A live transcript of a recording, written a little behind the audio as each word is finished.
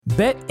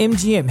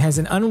BetMGM has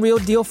an unreal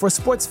deal for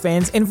sports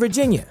fans in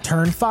Virginia.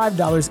 Turn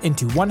 $5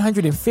 into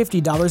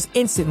 $150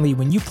 instantly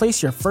when you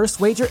place your first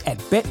wager at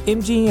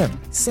BetMGM.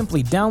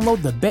 Simply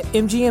download the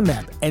BetMGM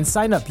app and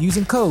sign up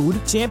using code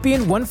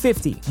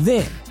Champion150.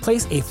 Then,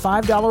 place a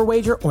 $5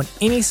 wager on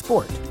any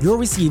sport. You'll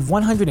receive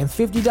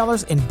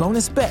 $150 in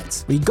bonus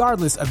bets,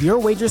 regardless of your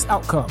wager's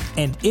outcome.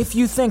 And if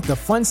you think the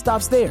fun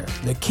stops there,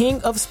 the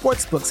King of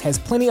Sportsbooks has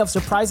plenty of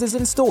surprises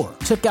in store.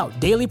 Check out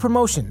daily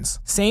promotions,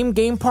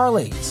 same-game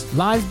parlays,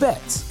 live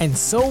bets, and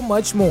so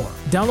much more.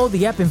 Download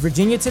the app in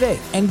Virginia today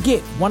and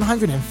get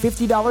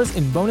 $150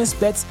 in bonus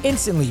bets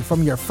instantly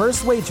from your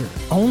first wager.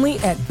 Only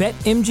at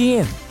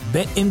BetMGM.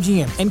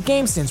 BetMGM and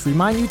GameSense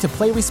remind you to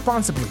play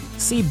responsibly.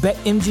 See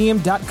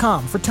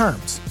BetMGM.com for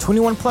terms.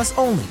 21 plus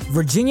only.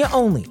 Virginia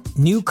only.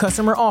 New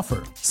customer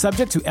offer.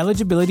 Subject to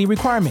eligibility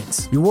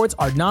requirements. Rewards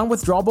are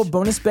non-withdrawable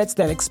bonus bets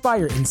that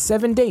expire in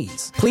 7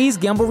 days. Please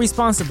gamble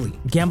responsibly.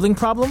 Gambling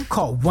problem?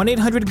 Call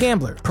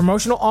 1-800-GAMBLER.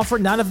 Promotional offer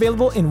not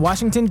available in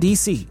Washington,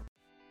 D.C.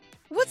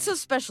 What's so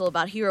special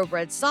about Hero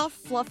Bread's soft,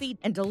 fluffy,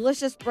 and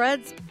delicious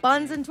breads,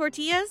 buns, and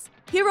tortillas?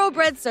 Hero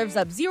Bread serves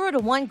up 0 to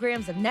 1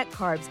 grams of net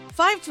carbs,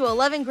 5 to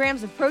 11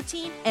 grams of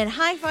protein, and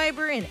high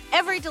fiber in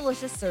every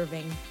delicious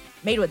serving.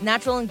 Made with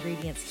natural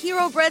ingredients,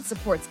 Hero Bread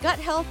supports gut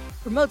health,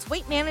 promotes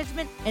weight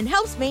management, and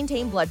helps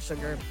maintain blood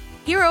sugar.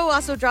 Hero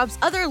also drops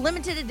other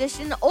limited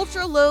edition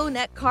ultra-low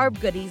net carb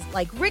goodies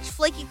like rich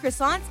flaky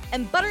croissants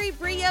and buttery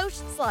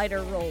brioche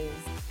slider rolls.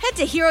 Head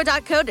to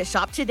hero.co to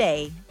shop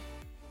today.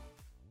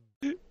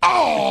 Oh,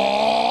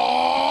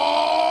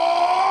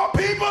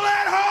 people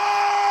at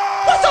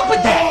home! What's up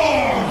with that?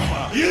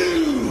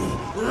 You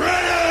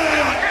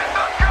ready? Get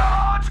the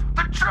guns,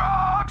 the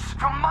drugs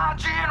from my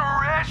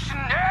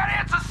generation, and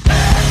it's a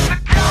sin. The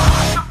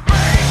guns, the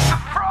fake, the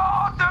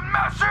fraud, the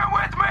messing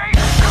with me.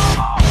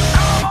 Come on,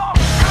 come on,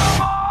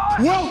 come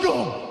on.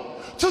 Welcome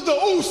to the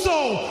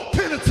Uso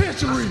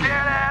Penitentiary. Get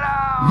it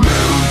out.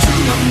 Move to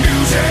the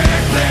music,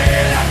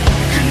 play that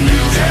fucking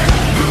music.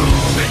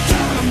 Move it to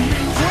the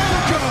music.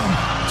 Welcome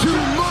to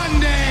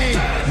Monday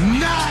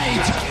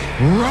Night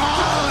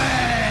Raleigh.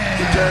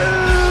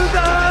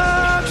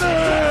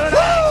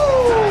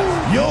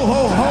 Yo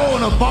ho ho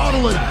and a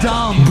bottle of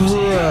dumb,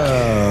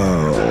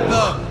 bro.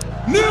 The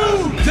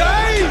new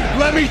day.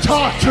 Let me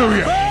talk to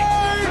you.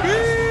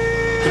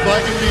 If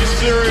I can be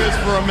serious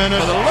for a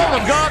minute. For the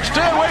love of God,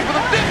 stay away from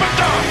the Dippin'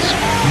 Dots.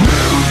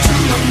 Move to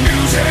the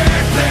music,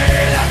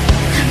 play that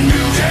fucking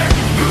music.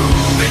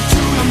 Move it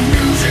to the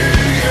music,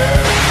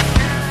 yeah.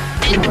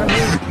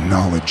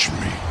 Acknowledge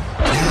me.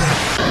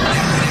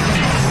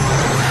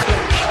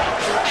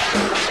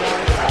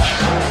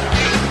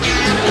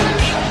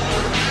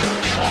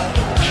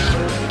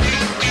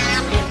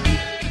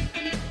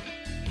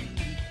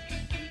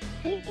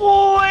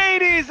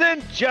 Ladies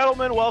and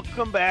gentlemen,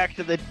 welcome back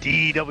to the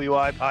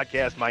DWI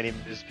podcast. My name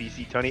is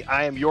PC Tony.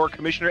 I am your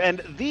commissioner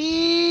and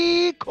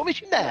the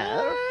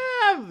commissioner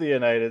of the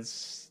United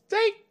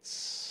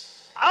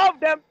States of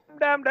them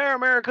there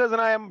Americas,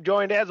 and I am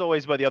joined as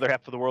always by the other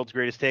half of the world's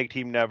greatest tag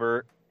team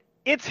never.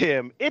 It's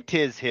him, it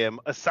is him,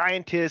 a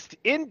scientist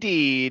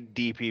indeed,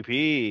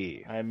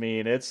 DPP. I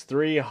mean, it's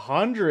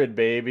 300,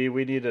 baby.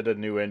 We needed a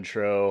new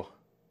intro.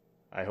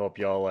 I hope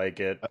y'all like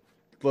it.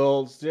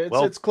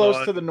 It's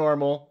close to the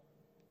normal,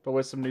 but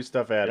with some new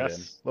stuff added in.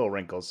 Little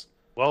wrinkles.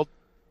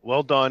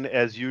 Well done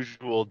as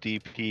usual,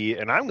 DP.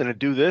 And I'm going to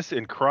do this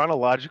in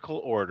chronological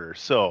order.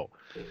 So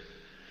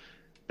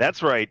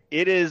that's right.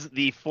 It is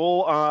the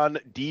full-on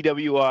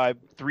DWI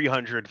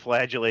 300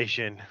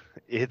 flagellation.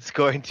 It's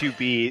going to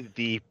be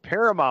the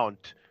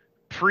Paramount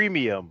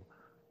Premium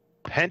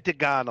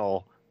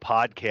Pentagonal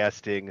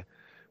Podcasting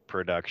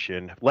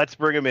production. Let's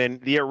bring him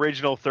in, the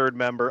original third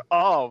member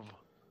of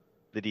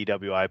the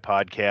DWI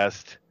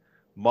podcast,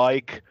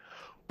 Mike.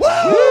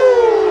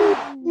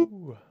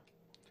 Woo!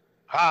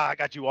 I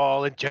got you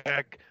all in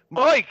check.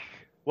 Mike,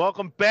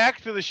 welcome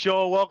back to the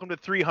show. Welcome to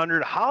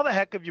 300. How the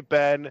heck have you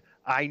been?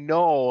 I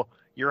know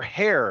your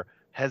hair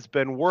has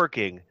been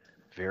working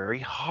very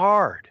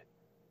hard.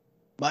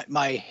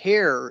 My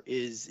hair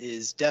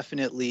is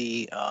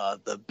definitely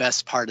the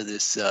best part of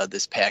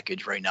this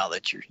package right now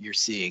that you're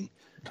seeing.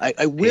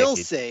 I will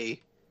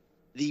say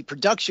the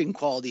production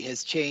quality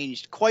has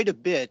changed quite a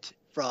bit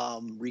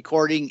from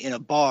recording in a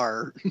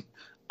bar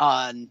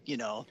on,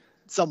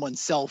 someone's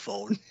cell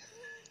phone.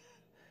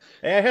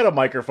 Hey, I had a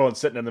microphone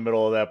sitting in the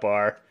middle of that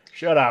bar.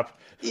 Shut up.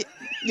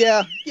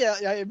 Yeah.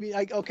 I mean,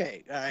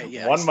 okay. All right,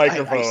 yeah. One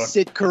microphone. I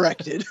sit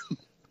corrected.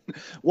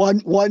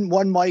 one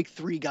mic,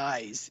 3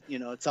 guys.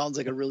 It sounds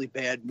like a really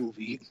bad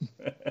movie.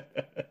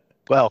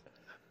 Well,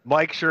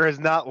 Mike sure has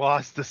not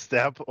lost a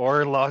step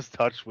or lost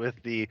touch with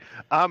the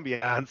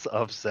ambiance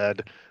of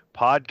said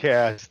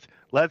podcast.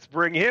 Let's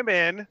bring him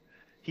in.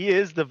 He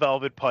is the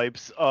Velvet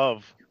Pipes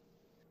of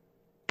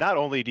not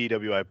only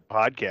DWI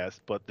podcast,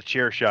 but the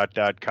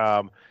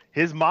Chairshot.com.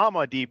 His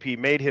mama, DP,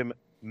 made him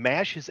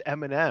mash his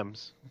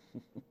M&Ms.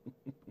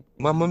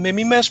 Mama made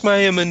me mash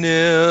my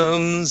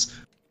M&Ms.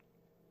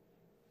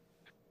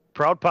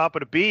 Proud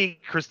papa to be,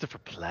 Christopher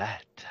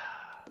Platt.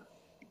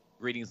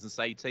 Greetings and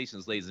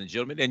salutations, ladies and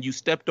gentlemen. And you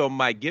stepped on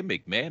my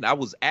gimmick, man. I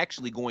was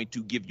actually going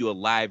to give you a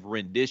live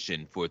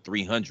rendition for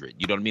 300.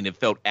 You know what I mean? It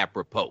felt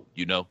apropos,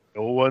 you know?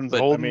 No one's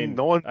no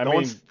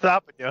one's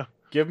stopping you.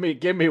 Give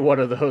me one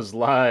of those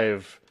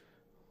live.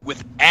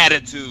 With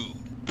attitude,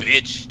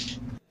 bitch.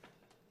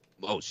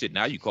 Oh, shit.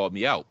 Now you called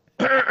me out.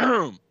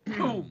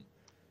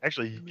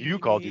 Actually, you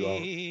called you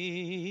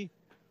out.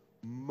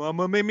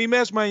 Mama made me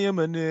mash my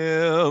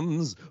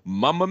M&Ms.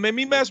 Mama made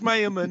me mash my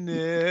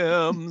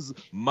M&Ms.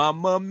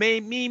 Mama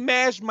made me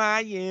mash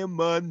my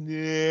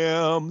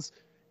M&Ms.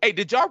 Hey,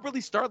 did y'all really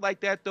start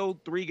like that, though?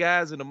 3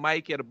 guys and a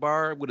mic at a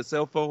bar with a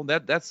cell phone?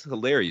 That's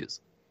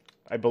hilarious.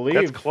 I believe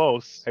that's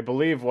close. I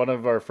believe one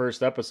of our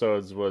first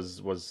episodes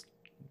was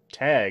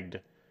tagged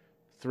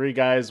 3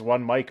 guys,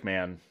 1 mic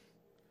man.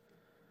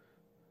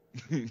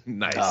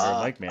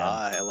 Nice. Mic man.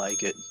 I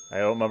like it. I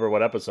don't remember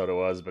what episode it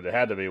was, but it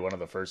had to be one of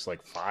the first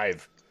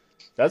 5.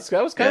 That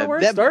was kind of where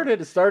it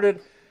started. It started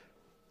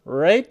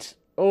right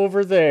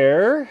over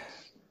there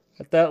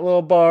at that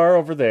little bar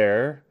over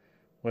there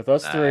with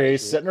us 3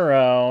 sitting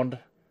around,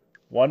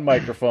 1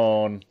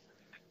 microphone.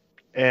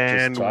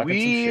 And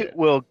we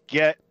will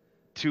get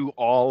to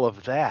all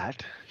of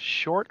that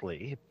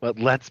shortly, but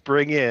let's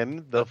bring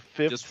in the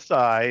fifth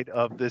side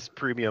of this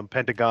premium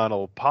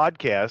pentagonal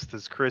podcast.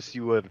 As Chris,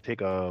 you would take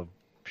a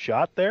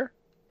shot there?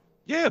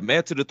 Yeah,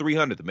 man, to the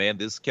 300th, man.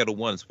 This Kettle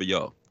One's for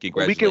y'all.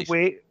 Congratulations. We could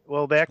wait.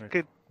 Well, that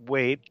could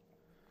wait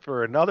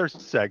for another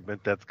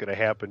segment that's going to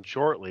happen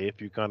shortly if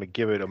you kind of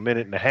give it a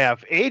minute and a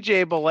half.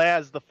 AJ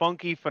Balaz, the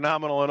funky,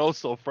 phenomenal, and oh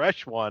so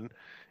fresh one,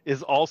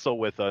 is also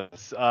with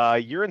us.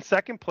 You're in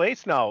second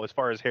place now as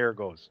far as hair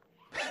goes.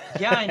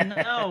 Yeah, I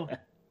know.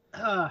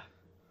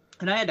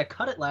 And I had to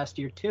cut it last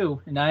year,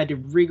 too, and I had to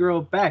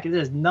regrow it back.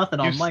 There's nothing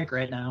on Mike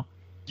right now.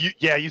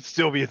 You'd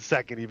still be in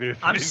second even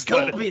if I'm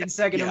still being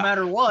second no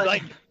matter what.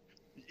 Like,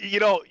 you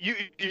know,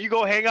 you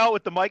go hang out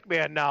with the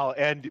Mikeman now,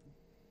 and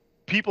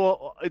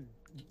people,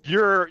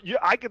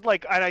 I could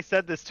and I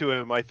said this to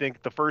him, I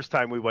think the first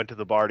time we went to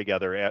the bar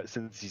together,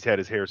 since he's had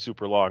his hair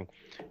super long,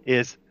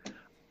 is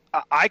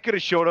I could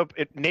have showed up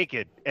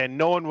naked and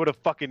no one would have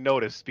fucking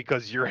noticed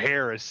because your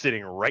hair is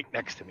sitting right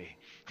next to me.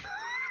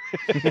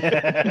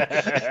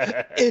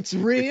 It's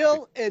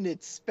real and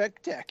it's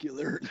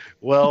spectacular.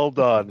 Well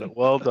done.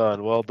 All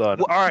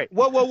right.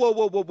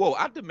 Whoa.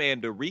 I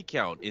demand a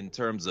recount in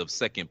terms of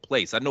second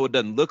place. I know it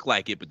doesn't look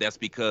like it, but that's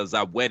because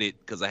I wet it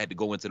because I had to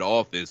go into the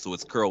office, so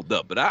it's curled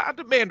up. But I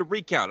demand a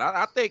recount.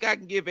 I think I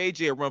can give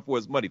AJ a run for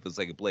his money for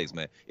second place,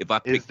 man. If I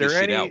pick this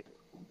shit out.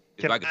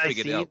 If I can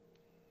pick it out.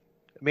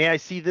 May I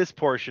see this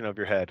portion of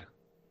your head?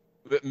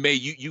 May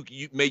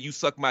you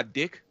suck my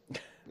dick?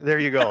 There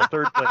you go,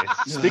 third place.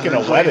 Speaking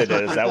of wetted,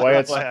 is that why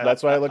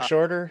that's why I look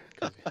shorter?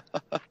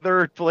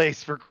 Third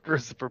place for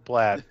Christopher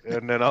Platt,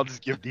 and then I'll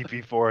just give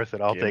DP fourth,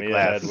 and I'll take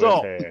last.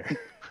 So hair.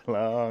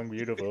 Long,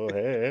 beautiful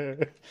hair.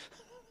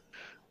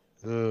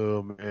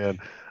 Oh man,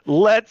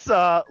 let's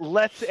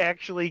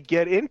actually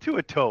get into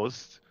a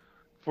toast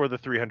for the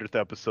 300th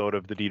episode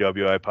of the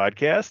DWI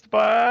podcast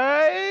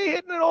by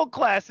hitting an old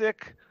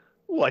classic.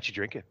 What you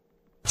drinking?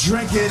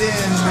 Drink it in,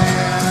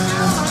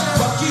 man.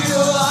 Fuck you,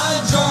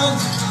 I'm drunk.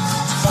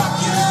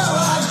 Fuck you,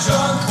 I'm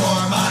drunk.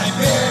 Pour my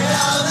beer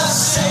down the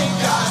sink.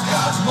 I've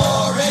got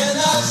more in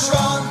the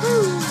trunk.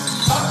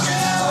 Fuck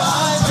you,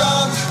 I'm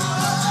drunk.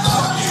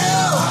 Fuck you,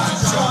 I'm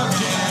drunk.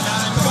 And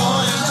I'm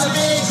going to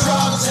be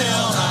drunk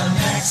till the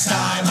next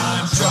time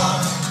I'm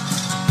drunk.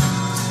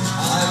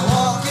 I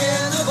walk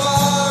in the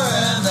bar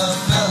and the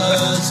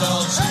fellas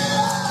all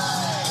cheer.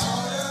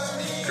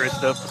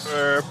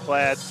 Christopher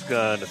Platt's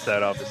gonna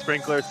set off the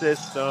sprinkler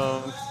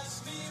system.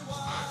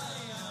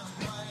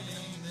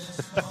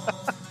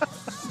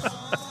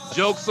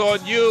 Joke's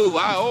on you.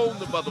 I own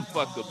the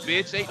motherfucker,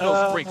 bitch. Ain't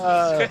no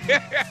sprinklers.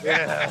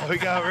 Yeah, we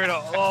got rid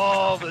of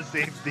all the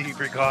safety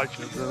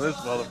precautions in this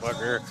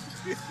motherfucker,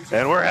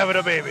 and we're having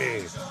a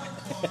baby.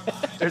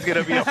 There's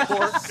gonna be a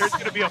fork. There's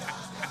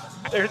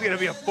gonna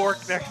be a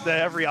fork next to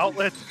every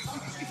outlet.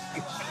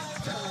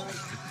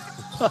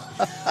 You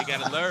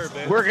gotta learn,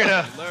 man.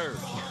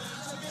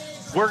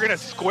 We're gonna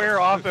square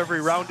off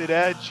every rounded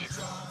edge.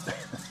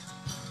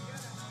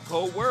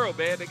 Whole world,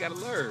 man. They gotta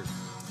learn.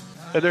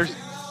 And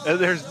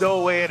there's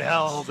no way in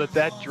hell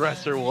that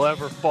dresser will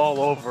ever fall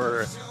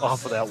over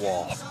off of that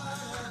wall.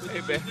 Hey,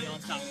 man.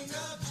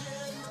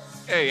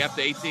 Hey,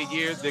 after 18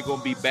 years, they're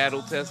gonna be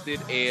battle tested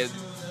and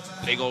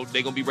they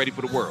gonna be ready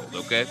for the world.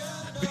 Okay.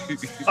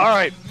 All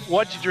right,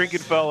 what you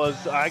drinking,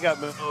 fellas? I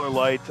got Miller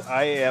Lite.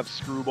 I have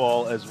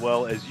Screwball as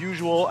well as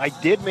usual. I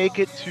did make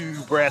it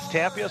to Brass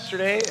Tap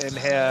yesterday and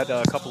had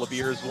a couple of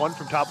beers. One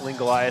from Toppling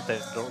Goliath, I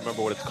don't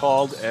remember what it's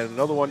called, and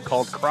another one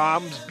called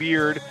Crom's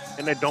Beard,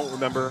 and I don't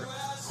remember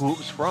who it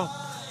was from.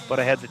 But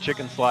I had the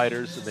chicken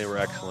sliders, and they were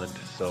excellent.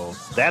 So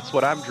that's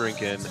what I'm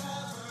drinking.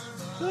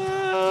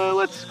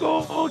 Let's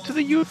go to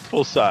the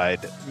youthful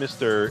side,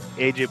 Mr.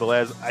 AJ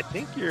Balaz. I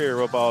think you're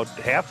about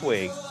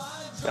halfway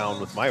down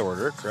with my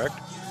order, correct?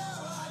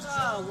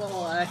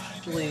 Well,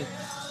 actually,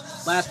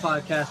 last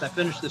podcast I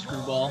finished the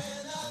Screwball.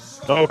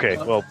 Okay,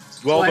 well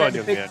done,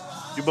 young man.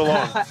 You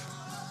belong.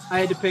 I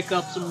had to pick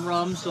up some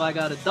rum, so I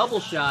got a double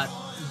shot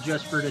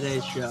just for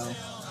today's show.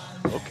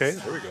 Okay,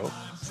 there we go.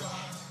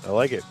 I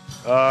like it.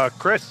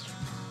 Chris.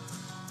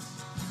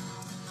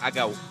 I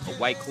got a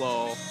White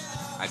Claw.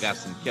 I got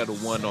some Kettle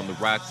One on the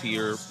rocks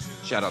here.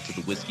 Shout out to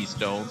the Whiskey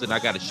Stones. And I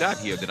got a shot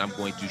here that I'm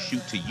going to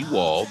shoot to you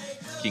all,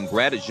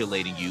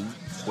 congratulating you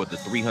for the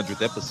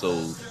 300th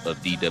episode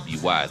of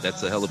DWI.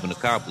 That's a hell of an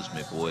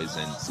accomplishment, boys,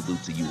 and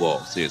salute to you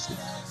all. Seriously.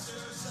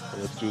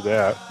 Let's do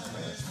that.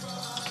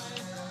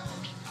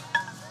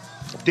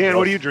 Dan,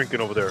 what are you drinking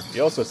over there?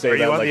 You also say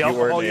that like you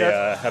weren't yet?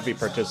 a heavy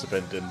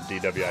participant in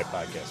DWI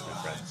podcast,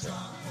 my friend. So.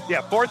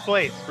 Yeah, 4th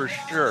place for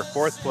sure.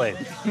 4th place.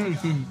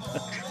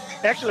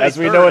 Actually, as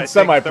we know in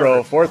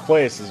semi-pro, 4th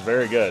place is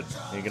very good.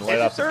 You can light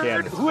off some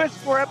candles. Who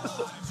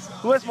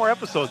has more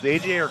episodes,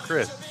 AJ or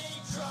Chris?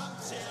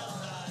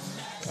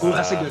 Ooh,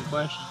 that's a good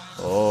question.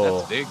 Oh,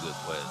 that's a very good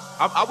question.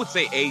 I would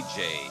say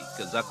AJ,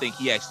 because I think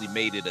he actually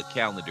made it a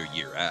calendar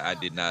year. I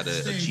did not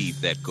achieve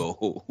that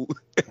goal.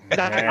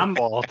 I'm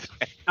fault.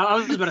 I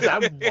was about to say,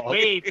 I'm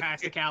way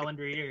past the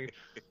calendar year.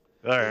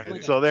 All right,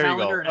 Like so there you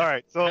go. calendar All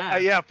right, so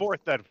yeah,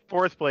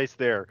 4th place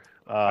there.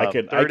 I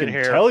can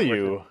tell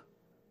you,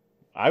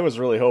 I was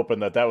really hoping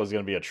that was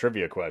going to be a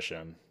trivia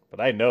question, but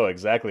I know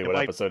exactly what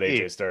episode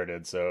AJ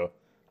started, so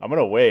I'm going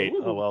to wait.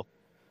 Ooh. Oh, well.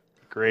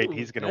 Great,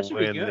 he's going to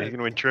win. He's going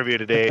to win trivia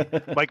today.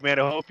 Mike, man,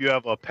 I hope you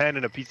have a pen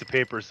and a piece of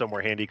paper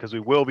somewhere handy because we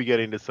will be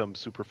getting to some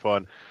super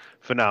fun,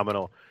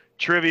 phenomenal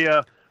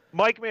trivia.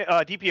 Mike, man,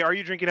 DP, are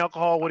you drinking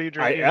alcohol? What are you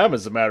drinking? I am,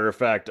 as a matter of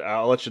fact.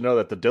 I'll let you know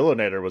that the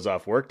Dillinator was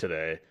off work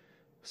today.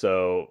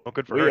 So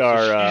good for we her.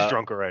 are. So she's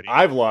drunk already.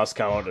 I've lost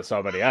count of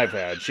how many I've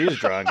had. She's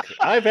drunk.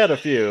 I've had a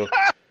few.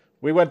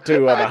 We went to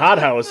the Hot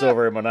House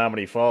over in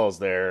Menominee Falls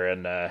there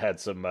and had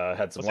some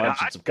lunch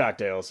and some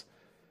cocktails.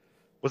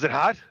 Was it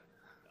hot?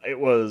 It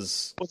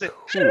was. Was it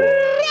cool.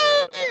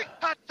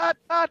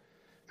 Hot?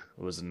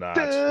 It was not.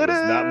 It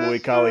was not muy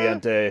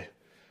caliente.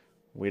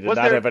 We did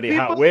not have any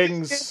hot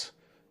wings.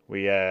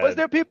 We had. Was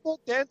there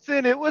people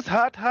dancing? It was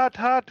hot.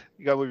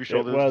 You got to move your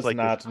shoulders. It was like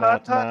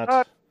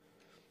not.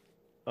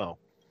 Oh.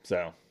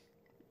 So,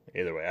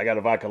 either way, I got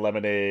a vodka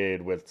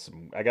lemonade with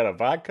some. I got a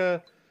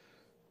vodka.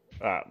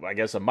 I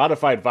guess a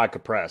modified vodka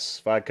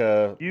press,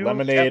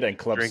 lemonade, and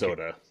club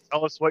soda.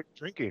 Tell us what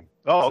you're drinking.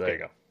 Oh, so okay. There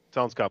you go.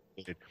 Sounds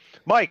complicated.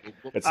 Mike,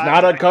 it's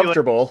not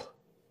uncomfortable.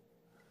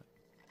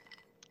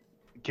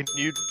 Can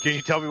you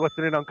tell me what's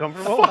in it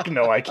uncomfortable? Fuck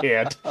no, I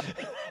can't.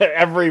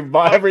 every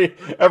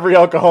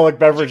alcoholic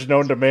beverage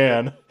known to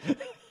man.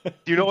 Do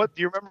you know what?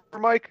 Do you remember,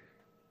 Mike?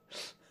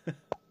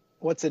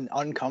 What's an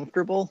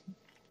uncomfortable?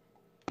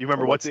 You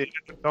remember what's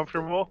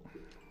uncomfortable?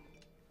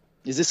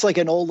 Is this like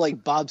an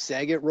old Bob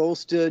Saget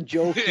roast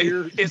joke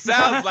here? It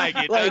sounds like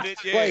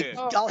it.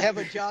 I'll have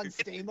a John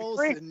Stamos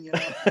and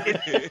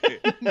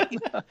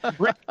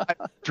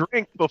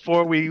drink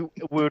before we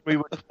would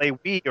play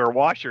Wii or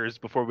washers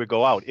before we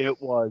go out.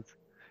 It was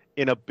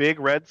in a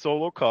big red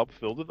Solo cup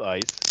filled with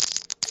ice.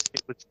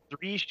 It was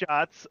 3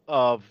 shots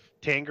of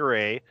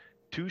Tanqueray,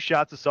 2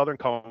 shots of Southern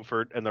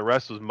Comfort, and the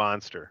rest was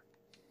Monster.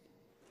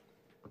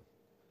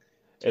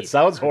 It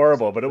sounds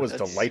horrible, but it was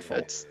delightful.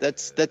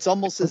 That's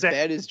almost as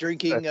bad as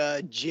drinking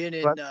gin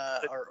and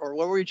or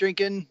what were we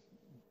drinking?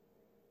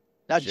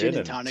 Not gin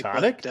and tonic.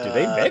 But, do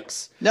they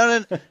mix?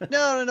 No.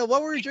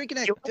 What were we drinking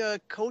at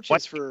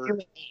Coach's for?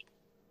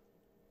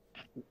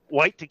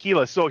 White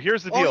tequila. So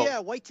here's the deal. Oh yeah,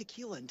 white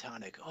tequila and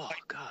tonic. Oh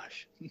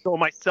gosh. So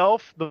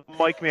myself, the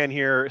Mike man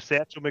here,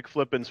 Satchel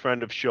McFlippin's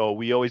friend of show,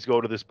 we always go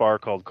to this bar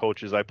called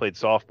Coach's. I played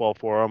softball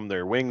for them.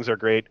 Their wings are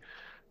great.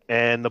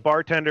 And the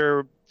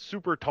bartender,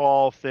 super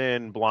tall,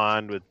 thin,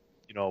 blonde, with,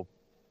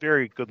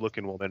 very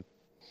good-looking woman.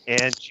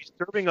 And she's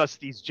serving us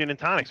these gin and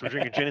tonics. We're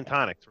drinking gin and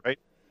tonics, right?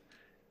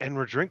 And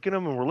we're drinking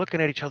them, and we're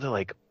looking at each other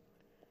like,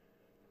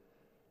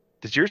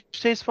 does yours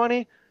taste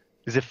funny?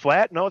 Is it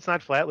flat? No, it's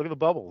not flat. Look at the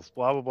bubbles.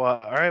 Blah, blah, blah.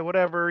 All right,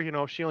 whatever.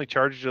 She only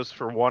charges us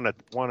for one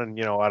and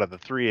out of the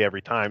 3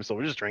 every time, so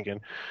we're just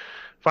drinking.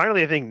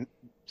 Finally, I think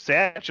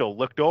Satchel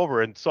looked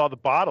over and saw the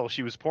bottle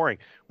she was pouring.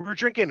 We were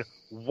drinking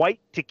white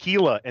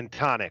tequila and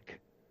tonic.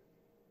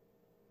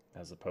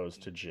 As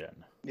opposed to gin.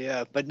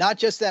 Yeah, but not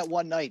just that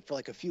one night, for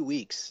a few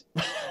weeks.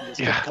 Just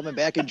kept coming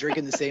back and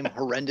drinking the same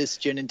horrendous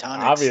gin and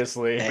tonics.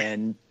 Obviously.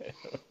 And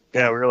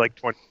yeah, we were like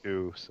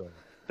 22, so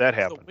that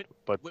happened. So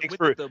but when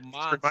did the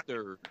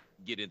Monster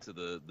get into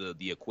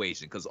the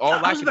equation? Because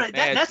all I can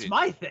imagine. That's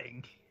my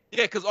thing.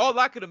 Yeah, because all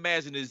I could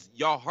imagine is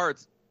y'all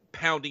hearts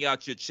pounding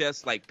out your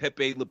chest like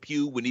Pepe Le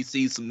Pew when he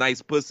sees some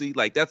nice pussy.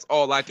 That's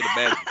all I can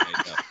imagine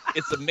right now.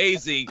 It's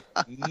amazing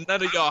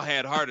none of y'all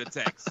had heart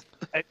attacks.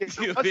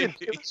 It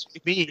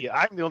wasn't me.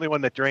 I'm the only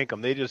one that drank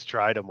them. They just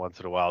tried them once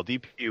in a while.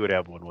 DP would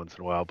have one once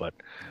in a while, but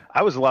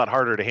I was a lot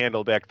harder to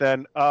handle back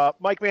then.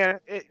 Mike, man,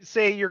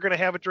 say you're going to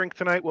have a drink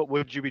tonight. What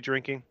would you be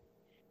drinking?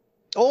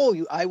 Oh,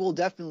 I will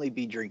definitely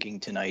be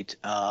drinking tonight.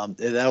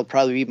 That'll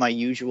probably be my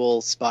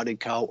usual Spotted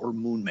Cow or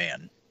Moon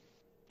Man.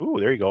 Ooh,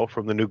 there you go.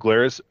 From the New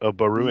Glarus of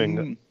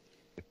Brewing.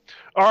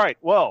 All right.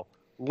 Well,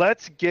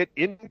 let's get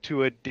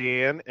into it,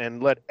 Dan,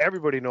 and let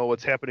everybody know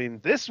what's happening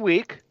this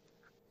week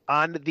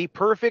on the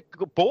perfect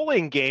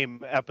bowling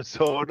game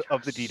episode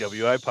of the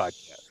DWI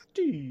podcast.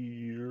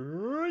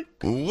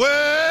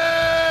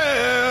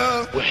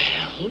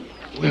 Well,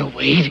 we're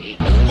waiting.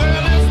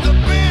 Well, it's the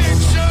big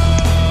show.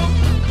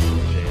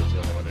 Jay is the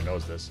only one who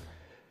knows this.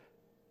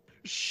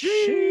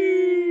 Sheeta.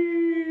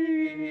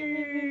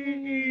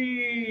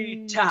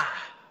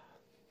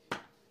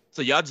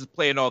 So y'all just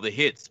playing all the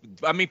hits.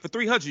 I mean, for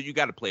 300, you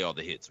got to play all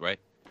the hits, right?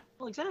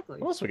 Well, exactly.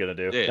 What else are we gonna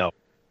do? Yeah. No.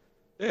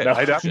 Yeah. No.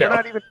 We're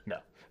not even No.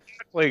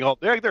 playing all.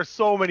 There's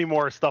so many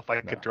more stuff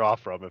I could draw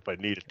from if I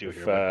needed to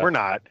here. But we're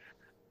not.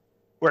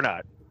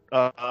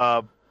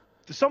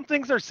 Some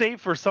things are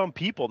saved for some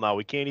people now.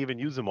 We can't even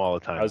use them all the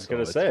time. I was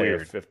gonna it's say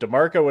weird. if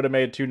DeMarco would have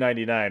made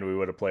 $2.99, we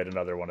would have played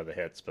another one of the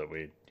hits, but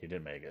he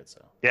didn't make it.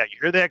 So Yeah, you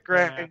hear that,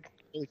 Greg?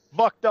 Really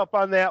fucked up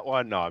on that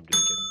one. No, I'm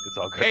just kidding. It's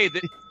all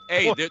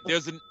good.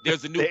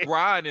 There's a new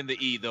Brian in the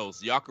E though,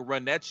 so y'all can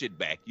run that shit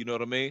back. You know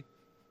what I mean?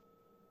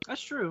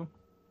 That's true.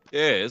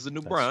 Yeah, it's a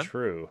new Brian. that's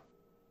true.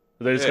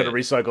 Are they just gonna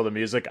recycle the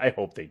music? I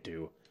hope they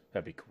do.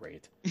 That'd be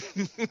great.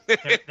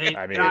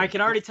 I can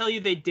already tell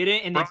you they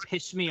didn't, and they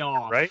pissed me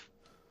off. Right?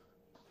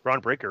 Braun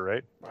Breaker,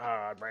 right?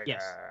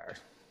 Yes.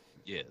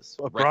 Yes.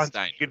 Well, Rex Braun,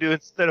 Steiner. you could do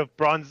instead of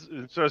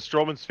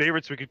Strowman's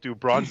favorites, we could do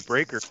Braun's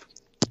Breaker.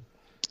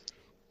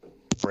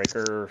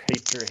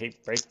 Hate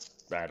break.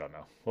 I don't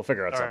know. We'll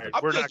figure out something.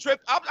 Right.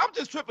 I'm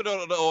just tripping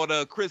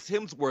on Chris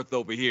Hemsworth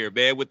over here,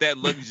 man, with that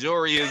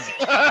luxurious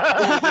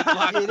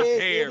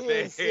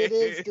It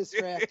is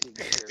distracting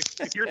here.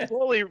 You're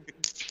slowly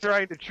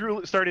starting to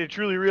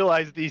truly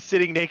realize the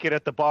sitting naked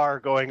at the bar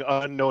going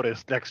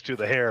unnoticed next to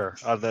the hair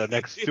on the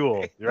next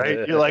stool,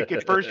 right? You're like,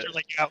 at first you're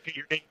like, yeah, okay,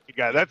 you're naked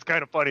guy. That's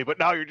kind of funny. But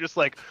now you're just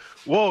like,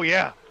 whoa,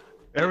 yeah.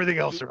 Everything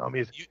else around me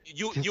is...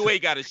 You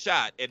ain't got a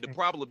shot, and the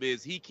problem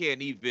is he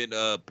can't even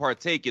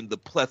partake in the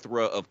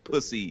plethora of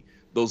pussy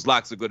those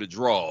locks are going to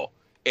draw.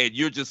 And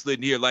you're just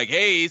sitting here like,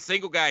 hey,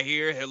 single guy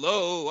here.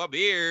 Hello, I'm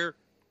here.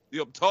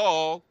 I'm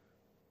tall.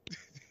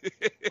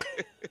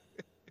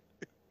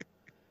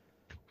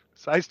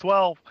 Size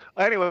 12.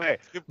 Anyway,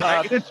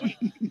 this week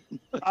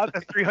on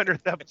the 300th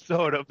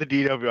episode of the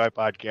DWI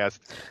podcast,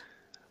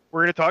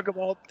 we're going to talk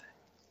about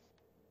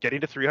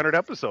getting to 300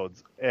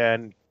 episodes.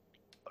 And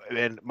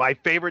my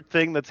favorite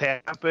thing that's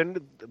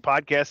happened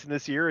podcasting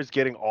this year is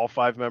getting all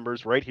 5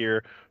 members right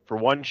here for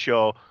one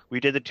show. We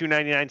did the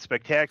 299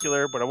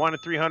 spectacular, but I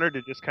wanted 300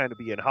 to just kind of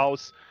be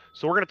in-house.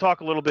 So we're going to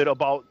talk a little bit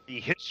about the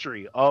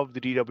history of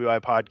the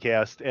DWI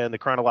podcast and the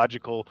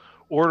chronological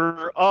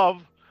order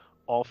of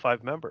all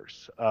 5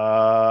 members.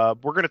 We're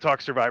going to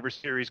talk Survivor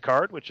Series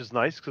card, which is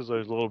nice because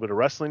there's a little bit of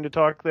wrestling to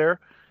talk there.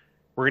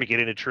 We're going to get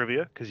into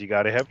trivia because you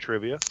got to have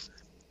trivia.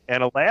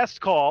 And a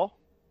last call,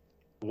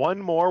 one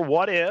more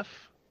what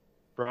if,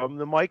 from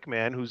the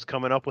Mikeman, who's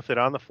coming up with it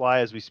on the fly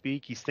as we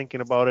speak. He's thinking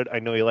about it. I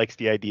know he likes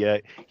the idea.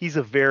 He's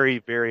a very,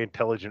 very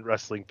intelligent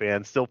wrestling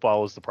fan, still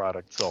follows the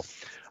product. So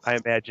I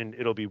imagine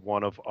it'll be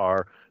one of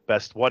our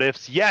best what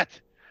ifs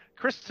yet.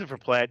 Christopher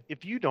Platt,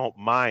 if you don't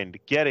mind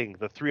getting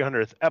the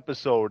 300th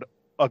episode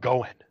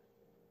a-going.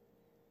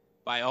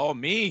 By all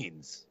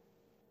means.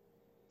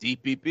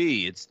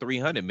 DPP, it's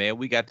 300, man.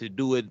 We got to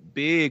do it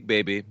big,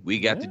 baby. We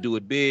got to do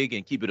it big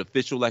and keep it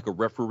official like a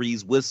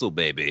referee's whistle,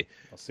 baby.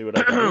 I'll see what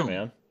I can do,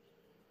 man.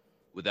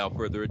 Without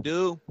further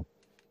ado,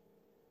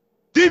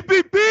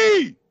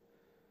 DPP!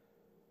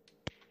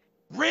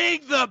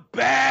 Ring the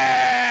bell!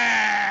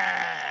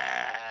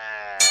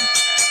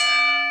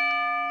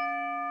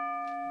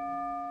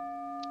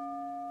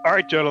 All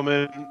right,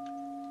 gentlemen,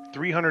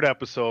 300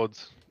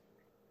 episodes.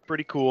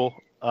 Pretty cool.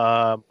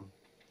 I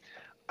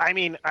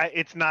mean,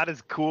 it's not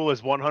as cool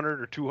as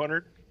 100 or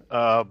 200.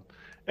 And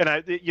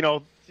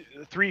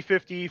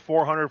 350,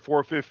 400,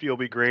 450 will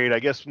be great. I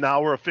guess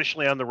now we're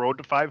officially on the road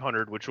to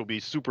 500, which will be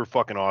super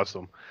fucking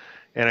awesome.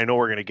 And I know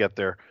we're going to get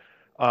there.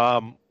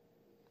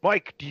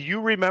 Mike, do you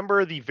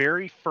remember the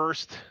very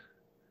first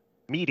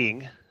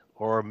meeting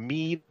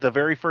the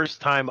very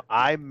first time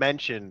I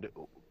mentioned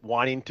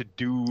wanting to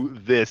do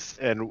this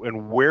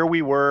and where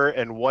we were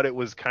and what it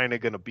was kind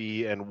of going to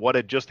be and what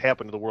had just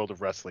happened to the world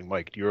of wrestling?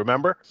 Mike, do you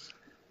remember?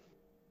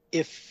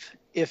 If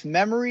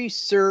memory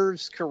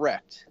serves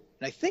correct,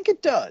 and I think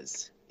it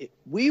does,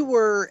 we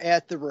were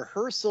at the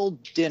rehearsal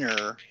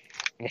dinner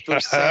for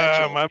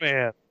Satchel. My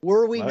man.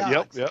 Were we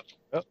not? Yep.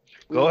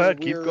 Go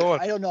ahead, keep going.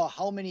 I don't know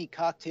how many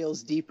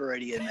cocktails deep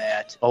already in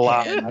that. A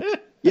lot.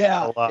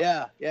 Yeah, A lot.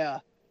 yeah.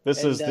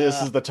 This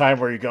is the time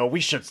where you go,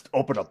 we should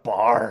open a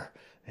bar.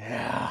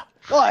 Yeah.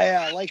 Oh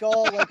yeah, like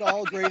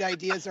all great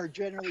ideas are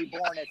generally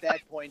born at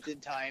that point in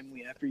time.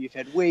 After you've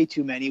had way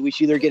too many, we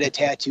should either get a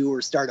tattoo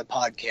or start a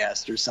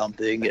podcast or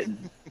something,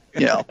 and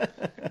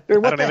or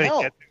what the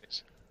hell.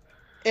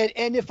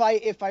 And if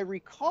I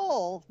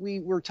recall, we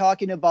were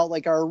talking about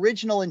like our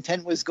original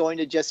intent was going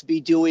to just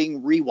be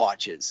doing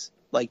rewatches.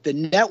 Like the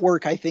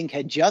network, I think,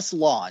 had just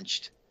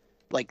launched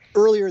like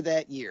earlier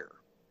that year.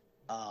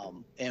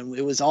 And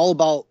it was all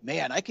about,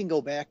 man, I can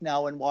go back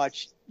now and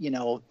watch,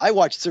 I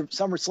watched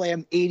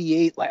SummerSlam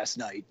 88 last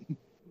night.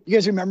 You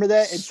guys remember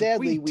that? And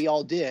sadly, we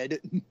all did,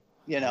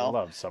 I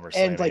love SummerSlam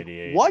and like,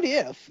 88. what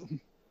if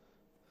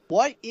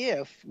what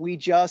if we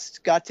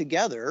just got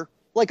together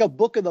like a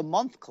book of the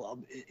month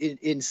club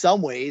in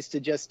some ways to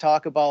just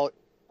talk about,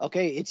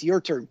 okay, it's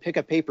your turn, pick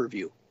a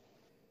pay-per-view.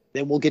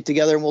 Then we'll get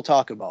together and we'll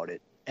talk about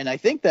it. And I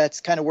think that's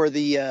kind of where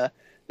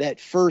that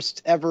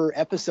first ever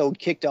episode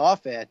kicked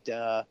off at,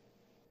 I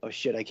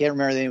can't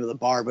remember the name of the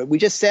bar, but we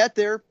just sat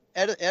there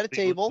at a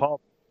table.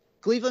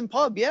 Cleveland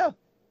Pub, yeah.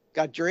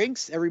 Got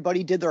drinks.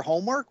 Everybody did their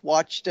homework,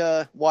 watched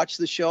the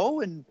show,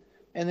 and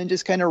then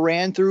just kind of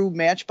ran through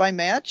match by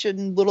match and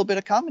a little bit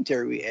of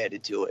commentary we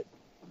added to it.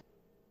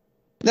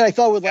 And then I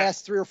thought it would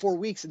last 3 or 4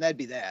 weeks, and that'd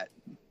be that.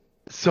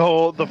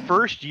 So the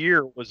first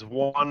year was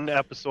 1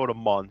 episode a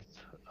month.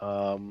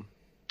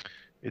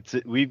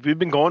 We've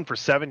been going for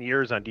 7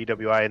 years on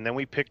DWI, and then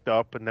we picked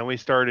up, and then we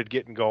started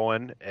getting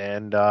going,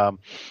 and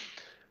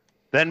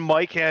then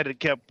Mike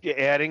kept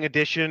adding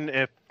edition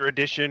after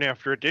edition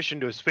after edition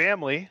to his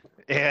family,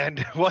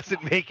 and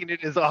wasn't making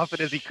it as often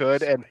as he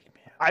could. And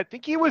I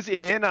think he was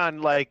in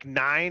on like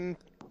 8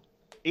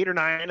 or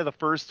 9 of the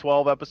first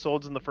 12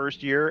 episodes in the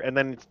first year, and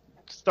then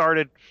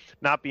started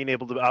not being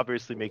able to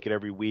obviously make it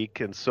every week.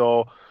 And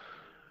so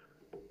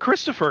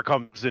Christopher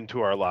comes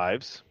into our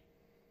lives,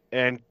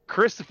 and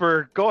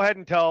Christopher, go ahead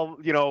and tell,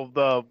 me and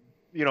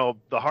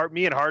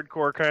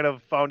Hardcore kind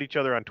of found each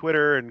other on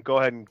Twitter, and go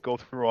ahead and go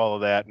through all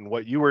of that and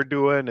what you were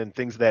doing and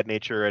things of that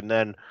nature. And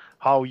then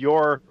how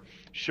your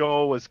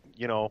show was,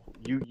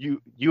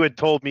 you had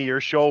told me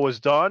your show was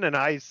done, and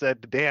I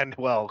said to Dan,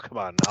 well, come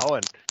on now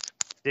and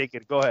take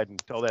it. Go ahead and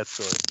tell that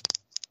story.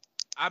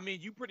 I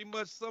mean, you pretty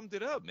much summed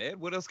it up, man.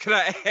 What else can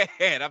I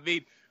add? I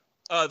mean,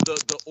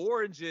 the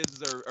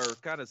origins are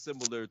kind of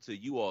similar to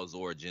you all's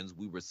origins.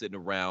 We were sitting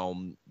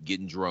around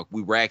getting drunk.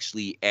 We were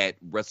actually at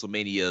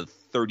WrestleMania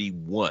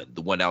 31,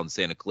 the one out in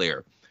Santa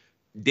Clara.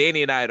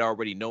 Danny and I had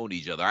already known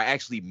each other. I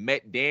actually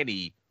met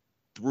Danny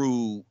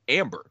through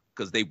Amber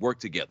because they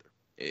worked together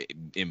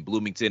in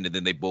Bloomington, and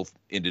then they both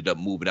ended up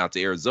moving out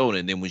to Arizona.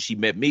 And then when she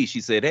met me,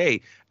 she said,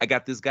 hey, I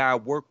got this guy I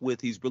work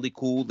with. He's really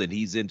cool, and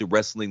he's into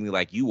wrestling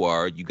like you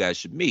are. You guys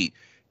should meet.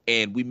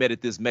 And we met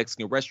at this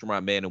Mexican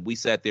restaurant, man, and we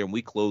sat there and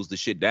we closed the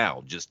shit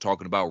down, just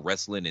talking about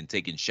wrestling and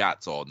taking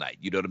shots all night.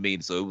 You know what I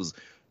mean? So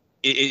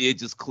it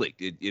just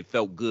clicked. It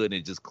felt good, and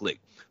it just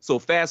clicked. So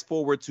fast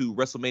forward to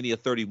WrestleMania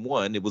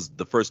 31. It was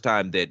the first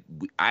time that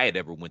I had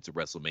ever went to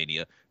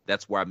WrestleMania.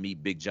 That's where I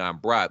meet Big John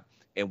Brott.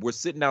 And we're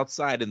sitting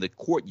outside in the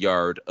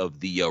courtyard of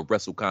the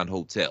WrestleCon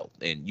Hotel.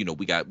 And,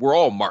 we're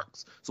all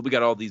marks. So we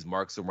got all these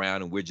marks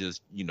around, and we're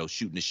just,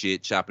 shooting the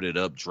shit, chopping it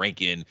up,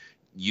 drinking.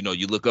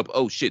 You look up,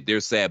 oh, shit,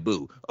 there's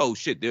Sabu. Oh,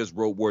 shit, there's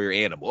Road Warrior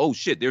Animal. Oh,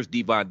 shit, there's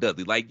Devon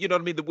Dudley. Like, you know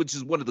what I mean? Which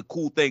is one of the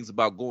cool things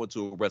about going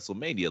to a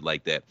WrestleMania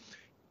like that.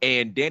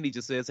 And Danny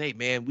just says, hey,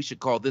 man, we should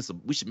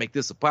make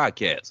this a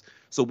podcast.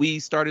 So we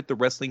started the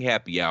Wrestling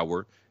Happy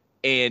Hour.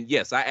 And,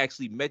 yes, I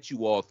actually met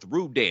you all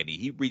through Danny.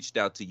 He reached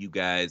out to you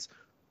guys.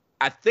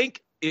 I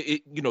think,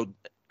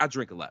 I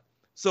drink a lot.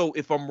 So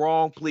if I'm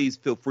wrong, please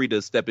feel free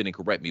to step in and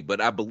correct me.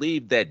 But I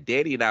believe that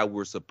Danny and I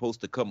were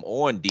supposed to come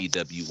on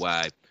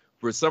DWI.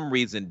 For some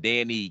reason,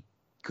 Danny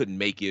couldn't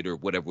make it or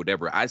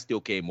whatever. I still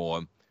came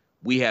on.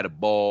 We had a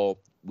ball.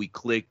 We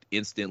clicked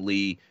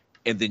instantly.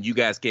 And then you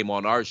guys came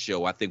on our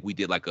show. I think we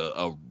did like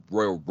a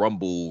Royal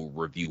Rumble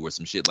review or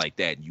some shit like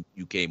that. And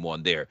you came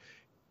on there.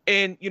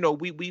 And,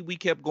 we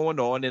kept going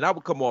on, and I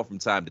would come on from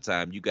time to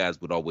time. You guys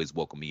would always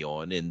welcome me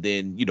on. And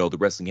then, the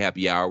Wrestling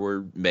Happy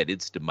Hour met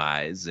its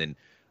demise. And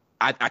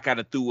I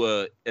kind of threw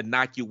a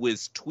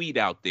innocuous tweet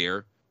out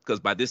there because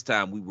by this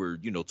time we were,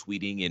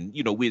 tweeting. And,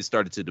 we had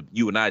started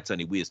you and I,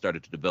 Tony, we had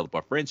started to develop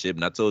our friendship.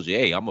 And I told you,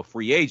 hey, I'm a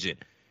free agent.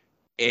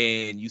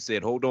 And you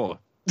said, hold on.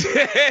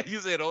 You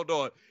said, hold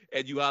on.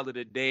 And you hollered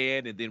at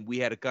Dan, and then we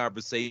had a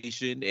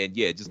conversation. And,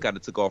 yeah, it just kind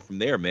of took off from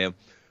there, man.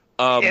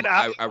 And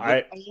I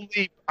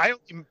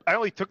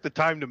only took the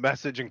time to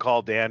message and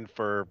call Dan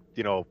for,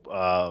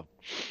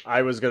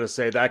 I was going to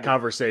say that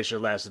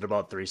conversation lasted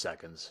about 3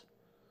 seconds.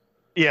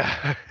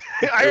 Yeah.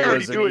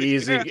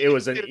 It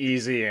was an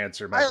easy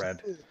answer, my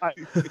friend.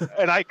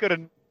 I could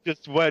have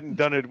just went and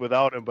done it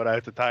without him, but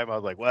at the time I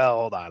was like, well,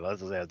 hold on,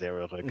 let's just ask Dan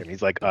real quick. And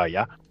he's like,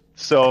 yeah.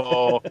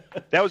 So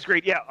that was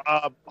great. Yeah.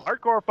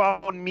 Hardcore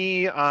found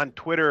me on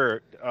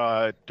Twitter,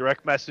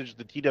 direct message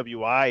the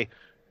DWI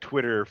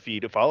Twitter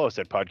feed. Follow us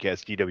at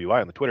Podcast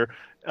DWI on the Twitter,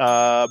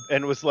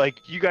 and was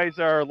like, you guys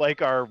are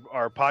like our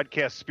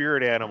podcast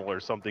spirit animal or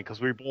something,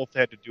 because we both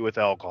had to do with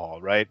alcohol,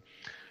 right?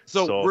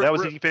 So that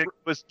was it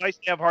was nice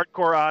to have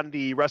Hardcore on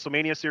the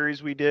WrestleMania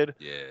series we did.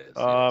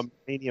 Yes.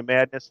 Mania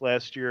Madness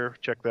last year.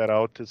 Check that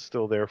out. It's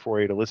still there for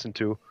you to listen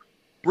to.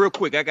 Real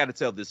quick, I got to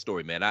tell this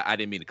story, man. I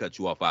didn't mean to cut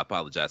you off. I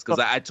apologize. Because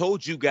I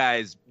told you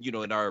guys,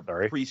 in our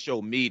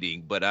pre-show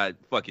meeting, but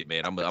fuck it,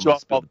 man. I'm going to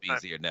spill the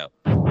beans here now.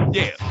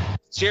 Yeah.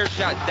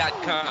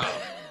 Chairshot.com.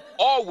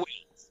 Always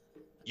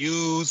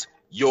use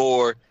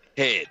your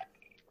head.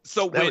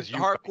 So when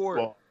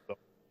Hardcore...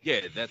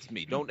 Yeah, that's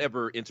me. Don't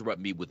ever interrupt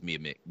me with me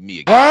again.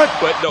 What?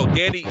 But no,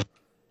 Danny,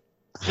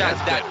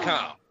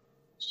 shots.com.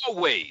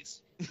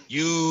 Always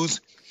use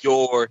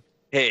your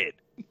head.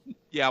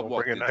 Yeah, I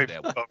walked into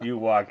that one. You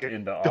walked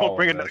into all Don't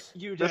bring of a this.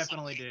 You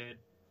definitely did.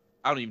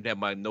 I don't even have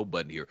my no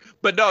button here.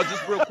 But no,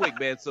 just real quick,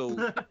 man. So,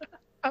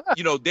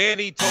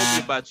 Danny told me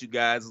about you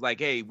guys. Like,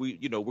 hey, we're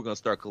gonna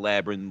start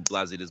collaborating,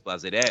 blase this,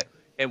 blase that,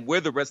 and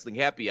we're the Wrestling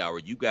Happy Hour.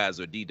 You guys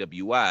are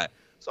DWI.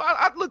 So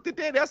I looked at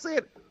Danny. I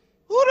said,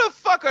 who the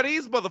fuck are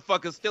these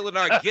motherfuckers stealing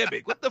our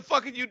gimmick? What the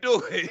fuck are you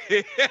doing?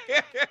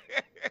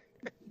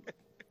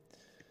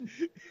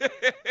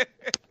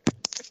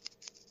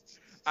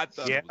 I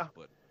thought it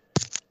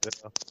was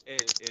funny.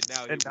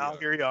 And now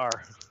here you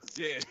are.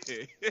 Yeah.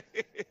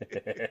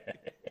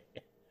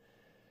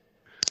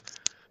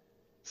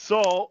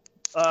 So,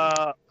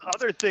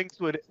 other things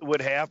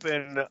would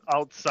happen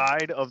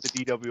outside of the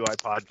DWI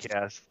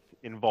podcast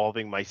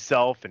involving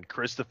myself and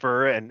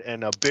Christopher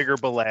and a bigger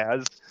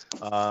Belaz.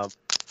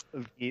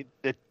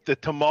 The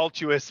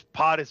tumultuous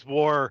Potter's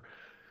War.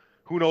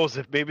 Who knows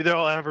if maybe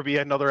there'll ever be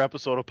another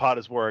episode of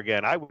Potter's War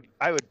again. I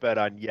would bet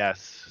on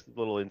yes.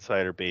 Little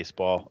insider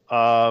baseball.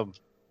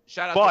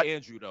 Shout out to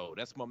Andrew though.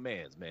 That's my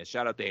man's man.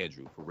 Shout out to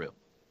Andrew for real.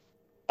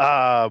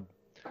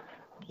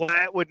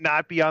 Platt would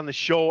not be on the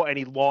show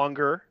any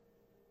longer.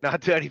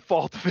 Not to any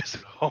fault of his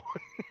own.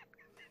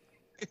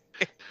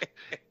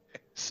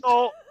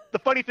 So the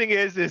funny thing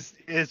is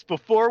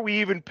before we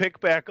even pick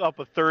back up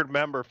a third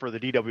member for the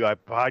DWI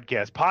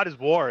podcast, Potter's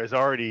War has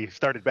already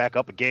started back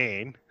up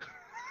again.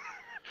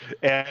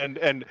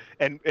 and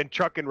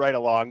trucking right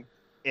along,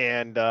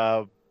 and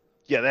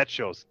that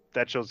show's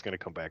gonna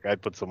come back.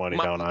 I'd put some money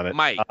down on it.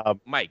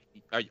 Mike,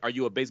 are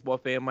you a baseball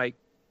fan, Mike?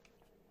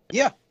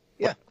 Yeah.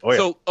 Oh,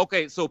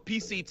 yeah. So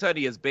PC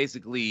Tunney is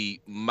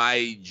basically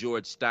my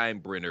George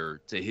Steinbrenner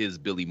to his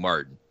Billy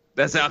Martin.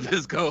 That's how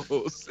this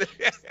goes.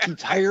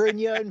 Keeps hiring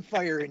you and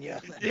firing you.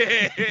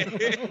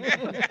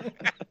 Yeah.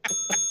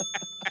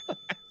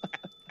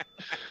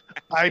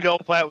 I know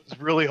Platt was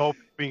really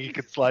hoping he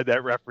could slide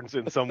that reference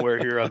in somewhere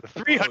here on the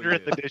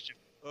 300th edition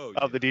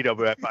of the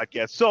DWI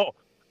podcast. So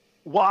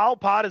while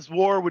Potter's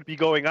War would be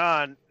going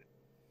on,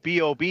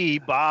 B.O.B.,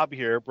 Bob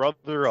here,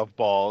 brother of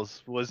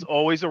Balls, was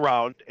always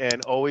around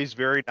and always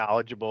very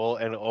knowledgeable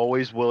and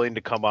always willing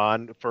to come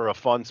on for a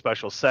fun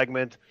special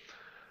segment.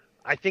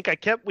 I think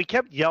we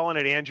kept yelling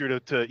at Andrew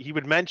to he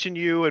would mention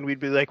you and we'd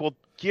be like, well,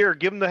 here,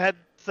 give him the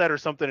headset or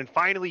something. And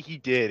finally he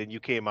did, and you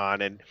came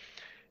on and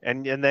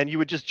then you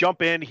would just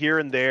jump in here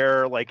and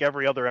there like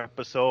every other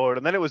episode.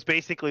 And then it was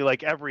basically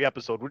like every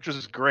episode, which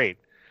was great.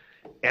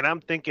 And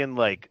I'm thinking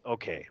like,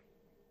 okay,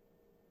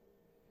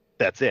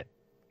 that's it.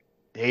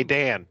 Hey,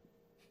 Dan,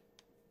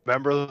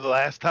 remember the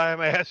last time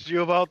I asked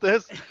you about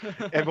this?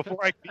 And before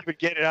I could even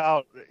get it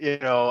out,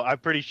 I'm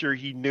pretty sure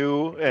he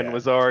knew and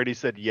was already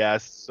said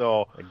yes.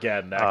 So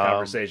again, that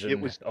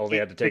conversation only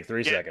had to take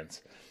 3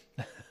 seconds.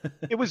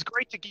 It was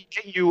great to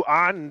get you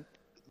on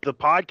the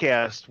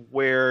podcast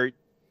where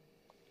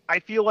I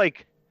feel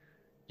like,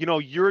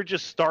 you're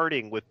just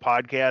starting with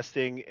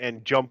podcasting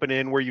and jumping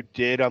in where you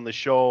did on the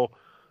show.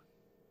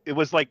 It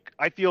was like,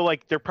 I feel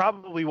like there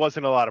probably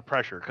wasn't a lot of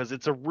pressure because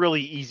it's a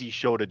really easy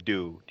show to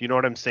do. Do you know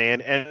what I'm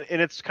saying? And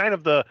it's kind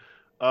of the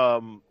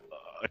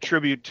a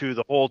tribute to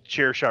the whole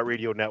Chairshot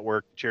Radio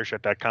Network,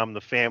 chairshot.com, the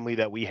family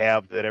that we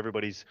have, that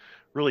everybody's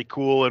really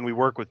cool and we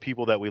work with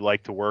people that we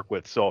like to work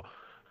with. So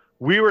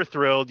we were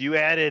thrilled. You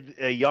added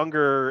a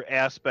younger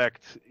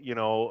aspect,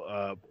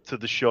 to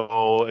the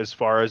show as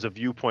far as a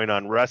viewpoint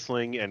on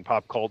wrestling and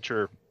pop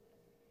culture,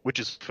 which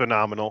is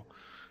phenomenal.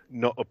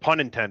 No pun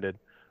intended.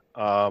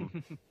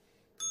 And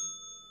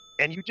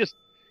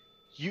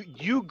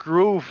you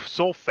grew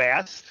so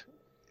fast.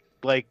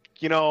 Like,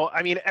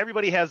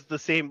 everybody has the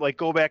same, like,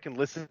 go back and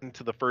listen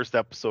to the first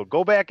episode.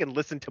 Go back and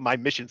listen to my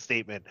mission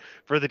statement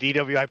for the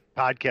DWI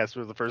podcast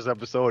for the first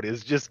episode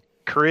is just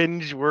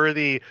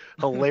cringe-worthy,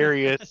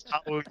 hilarious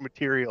Halloween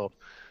material.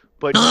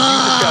 But you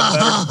just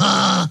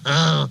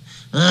got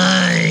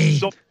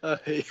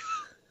better.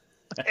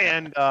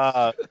 And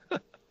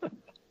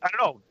I don't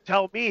know.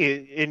 Tell me,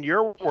 in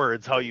your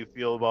words, how you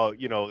feel about,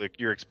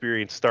 your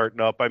experience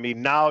starting up. I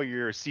mean, now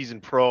you're a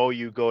seasoned pro.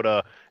 You go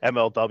to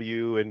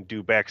MLW and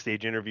do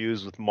backstage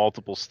interviews with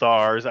multiple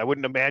stars. I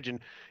wouldn't imagine,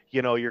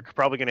 you're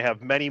probably going to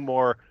have many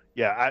more.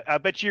 Yeah, I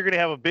bet you're going to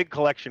have a big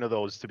collection of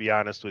those, to be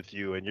honest with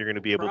you, and you're going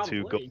to be able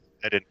to go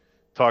ahead and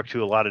talk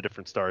to a lot of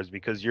different stars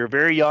because you're a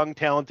very young,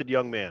 talented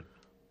young man.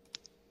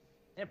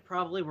 Yeah,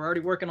 probably. We're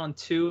already working on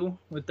 2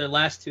 with their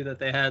last 2 that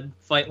they had,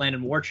 Fightland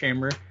and War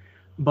Chamber.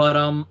 But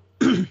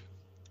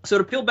so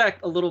to peel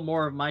back a little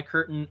more of my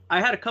curtain, I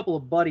had a couple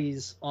of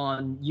buddies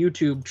on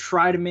YouTube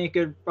try to make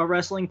a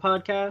wrestling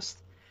podcast.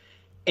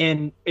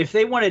 And if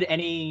they wanted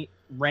any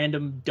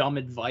random dumb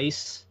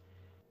advice,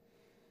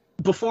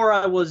 before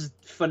I was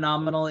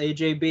phenomenal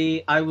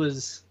AJB, I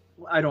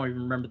don't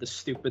even remember the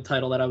stupid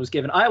title that I was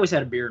given. I always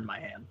had a beer in my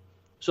hand.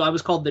 So I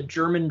was called the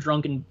German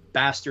drunken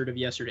bastard of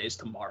yesterday's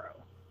tomorrow.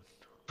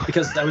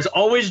 Because I was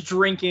always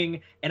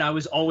drinking and I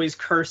was always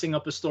cursing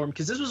up a storm.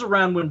 Because this was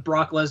around when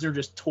Brock Lesnar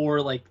just tore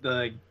like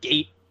the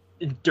gate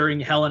during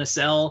Hell in a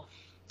Cell,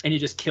 and he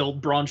just killed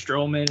Braun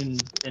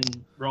Strowman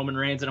and Roman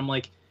Reigns. And I'm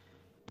like,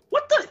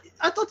 what the?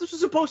 thought this was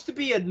supposed to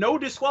be a no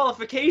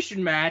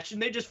disqualification match,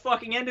 and they just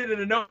fucking ended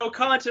in a no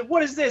contest.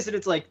 What is this? And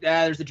it's like,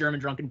 there's the German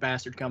drunken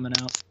bastard coming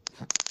out.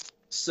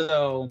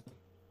 So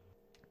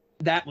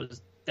that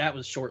was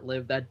short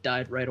lived. That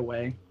died right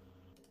away.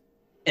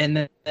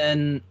 And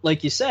then,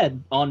 like you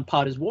said, on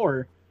Pod is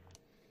War,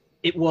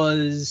 it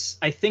was,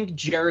 I think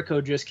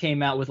Jericho just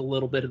came out with a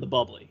little bit of the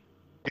bubbly.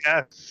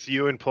 Yes,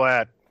 you and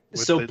Platt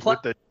with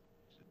the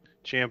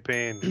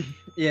champagne.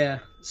 Yeah.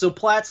 So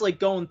Platt's like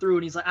going through,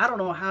 and he's like, I don't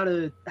know how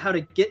to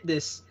get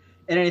this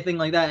and anything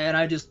like that.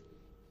 And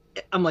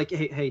I'm like,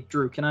 hey,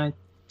 Drew, can I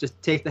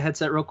just take the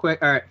headset real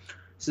quick? All right.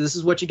 So this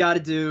is what you got to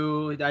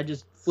do. I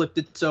just flipped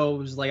it so it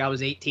was like I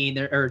was 18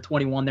 there, or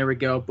 21. There we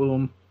go.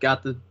 Boom.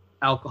 Got the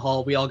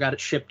alcohol. We all got it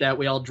shipped out.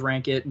 We all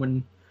drank it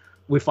when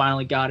we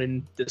finally got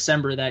in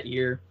December that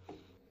year.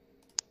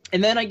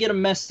 And then I get a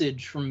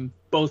message from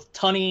both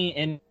Tunney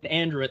and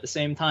Andrew at the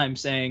same time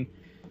saying,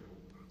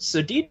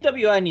 so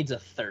DWI needs a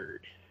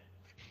third.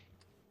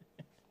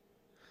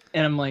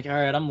 And I'm like, all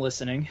right, I'm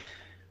listening.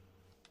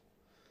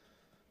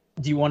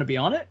 Do you want to be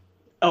on it?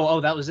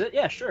 Oh, that was it?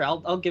 Yeah, sure.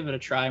 I'll give it a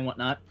try and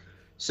whatnot.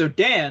 So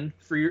Dan,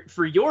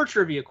 for your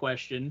trivia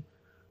question,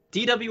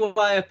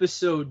 DWI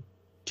episode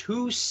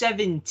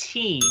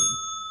 217.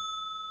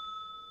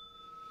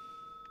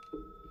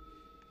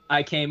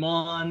 I came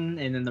on,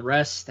 and then the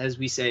rest, as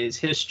we say, is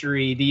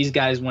history. These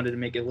guys wanted to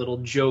make a little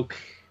joke.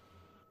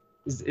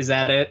 Is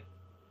that it?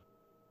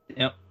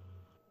 Yep.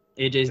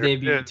 AJ's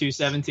debut,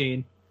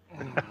 217.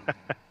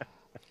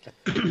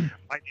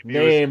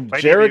 Named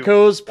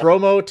Jericho's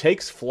promo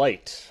takes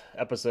flight,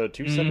 episode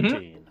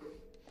 217. Mm-hmm.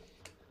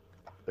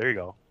 There you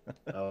go.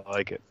 I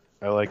like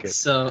it.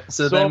 So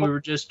then we were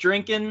just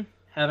drinking,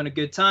 having a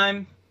good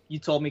time. You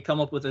told me come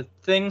up with a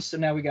thing, so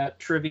now we got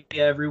trivia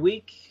every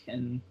week,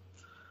 and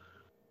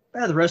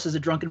the rest is a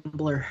drunken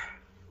blur.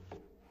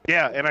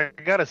 Yeah, and I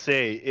gotta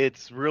say,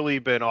 it's really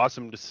been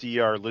awesome to see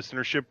our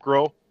listenership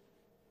grow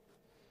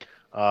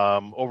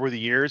over the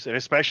years, and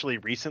especially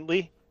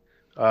recently.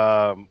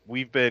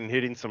 We've been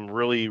hitting some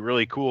really,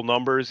 really cool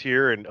numbers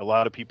here, and a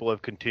lot of people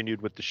have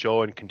continued with the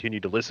show and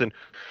continued to listen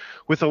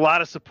with a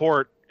lot of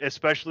support,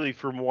 especially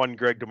from one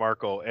Greg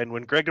DeMarco. And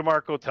when Greg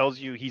DeMarco tells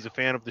you he's a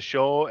fan of the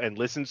show and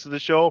listens to the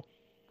show,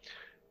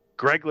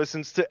 Greg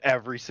listens to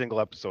every single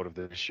episode of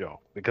this show,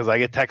 because I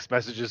get text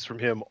messages from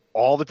him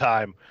all the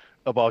time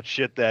about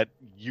shit that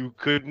you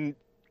couldn't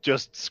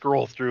just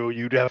scroll through.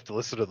 You'd have to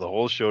listen to the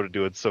whole show to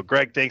do it. So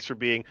Greg, thanks for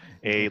being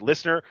a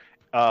listener,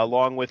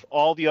 along with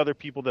all the other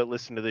people that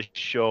listen to this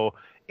show.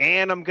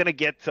 And I'm going to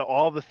get to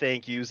all the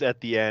thank yous at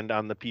the end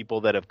on the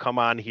people that have come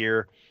on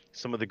here,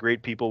 some of the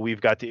great people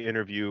we've got to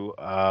interview,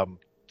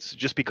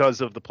 just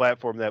because of the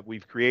platform that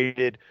we've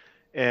created.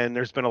 And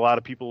there's been a lot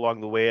of people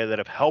along the way that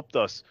have helped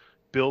us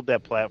build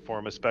that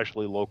platform,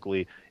 especially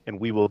locally, and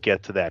we will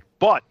get to that.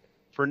 But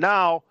for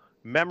now,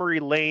 memory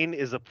lane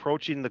is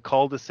approaching the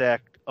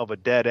cul-de-sac of a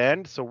dead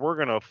end, so we're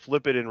going to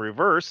flip it in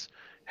reverse,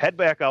 head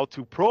back out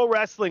to Pro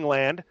Wrestling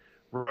Land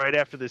right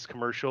after this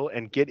commercial,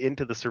 and get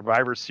into the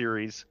Survivor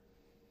Series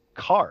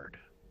card.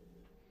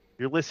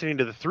 You're listening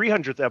to the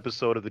 300th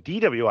episode of the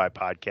DWI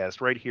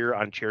podcast right here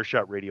on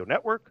Chairshot Radio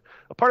Network,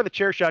 a part of the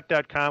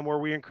Chairshot.com, where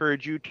we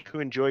encourage you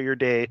to enjoy your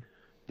day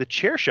the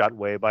Chairshot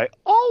way by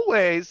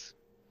always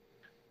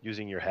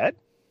using your head.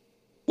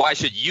 Why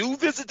should you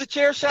visit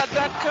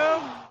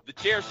thechairshot.com?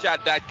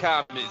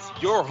 Thechairshot.com is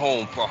your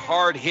home for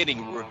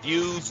hard-hitting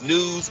reviews,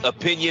 news,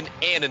 opinion,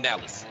 and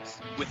analysis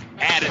with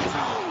attitude.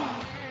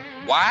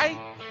 Why?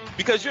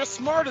 Because you're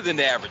smarter than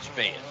the average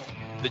fan.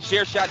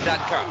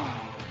 Thechairshot.com.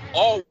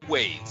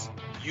 Always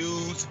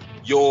use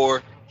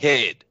your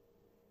head.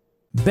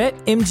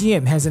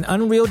 BetMGM has an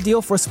unreal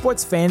deal for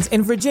sports fans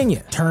in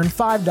Virginia. Turn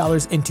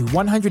 $5 into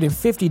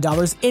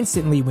 $150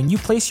 instantly when you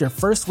place your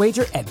first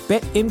wager at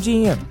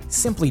BetMGM.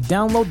 Simply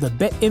download the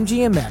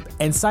BetMGM app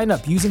and sign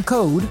up using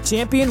code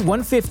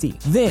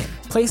Champion150. Then,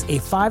 place a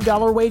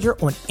 $5 wager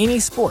on any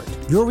sport.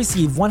 You'll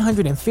receive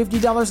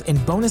 $150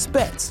 in bonus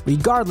bets,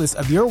 regardless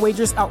of your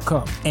wager's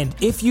outcome. And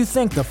if you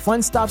think the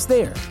fun stops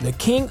there, the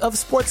king of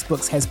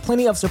sportsbooks has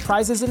plenty of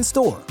surprises in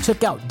store.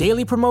 Check out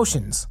daily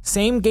promotions,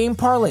 same-game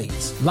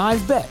parlays,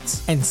 live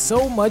bets, and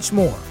so much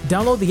more.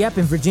 Download the app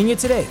in Virginia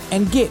today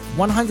and get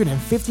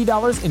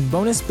 $150 in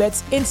bonus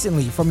bets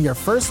instantly from your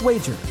first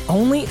wager.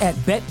 Only at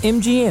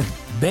BetMGM.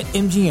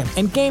 BetMGM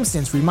and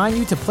GameSense remind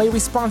you to play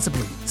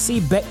responsibly. See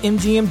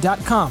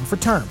BetMGM.com for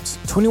terms.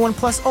 21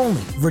 plus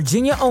only.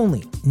 Virginia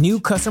only. New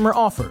customer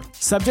offer.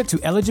 Subject to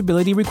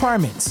eligibility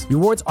requirements.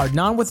 Rewards are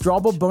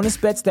non-withdrawable bonus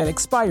bets that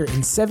expire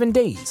in 7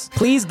 days.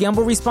 Please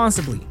gamble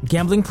responsibly.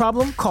 Gambling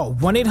problem? Call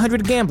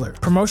 1-800-GAMBLER.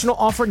 Promotional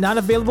offer not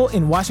available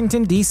in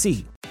Washington,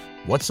 D.C.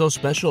 What's so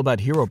special about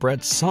Hero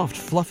Bread's soft,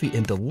 fluffy,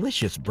 and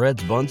delicious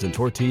breads, buns, and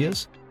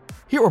tortillas?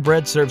 Hero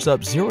Bread serves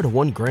up 0 to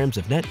 1 grams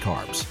of net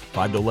carbs,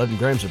 5 to 11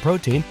 grams of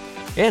protein,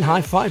 and high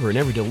fiber in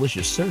every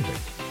delicious serving.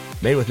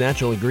 Made with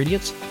natural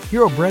ingredients,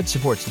 Hero Bread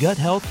supports gut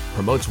health,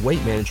 promotes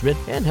weight management,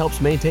 and helps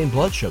maintain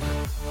blood sugar.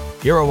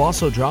 Hero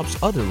also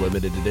drops other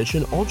limited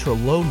edition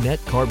ultra-low net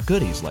carb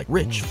goodies like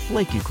rich,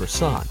 flaky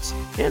croissants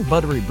and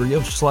buttery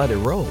brioche slider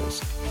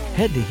rolls.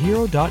 Head to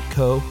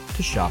hero.co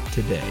to shop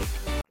today.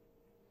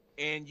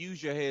 And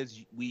use your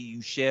heads.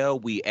 You shall,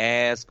 we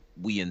ask,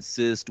 we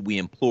insist, we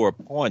implore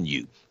upon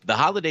you. The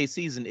holiday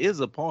season is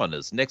upon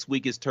us. Next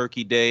week is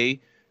Turkey Day.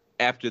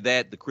 After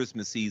that, the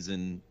Christmas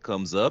season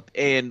comes up.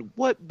 And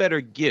what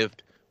better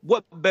gift,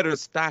 what better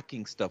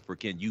stocking stuffer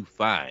can you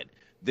find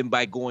than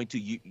by going to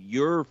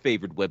your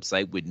favorite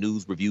website with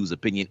news, reviews,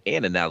 opinion,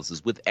 and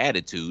analysis with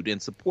attitude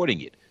and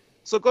supporting it?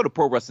 So go to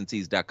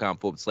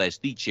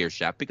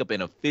ProWrestlingTees.com/TheChairShot. Pick up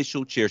an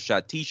official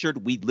Chairshot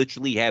t-shirt. We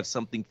literally have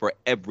something for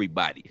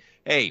everybody.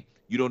 Hey,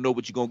 you don't know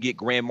what you're going to get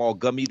Grandma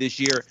Gummy this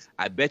year?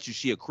 I bet you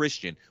she a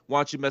Christian. Why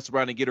don't you mess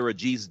around and get her a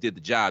Jesus Did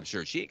the Job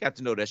shirt? She ain't got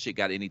to know that shit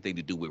got anything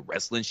to do with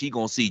wrestling. She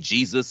going to see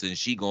Jesus and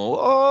she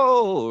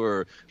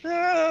going,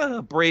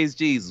 praise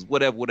Jesus,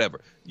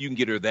 whatever. You can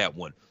get her that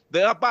one.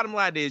 The bottom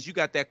line is you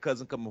got that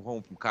cousin coming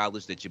home from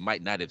college that you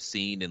might not have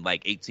seen in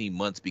like 18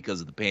 months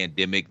because of the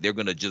pandemic. They're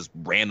going to just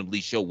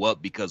randomly show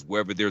up because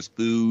wherever there's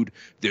food,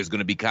 there's going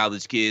to be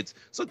college kids.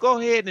 So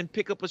go ahead and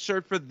pick up a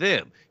shirt for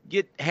them.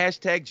 Get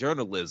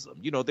 #journalism.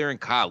 You know, they're in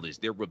college.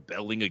 They're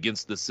rebelling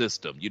against the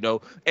system, you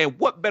know. And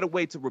what better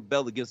way to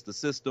rebel against the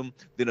system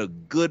than a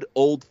good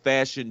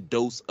old-fashioned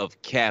dose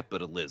of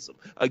capitalism?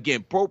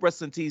 Again,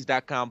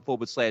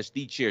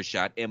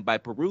 ProWrestlingTees.com/TheChairShot. And by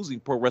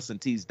perusing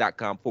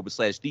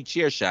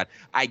ProWrestlingTees.com/TheChairShot,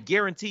 I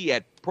guarantee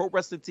at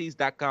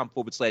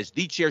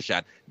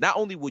ProWrestlingTees.com/TheChairShot, not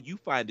only will you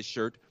find a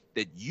shirt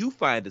that you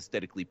find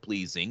aesthetically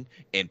pleasing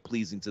and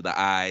pleasing to the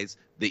eyes,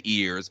 the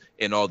ears,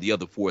 and all the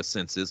other four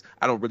senses.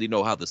 I don't really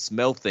know how the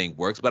smell thing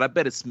works, but I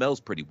bet it smells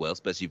pretty well,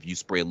 especially if you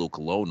spray a little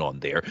cologne on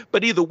there.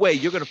 But either way,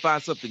 you're going to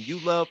find something you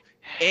love,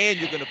 and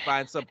you're going to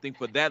find something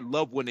for that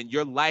loved one in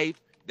your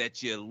life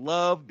that you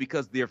love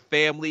because they're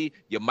family.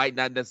 You might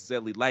not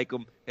necessarily like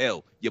them.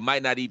 Hell, you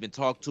might not even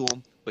talk to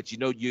them, but you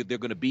know they're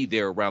going to be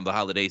there around the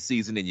holiday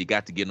season, and you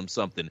got to get them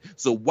something.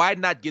 So why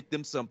not get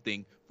them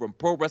something from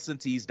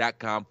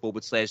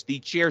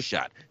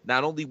ProWrestlingTees.com/TheChairShot?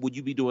 Not only will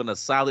you be doing a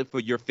solid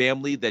for your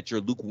family that you're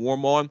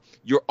lukewarm on,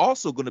 you're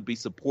also going to be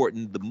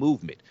supporting the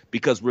movement.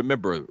 Because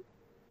remember,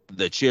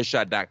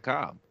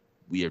 thechairshot.com,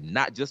 we are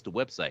not just a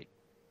website,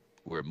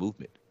 we're a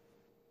movement.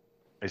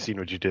 I seen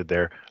what you did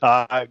there.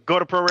 Go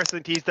to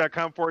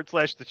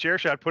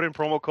ProWrestlingTees.com/TheChairShot, put in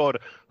promo code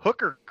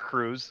Hooker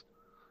Cruise,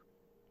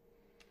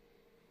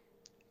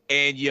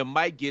 and you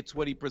might get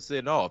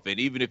 20% off. And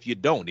even if you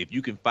don't, if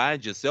you can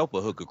find yourself a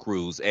hooker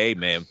cruise, hey,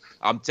 man,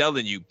 I'm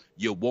telling you,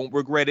 you won't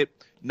regret it.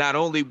 Not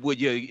only would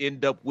you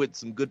end up with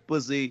some good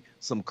pussy,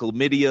 some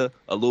chlamydia,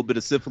 a little bit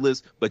of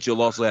syphilis, but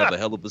you'll also have a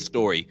hell of a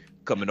story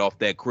coming off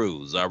that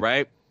cruise, all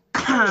right?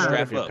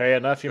 If you pay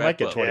enough, you might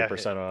get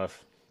 20%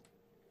 off.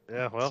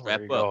 Yeah, well,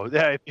 there you go.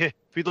 Yeah, if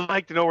you'd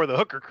like to know where the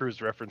Hooker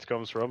Cruise reference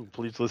comes from,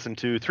 please listen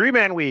to Three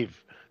Man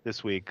Weave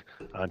this week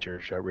on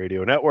Chairshot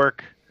Radio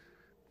Network.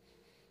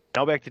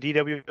 Now back to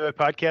DWI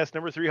podcast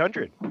number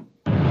 300.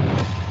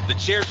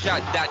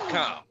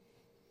 Thechairshot.com.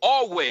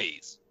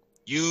 Always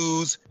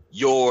use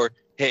your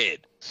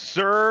head.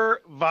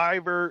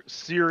 Survivor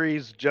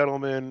Series,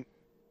 gentlemen,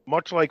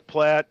 much like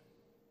Platt,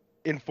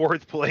 in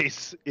fourth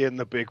place in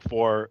the Big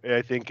Four,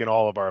 I think, in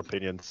all of our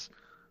opinions.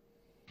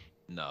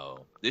 No,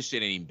 this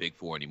shit ain't even Big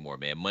Four anymore,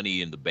 man.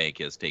 Money in the Bank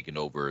has taken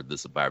over the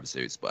Survivor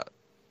Series spot.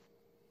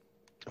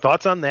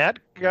 Thoughts on that,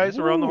 guys,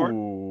 around the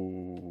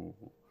horn?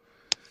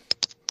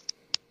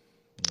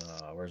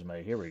 Where's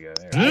my? Here we go.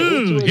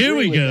 Here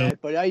we go.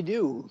 That, but I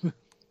do.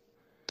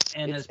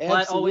 And as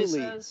Platt always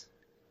says,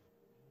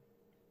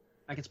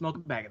 I can smoke a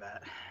bag of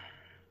that.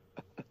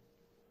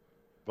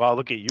 Wow,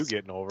 look at you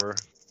getting over.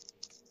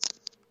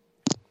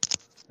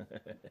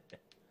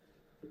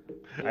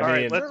 All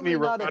right, let me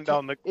run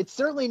down the. It's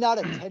certainly not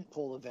a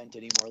tentpole event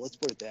anymore. Let's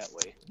put it that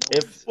way.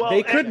 If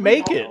they could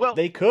make it,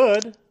 they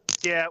could.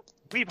 Yeah,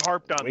 we've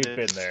harped on We've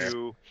this been there.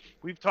 too.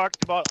 We've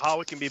talked about how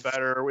it can be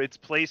better. Its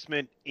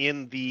placement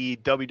in the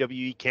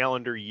WWE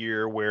calendar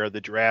year where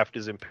the draft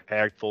is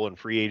impactful and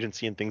free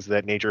agency and things of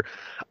that nature.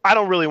 I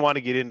don't really want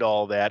to get into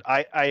all that.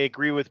 I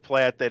agree with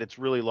Platt that it's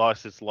really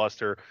lost its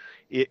luster.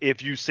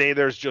 If you say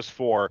there's just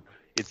four,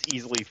 it's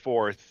easily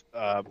fourth.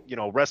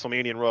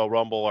 WrestleMania and Royal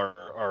Rumble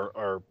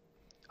are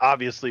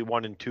obviously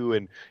 1 and 2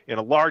 in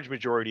a large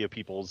majority of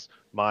people's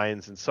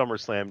minds, and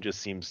SummerSlam just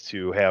seems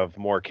to have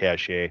more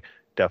cachet,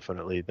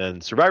 definitely,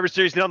 than Survivor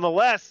Series.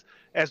 Nonetheless,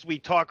 as we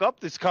talk up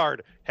this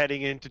card,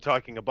 heading into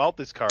talking about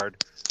this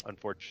card,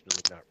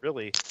 unfortunately not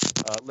really,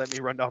 let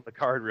me run down the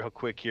card real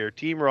quick here.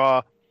 Team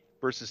Raw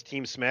versus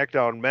Team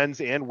SmackDown,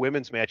 men's and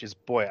women's matches.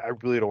 Boy, I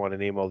really don't want to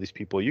name all these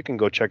people. You can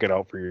go check it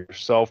out for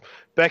yourself.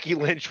 Becky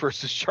Lynch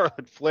versus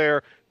Charlotte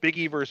Flair, Big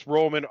E versus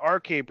Roman,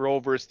 RK Bro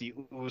versus the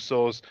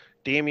Usos,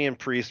 Damian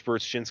Priest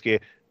versus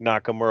Shinsuke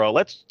Nakamura.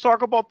 Let's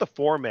talk about the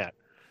format.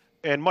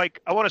 And Mike,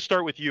 I want to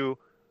start with you.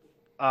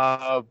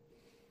 How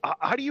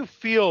do you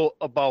feel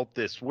about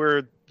this?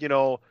 Where,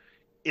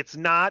 it's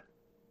not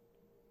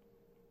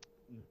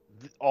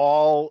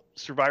all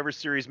Survivor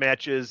Series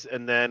matches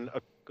and then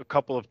a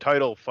couple of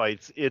title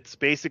fights. It's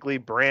basically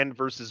brand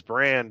versus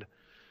brand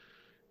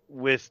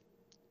with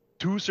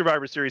 2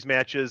 Survivor Series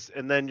matches,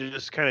 and then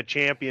just kind of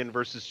champion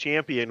versus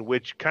champion,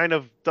 which kind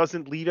of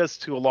doesn't lead us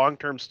to a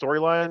long-term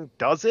storyline,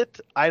 does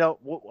it? I don't.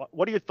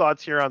 What are your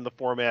thoughts here on the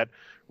format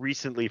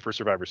recently for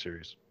Survivor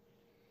Series?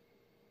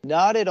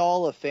 Not at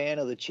all a fan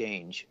of the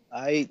change.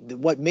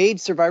 What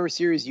made Survivor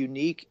Series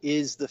unique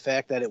is the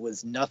fact that it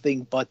was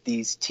nothing but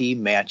these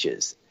team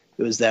matches.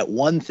 It was that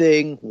one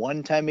thing,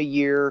 one time a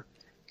year,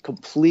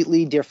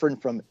 completely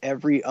different from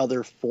every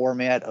other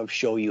format of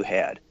show you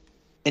had.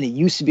 And it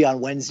used to be on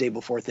Wednesday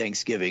before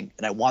Thanksgiving,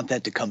 and I want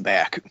that to come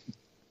back.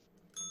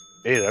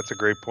 Hey, that's a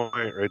great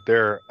point right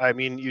there. I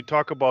mean, you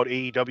talk about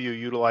AEW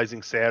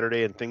utilizing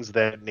Saturday and things of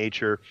that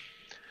nature.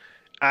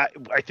 I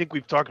think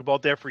we've talked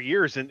about that for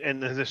years,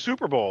 and the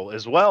Super Bowl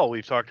as well.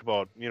 We've talked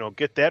about,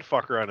 get that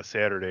fucker on a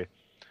Saturday.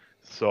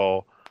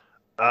 So,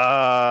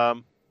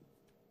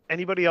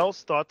 anybody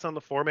else thoughts on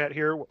the format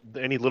here?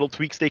 Any little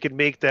tweaks they could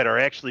make that are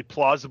actually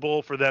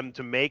plausible for them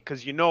to make?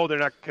 Because they're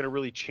not going to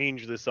really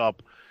change this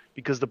up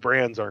because the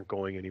brands aren't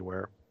going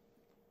anywhere.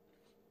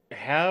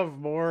 Have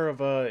more of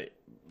a...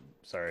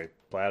 Sorry,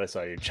 Platt, I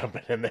saw you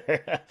jumping in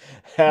there.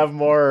 Have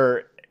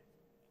more...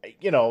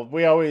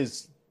 we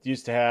always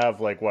used to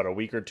have, a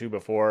week or two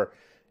before,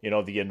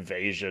 the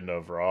invasion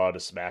of Raw to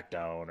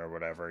SmackDown or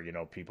whatever.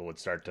 People would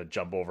start to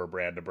jump over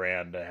brand to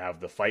brand to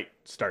have the fight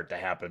start to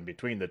happen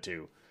between the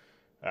two.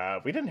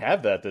 We didn't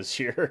have that this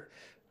year.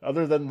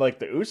 Other than, the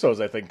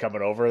Usos, I think,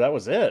 coming over. That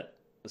was it,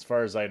 as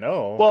far as I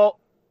know. Well...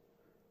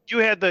 You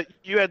had the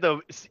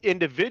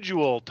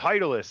individual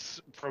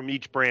titleists from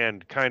each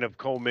brand kind of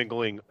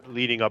commingling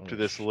leading up to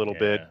this a little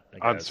bit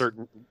on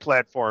certain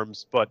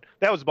platforms, but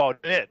that was about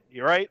it.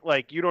 You're right.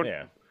 You don't.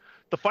 Yeah.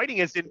 The fighting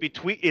is in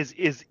between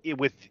is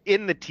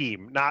within the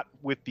team, not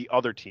with the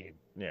other team.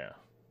 Yeah,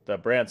 the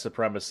brand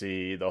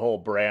supremacy, the whole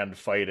brand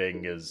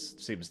fighting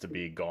seems to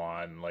be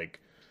gone.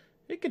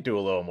 You could do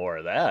a little more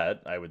of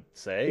that, I would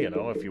say.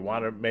 If you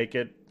want to make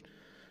it.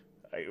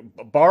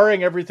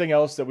 Barring everything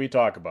else that we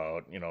talk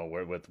about,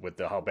 with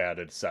how bad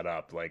it's set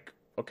up,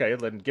 okay,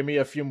 then give me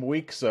a few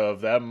weeks of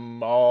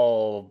them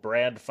all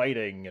brand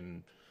fighting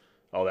and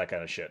all that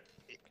kind of shit.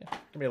 Yeah,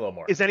 give me a little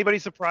more. Is anybody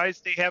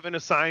surprised they haven't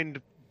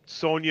assigned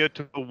Sonya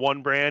to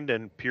one brand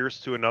and Pierce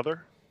to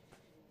another?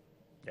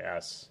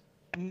 Yes.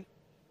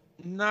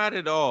 Not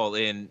at all.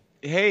 And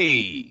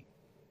hey,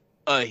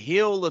 a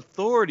heel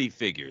authority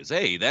figures.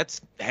 Hey,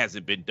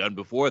 hasn't been done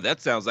before.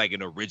 That sounds like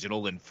an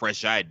original and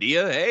fresh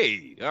idea.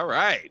 Hey, all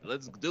right,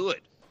 let's do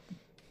it.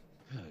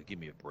 Give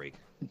me a break.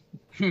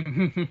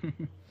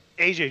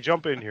 AJ,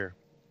 jump in here.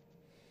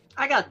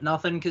 I got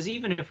nothing, because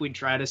even if we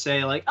try to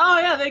say, oh,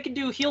 yeah, they can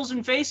do heels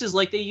and faces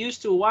like they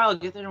used to a while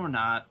ago, they're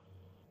not.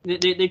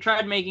 They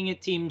tried making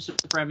it team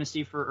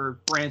supremacy or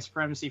brand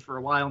supremacy for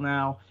a while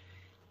now.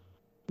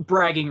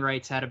 Bragging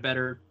rights had a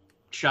better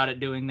shot at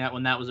doing that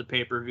when that was a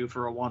pay-per-view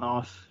for a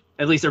one-off.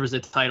 At least there was a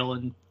title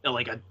and a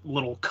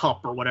little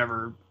cup or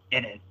whatever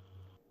in it.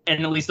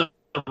 And at least the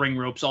ring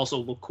ropes also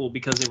look cool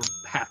because they were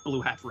half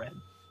blue, half red.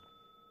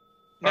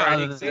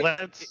 My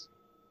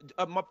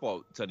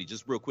fault, Sonny.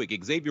 Just real quick.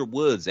 Xavier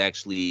Woods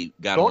actually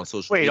got on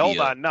social media. Wait, hold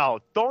on. No,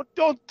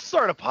 don't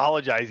start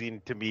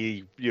apologizing to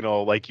me.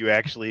 Like you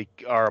actually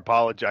are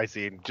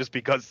apologizing just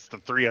because it's the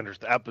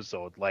 300th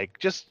episode.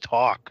 Just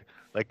talk.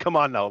 Come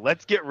on now.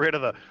 Let's get rid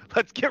of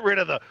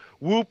the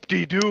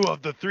whoop-de-doo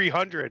of the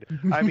 300.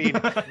 I mean,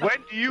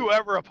 when do you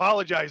ever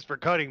apologize for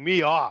cutting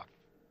me off?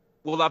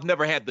 Well, I've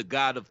never had the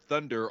God of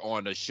Thunder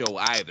on a show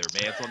either,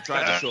 man. So I'm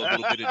trying to show a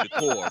little bit of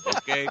decorum,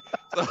 okay?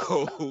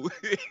 So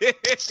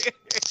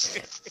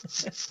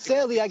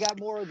sadly, I got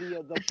more of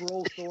the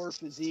bro Thor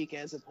physique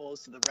as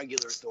opposed to the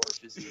regular Thor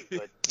physique,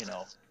 but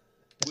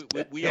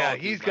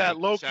he's got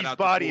Loki's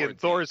body and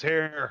Thor's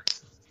hair.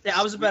 Yeah,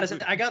 I was about to say,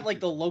 I got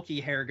the Loki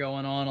hair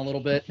going on a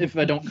little bit. If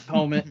I don't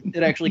comb it,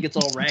 it actually gets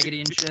all raggedy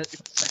and shit.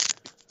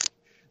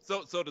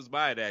 So does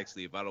mine,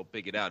 actually. If I don't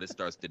pick it out, it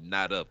starts to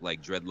knot up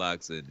like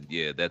dreadlocks. And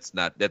yeah,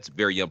 that's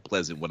very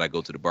unpleasant when I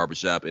go to the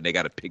barbershop and they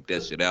got to pick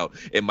that shit out.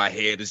 And my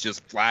head is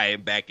just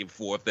flying back and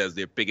forth as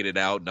they're picking it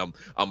out. And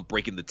I'm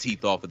breaking the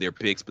teeth off of their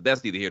picks. But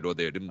that's neither here nor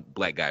there. Them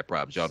black guy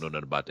problems. Y'all know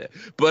nothing about that.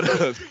 But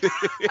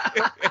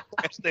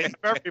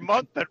every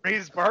month that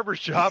Ray's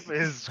barbershop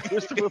is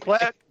Christopher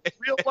Platt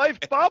real life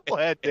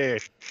bobblehead day.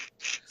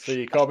 So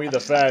you call me the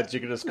Feds, you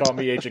can just call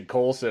me Agent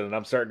Coulson, and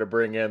I'm starting to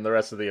bring in the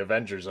rest of the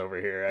Avengers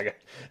over here.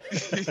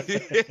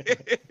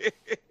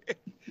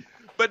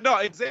 But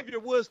no, Xavier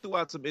Woods threw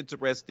out some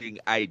interesting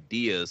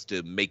ideas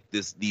to make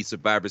these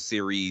Survivor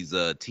Series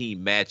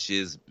team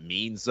matches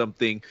mean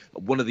something.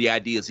 One of the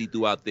ideas he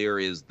threw out there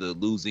is the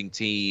losing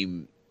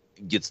team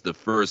gets the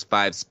first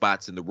 5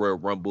 spots in the Royal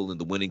Rumble and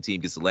the winning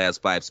team gets the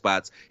last 5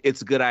 spots.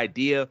 It's a good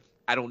idea.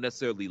 I don't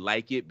necessarily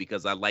like it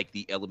because I like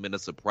the element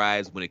of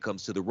surprise when it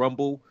comes to the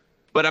Rumble.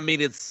 But, I mean,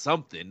 it's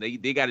something.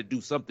 They got to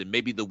do something.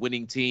 Maybe the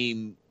winning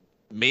team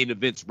main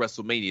events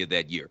WrestleMania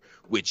that year,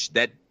 which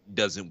that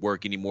doesn't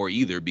work anymore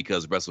either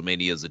because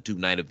WrestleMania is a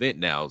 2-night event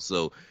now.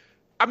 So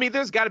I mean,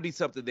 there's got to be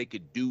something they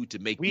could do to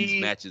make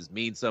these matches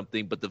mean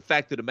something. But the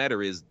fact of the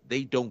matter is,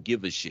 they don't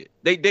give a shit.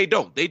 They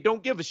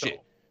don't give a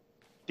shit.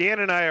 Dan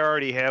and I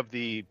already have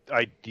the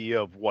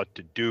idea of what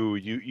to do.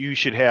 You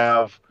should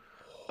have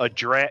a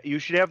draft. You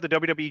should have the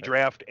WWE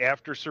draft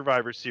after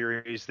Survivor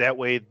Series. That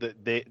way,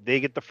 they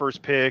get the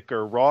first pick,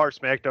 or Raw or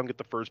SmackDown get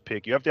the first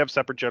pick. You have to have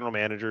separate general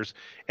managers.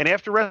 And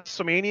after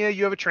WrestleMania,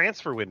 you have a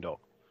transfer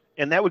window,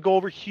 and that would go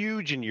over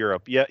huge in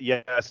Europe. Yeah,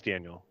 yes,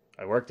 Daniel.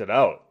 I worked it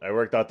out. I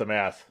worked out the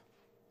math.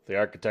 The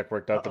architect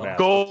worked out the math.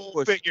 Go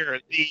figure.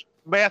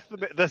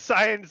 The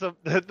science of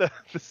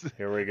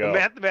here we go. The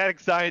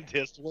mathematics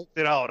scientist worked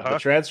it out, huh? The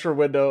transfer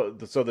window.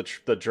 So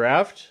the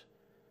draft.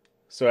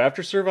 So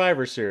after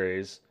Survivor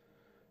Series,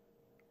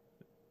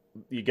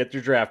 you get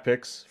your draft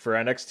picks for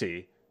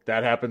NXT.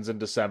 That happens in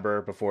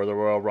December before the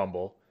Royal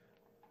Rumble.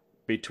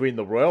 Between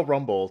the Royal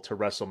Rumble to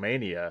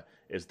WrestleMania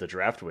is the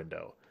draft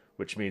window,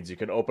 which means you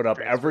can open up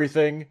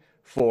everything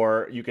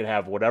for. You can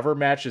have whatever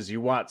matches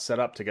you want set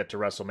up to get to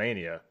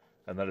WrestleMania.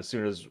 And then as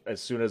soon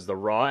as the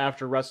Raw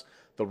after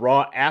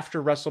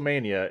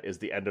WrestleMania is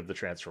the end of the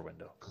transfer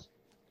window.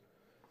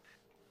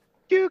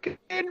 You can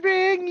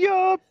ring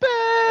your bell.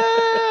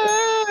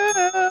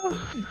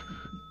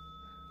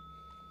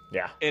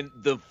 Yeah. And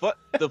the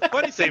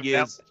funny thing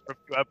is, for a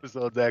few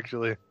episodes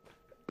actually.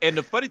 And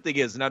the funny thing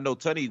is, and I know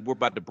Tony, we're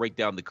about to break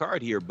down the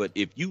card here, but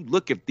if you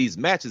look at these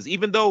matches,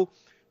 even though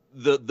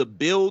the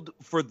build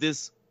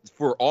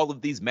for all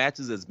of these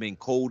matches has been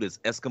cold as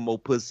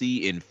Eskimo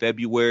pussy in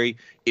February.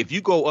 If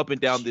you go up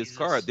and down this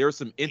card, there are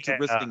some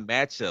interesting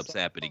matchups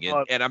happening.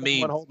 And I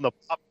mean, holding the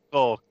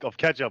popsicle of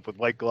ketchup with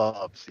white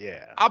gloves.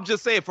 Yeah. I'm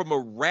just saying, from a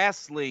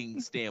wrestling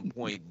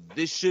standpoint,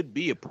 this should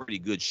be a pretty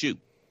good shoot.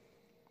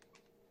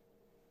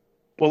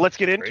 Well, let's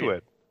get into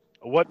it.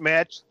 What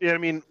match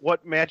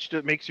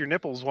that makes your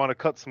nipples want to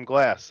cut some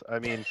glass? I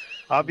mean,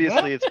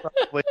 obviously it's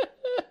probably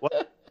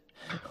what?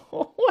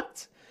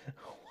 What?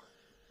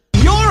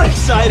 You're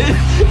excited.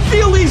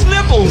 Feel these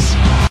nipples.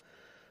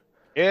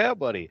 Yeah,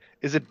 buddy.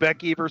 Is it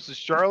Becky versus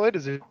Charlotte?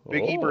 Is it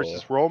Big E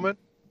versus Roman?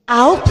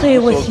 I'll play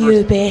with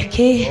you,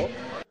 Becky.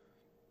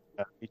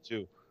 Yeah, me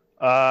too.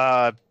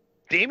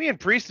 Damian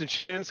Priest and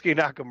Shinsuke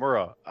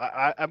Nakamura.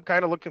 I'm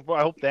kind of looking for.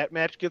 I hope that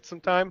match gets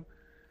some time.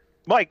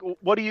 Mike,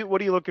 what are you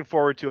looking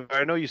forward to?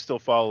 I know you still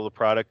follow the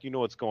product. You know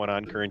what's going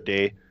on current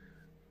day.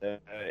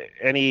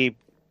 Anything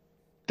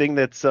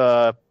that's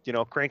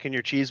cranking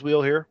your cheese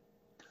wheel here?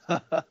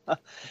 I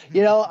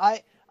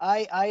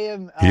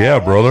am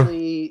brother.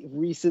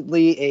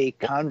 Recently a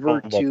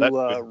convert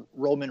to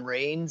Roman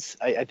Reigns.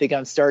 I think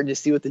I'm starting to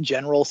see what the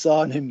General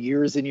saw in him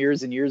years and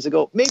years and years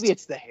ago. Maybe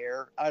it's the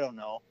hair. I don't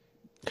know.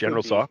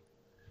 General saw.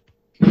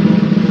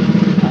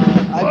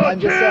 I'm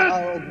just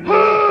a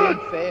real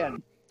big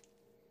fan.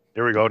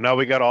 Here we go. Now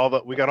we got all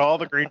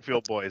the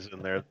Greenfield boys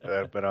in there that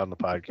have been on the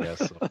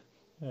podcast. So.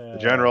 The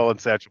General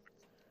and Satchel.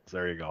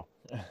 There you go.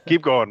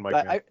 Keep going,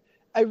 Mike.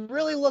 I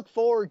really look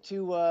forward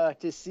to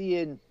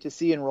seeing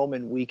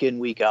Roman week in,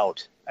 week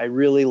out. I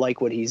really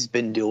like what he's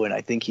been doing.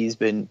 I think he's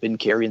been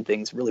carrying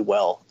things really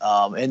well.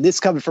 And this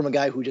coming from a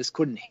guy who just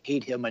couldn't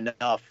hate him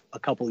enough a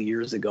couple of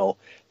years ago.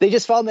 They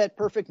just found that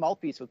perfect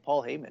mouthpiece with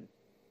Paul Heyman.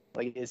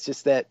 Like, it's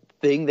just that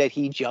thing that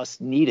he just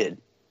needed.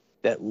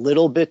 That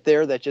little bit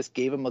there that just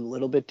gave him a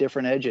little bit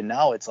different edge. And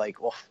now it's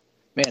like, oh,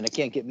 man, I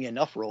can't get me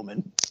enough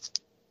Roman.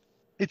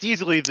 It's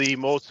easily the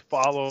most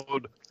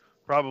followed,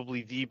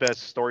 probably the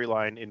best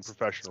storyline in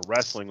professional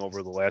wrestling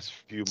over the last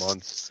few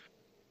months.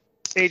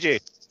 AJ,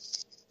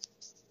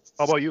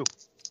 how about you?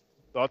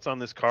 Thoughts on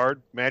this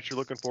card? Match you're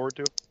looking forward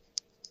to?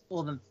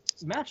 Well, the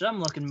match I'm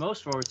looking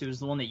most forward to is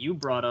the one that you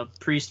brought up,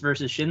 Priest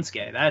versus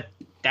Shinsuke.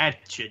 That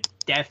should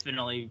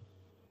definitely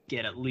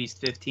get at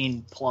least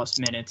 15 plus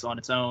minutes on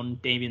its own.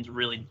 Damian's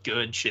really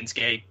good.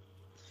 Shinsuke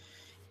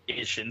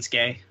is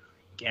Shinsuke.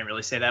 Can't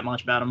really say that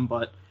much about him,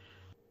 but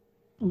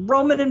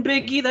Roman and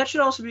Big E, that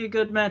should also be a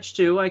good match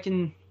too. I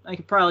could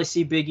probably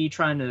see Big E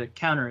trying to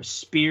counter a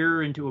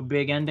spear into a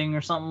big ending or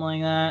something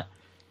like that.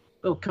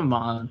 Oh, come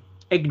on.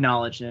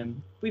 Acknowledge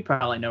him. We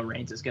probably know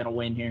Reigns is going to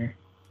win here.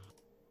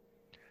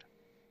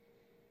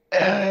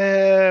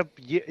 Yeah,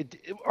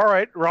 all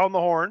right, round the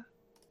horn.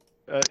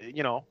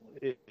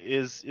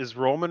 Is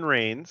Roman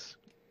Reigns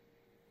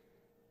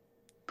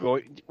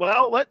going?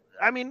 Well,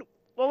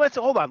 let's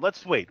hold on.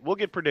 Let's wait. We'll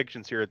get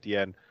predictions here at the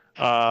end.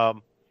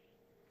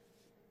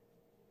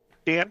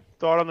 Dan,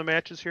 thought on the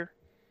matches here?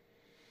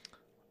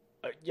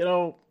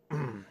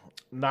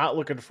 Not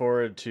looking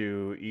forward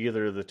to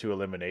either of the two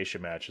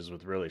elimination matches,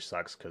 which really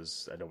sucks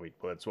because I know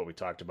that's what we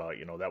talked about.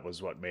 That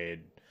was what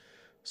made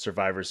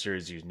Survivor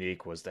Series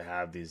unique, was to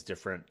have these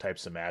different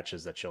types of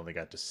matches that you only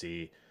got to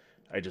see.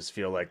 I just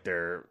feel like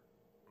they're,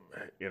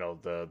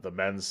 the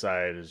men's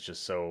side is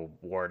just so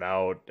worn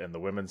out, and the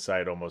women's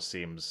side almost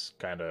seems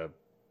kind of,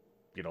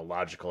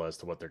 logical as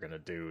to what they're going to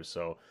do.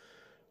 So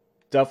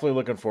definitely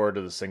looking forward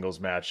to the singles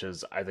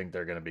matches. I think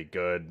they're going to be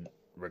good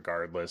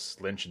regardless.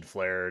 Lynch and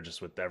Flair,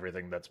 just with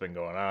everything that's been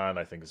going on,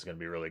 I think it's going to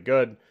be really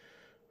good.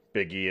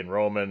 Big E and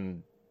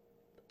Roman,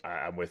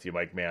 I'm with you,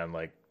 Mike, man.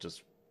 Like,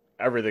 just,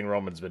 everything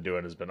Roman's been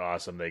doing has been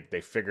awesome.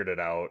 They figured it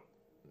out.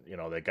 You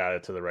know, they got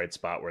it to the right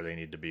spot where they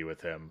need to be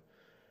with him.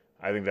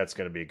 I think that's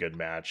going to be a good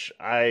match.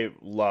 I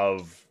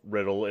love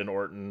Riddle and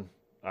Orton.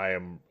 I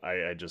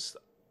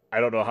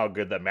don't know how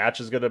good that match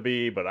is going to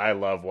be, but I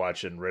love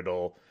watching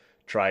Riddle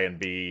try and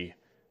be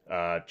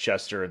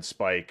Chester and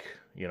Spike,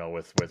 you know,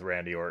 with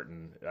Randy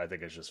Orton. I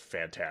think it's just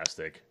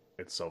fantastic.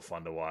 It's so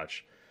fun to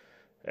watch.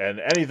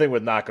 And anything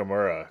with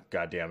Nakamura,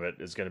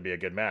 goddammit, is going to be a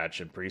good match.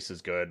 And Priest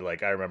is good.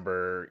 Like, I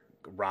remember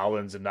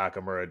Rollins and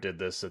Nakamura did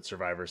this at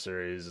Survivor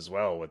Series as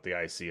well with the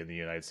IC and the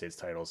United States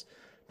titles.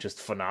 Just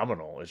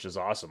phenomenal. It's just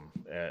awesome.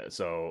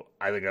 So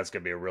I think that's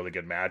going to be a really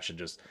good match. And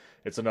just,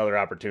 it's another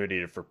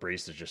opportunity for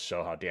Priest to just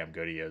show how damn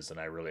good he is. And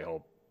I really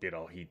hope, you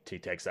know, he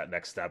takes that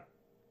next step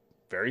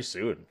very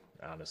soon,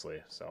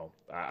 honestly. So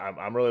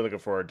I'm really looking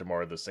forward to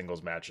more of the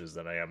singles matches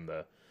than I am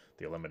the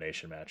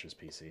elimination matches,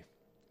 PC.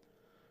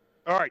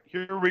 All right,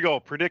 here we go.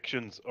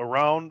 Predictions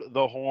around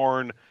the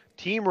horn.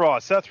 Team Raw,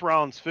 Seth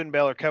Rollins, Finn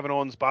Balor, Kevin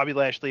Owens, Bobby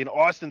Lashley, and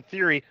Austin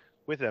Theory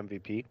with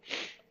MVP.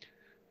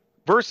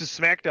 Versus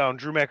SmackDown,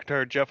 Drew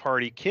McIntyre, Jeff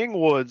Hardy, King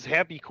Woods,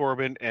 Happy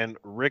Corbin, and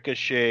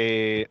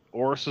Ricochet,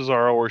 or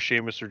Cesaro, or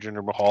Sheamus, or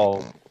Jinder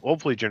Mahal.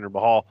 Hopefully Jinder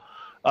Mahal.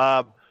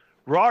 Raw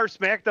or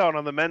SmackDown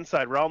on the men's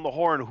side, round the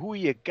horn. Who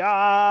you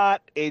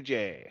got,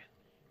 AJ?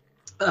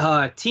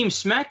 Team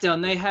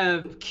SmackDown, they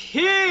have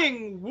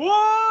King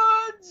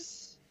Woods.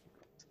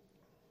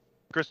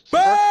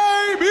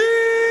 Baby!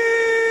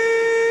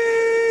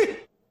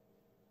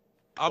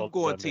 I'm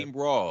going Team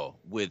Raw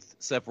with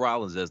Seth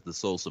Rollins as the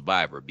sole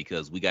survivor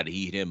because we got to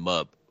heat him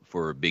up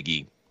for Big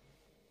E.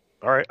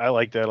 All right, I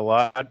like that a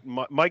lot.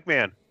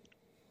 Mikeman.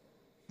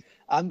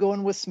 I'm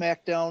going with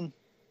SmackDown.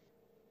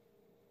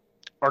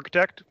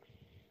 Architect?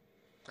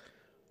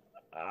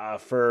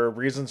 For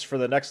reasons for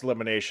the next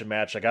elimination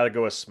match, I got to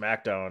go with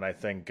SmackDown. I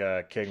think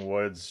King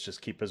Woods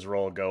just keep his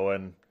role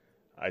going.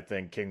 I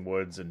think King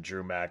Woods and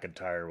Drew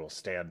McIntyre will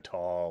stand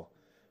tall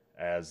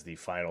as the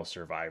final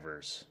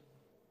survivors.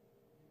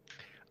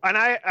 And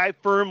I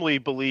firmly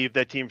believe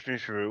that Team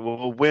Finisher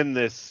will win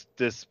this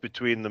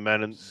between the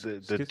men and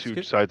the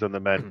two sides on the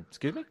men.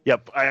 Excuse me?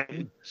 Yep.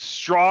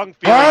 Strong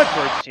feelings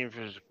towards Team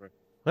Finisher.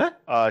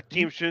 What?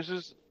 Team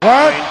Finisher's.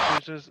 What?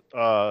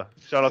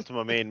 Shout out to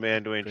my main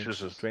man, Dwayne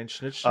Schnitz.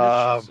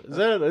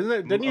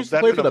 Didn't you used to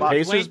play for the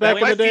Pacers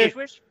back in the day?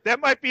 That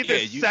might be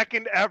the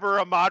second ever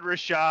Ahmad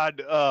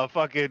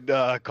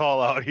Rashad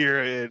call out here,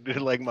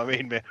 and like my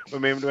main man,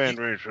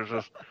 Dwayne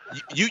Schnitz.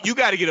 You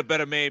got to get a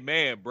better main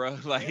man, bro.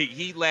 Like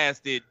he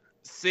lasted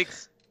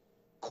 6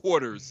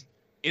 quarters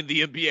in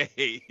the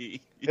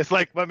NBA. It's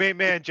like my main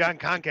man, John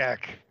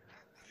Konkak.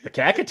 The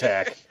Cack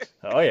Attack.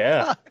 Oh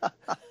yeah.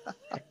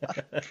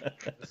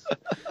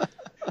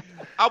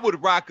 I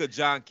would rock a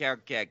John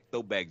Konkak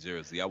throwback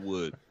jersey. I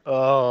would.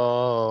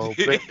 Oh,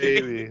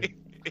 baby.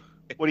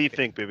 What do you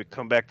think, baby?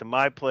 Come back to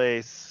my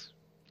place.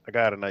 I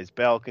got a nice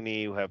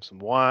balcony. We'll have some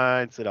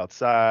wine, sit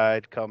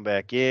outside, come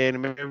back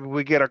in. Maybe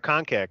we get our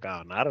Konkak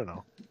on. I don't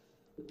know.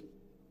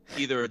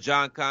 Either a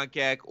John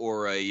Konkak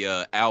or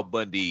a Al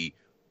Bundy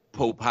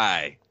Pope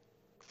High.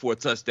 4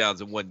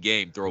 touchdowns in 1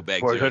 game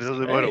throwback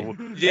jersey.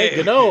 Hey,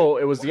 you know,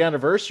 it was the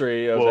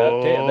anniversary of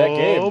that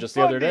game just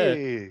the other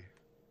day.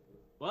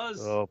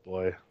 Oh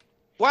boy!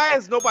 Why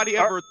has nobody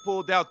ever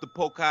pulled out the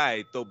Poke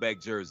High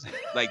throwback jersey?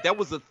 Like that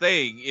was a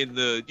thing in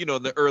the in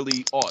the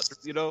early aughts.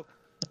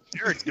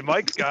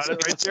 Mike's got it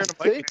right there.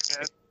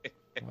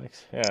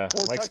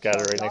 Mike's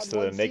got it right next to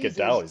the naked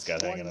doll he's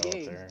got hanging out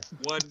there.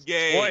 1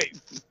 game.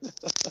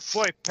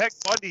 Boy, Peck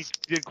Bundy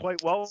did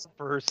quite well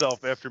for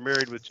herself after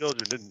Married with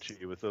Children, didn't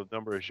she? With the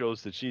number of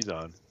shows that she's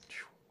on.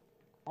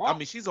 I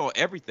mean, she's on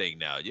everything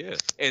now,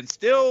 and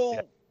still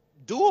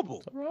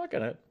doable. I'm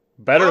rocking it.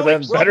 Better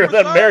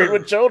than Married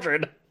with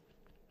Children.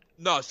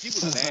 No, she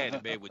was bad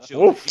in Married with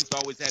Children. She's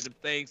always had them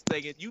things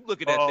thinking. You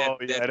looking at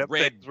that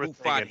red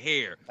bouffant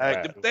hair.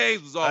 Like them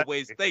things was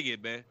always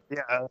thinking, man.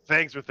 Yeah,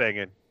 things were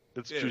thinking.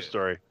 That's a true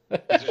story.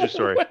 It's a true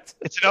story.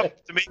 It's enough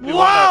to make me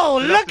Whoa,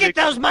 look at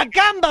those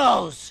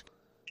Magumbos!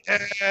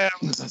 Yeah,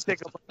 let's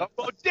take a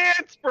Magumbo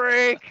dance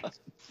break.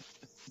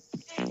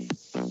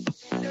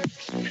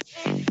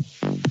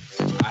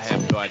 I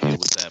have no idea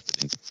what's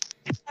happening.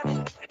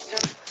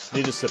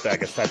 You just sit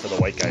back. It's time for the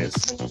white guys.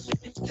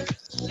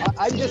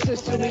 I'm just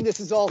assuming this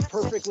is all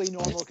perfectly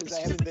normal because I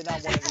haven't been on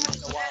one of these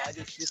in a while.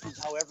 This is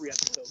how every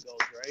episode goes,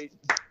 right?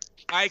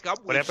 Mike, I'm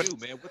with you,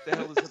 man. What the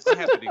hell is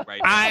happening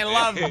right now? I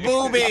love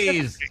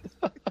boobies.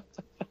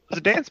 It's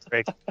a dance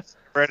break.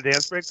 Ever had a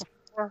dance break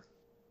before?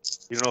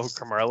 You don't know who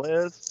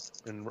Carmella is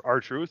in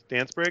R-Truth?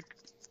 Dance break?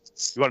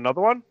 You want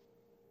another one?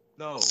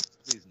 No,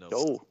 please no.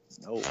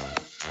 No.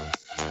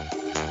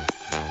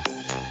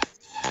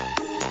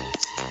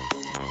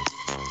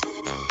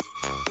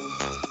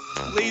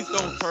 Please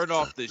don't turn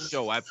off this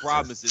show. I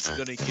promise it's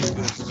going to get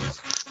good again.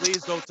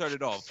 Please don't turn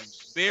it off.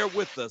 Bear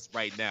with us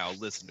right now,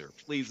 listener.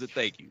 Please and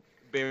thank you.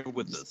 Bear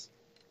with us.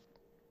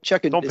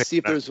 Checking to see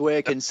if there's a way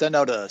I can send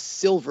out a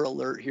silver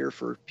alert here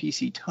for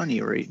PC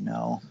Tunney right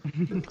now.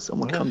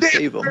 Someone come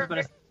save him.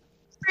 3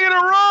 in a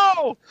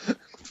row!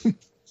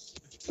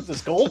 Is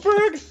this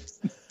Goldberg?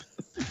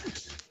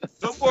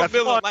 No more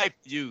Miller Lite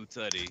for you,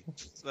 Tuddy.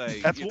 It's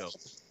like, That's you know.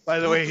 By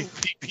the way,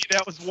 DP,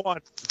 that was one.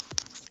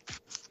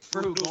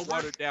 Who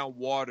watered down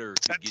water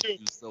to get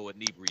you so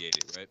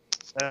inebriated, right?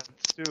 That's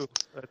two.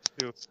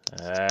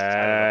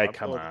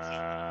 Come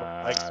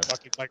on. Mike's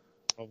fucking Mike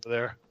over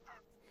there.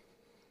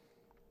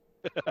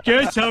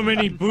 Guess how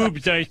many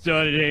boobs I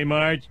saw today,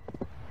 Marge?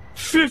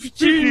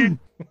 15!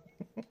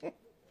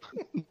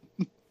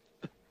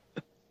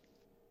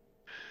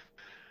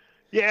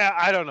 Yeah,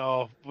 I don't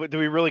know. Do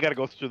we really got to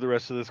go through the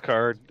rest of this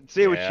card?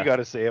 Say what you got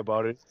to say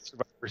about it.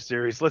 Survivor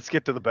Series. Let's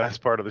get to the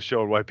best part of the show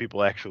and why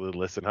people actually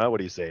listen, huh? What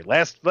do you say?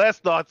 Last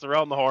thoughts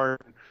around the horn.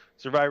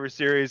 Survivor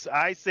Series.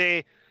 I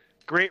say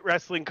great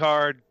wrestling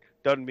card.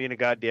 Doesn't mean a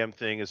goddamn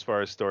thing as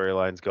far as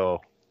storylines go.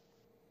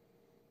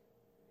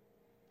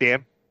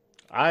 Dan?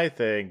 I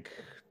think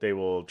they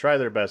will try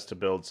their best to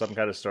build some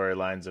kind of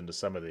storylines into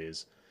some of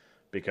these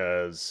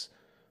because...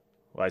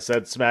 Well, I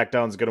said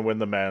SmackDown's going to win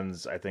the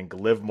men's. I think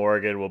Liv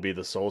Morgan will be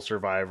the sole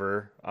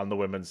survivor on the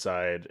women's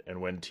side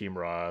and win Team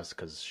Raw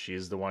because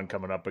she's the one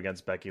coming up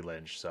against Becky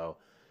Lynch. So,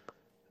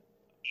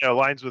 yeah,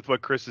 aligns with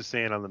what Chris is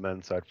saying on the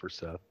men's side for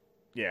Seth.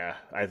 Yeah,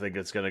 I think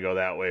it's going to go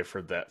that way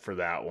for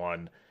that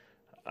one.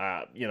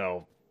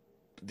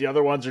 The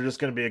other ones are just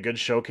going to be a good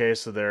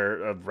showcase of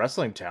their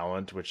wrestling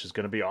talent, which is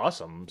going to be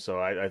awesome. So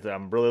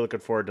I'm really looking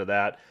forward to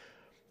that.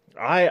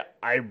 I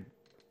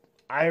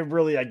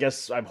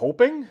guess I'm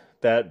hoping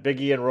that Big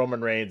E and Roman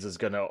Reigns is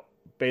going to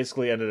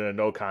basically end in a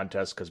no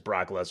contest because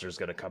Brock Lesnar is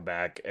going to come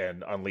back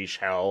and unleash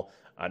hell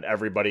on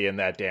everybody in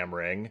that damn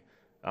ring.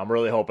 I'm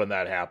really hoping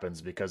that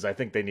happens because I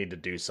think they need to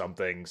do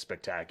something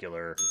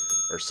spectacular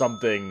or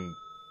something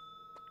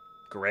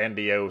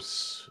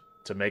grandiose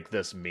to make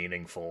this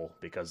meaningful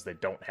because they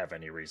don't have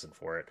any reason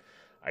for it.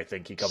 I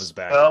think he comes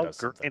back and does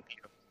something.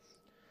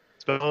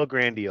 Spell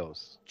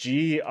grandiose.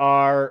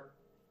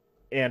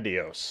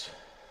 Grandiose.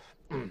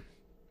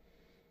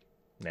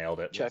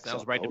 Nailed it.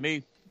 Sounds right to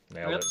me.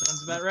 Nailed it.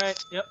 Sounds about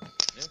right. Yep.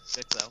 Yeah,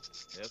 checks out.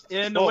 Yep.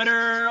 And the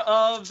winner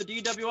of the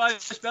DWI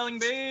spelling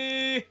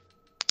bee.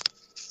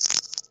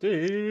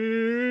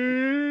 DP.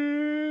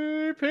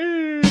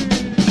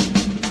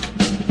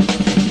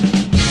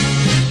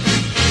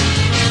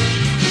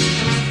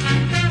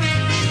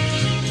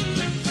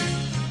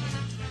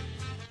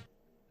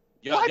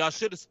 Y'all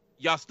should have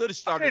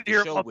started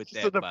the show with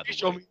that, by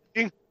the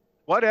way.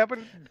 What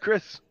happened,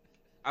 Chris?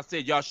 I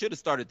said y'all should have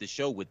started the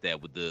show with that,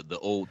 with the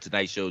old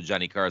Tonight Show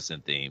Johnny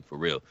Carson theme, for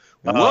real.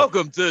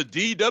 Welcome to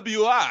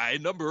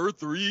DWI number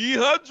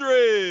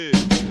 300.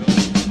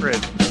 Chris.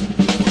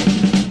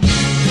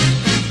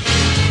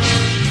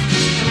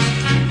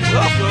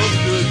 Welcome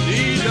to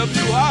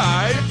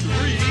DWI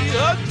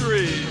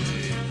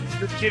 300.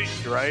 You're kidding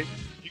me, right?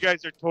 You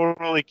guys are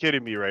totally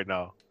kidding me right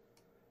now.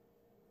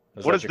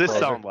 What does this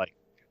sound like?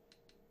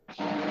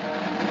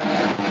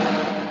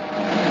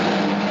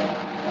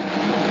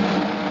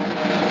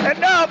 And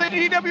now the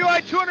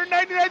DWI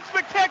 299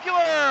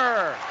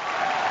 Spectacular!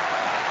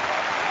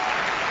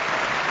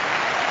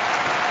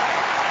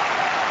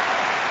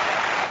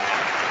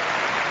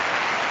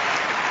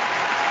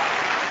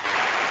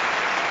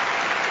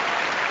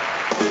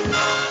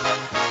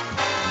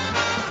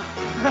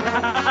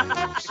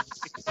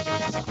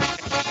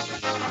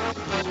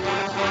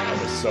 That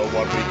was so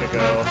 1 week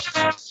ago.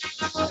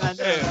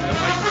 Yeah,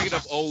 why you bringing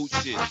up old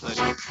shit,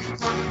 buddy?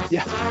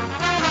 Yeah.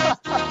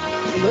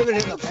 Living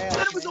in the past.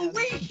 It was a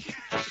week.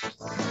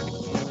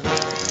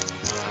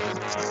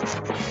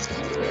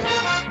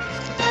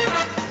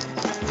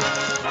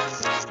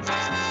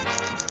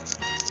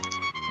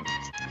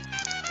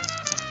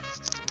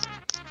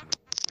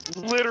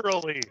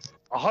 Literally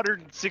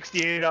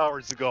 168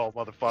 hours ago,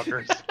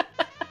 motherfuckers.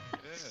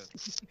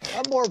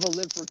 I'm more of a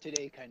live for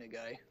today kind of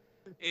guy.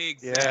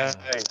 Exactly. Yeah.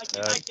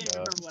 I can't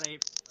remember what I.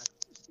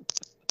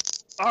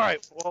 All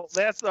right. Well,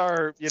 that's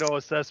our,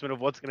 assessment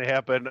of what's going to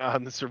happen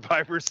on the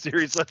Survivor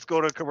Series. Let's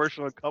go to a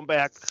commercial and come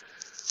back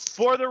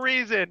for the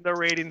reason the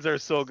ratings are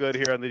so good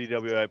here on the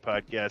DWI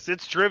podcast.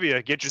 It's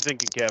trivia. Get your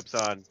thinking caps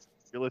on.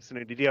 You're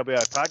listening to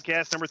DWI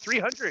podcast number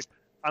 300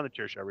 on the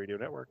Chairshot Radio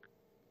Network.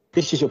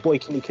 This is your boy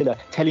Kenny Killer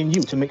telling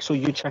you to make sure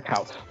you check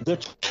out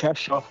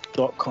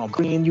thechairshot.com,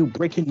 bringing you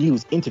breaking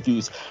news,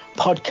 interviews,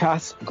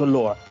 podcasts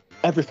galore,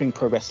 everything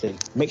pro wrestling.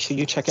 Make sure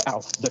you check it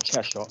out,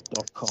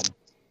 thechairshot.com.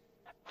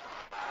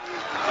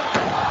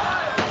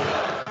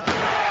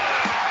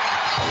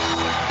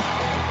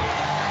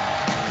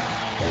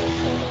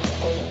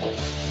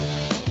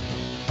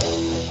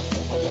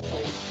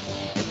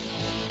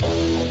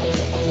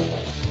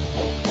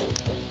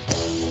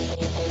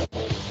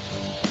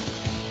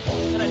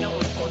 And I know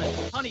it's one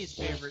of Honey's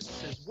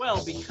favorites as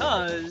well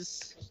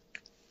because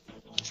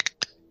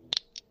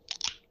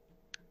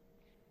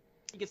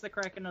he gets to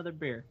crack another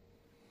beer.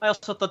 I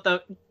also thought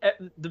that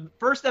the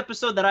first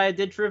episode that I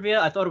did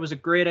trivia, I thought it was a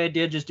great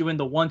idea just doing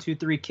the 1, 2,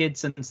 3 kid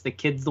since the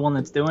kid's the one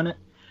that's doing it.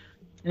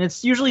 And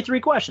it's usually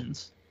 3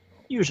 questions.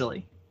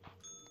 Usually.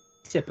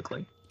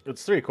 Typically.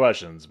 It's 3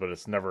 questions, but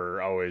it's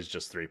never always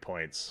just 3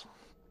 points.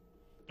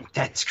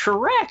 That's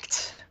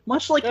correct.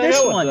 Much like Yeah, I this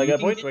got one. one. Do I get a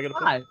You point? can Do I get get a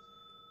point? 5.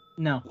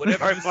 No.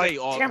 Whatever you say,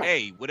 Damn it.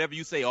 hey, whatever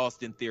you say,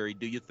 Austin Theory,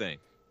 do your thing.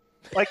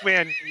 Like,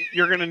 man,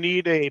 you're gonna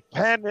need a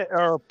pen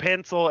or a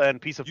pencil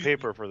and piece of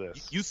paper for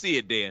this. You see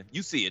it, Dan.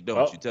 You see it, don't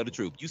Oh. you? Tell the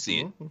truth. You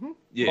see it. Mhm.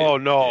 Yeah. Oh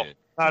no, Yeah.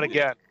 not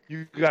again!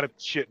 You gotta be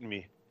shitting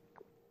me.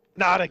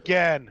 Not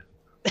again!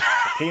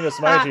 Penis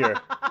mightier.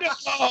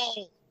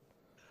 No!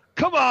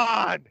 Come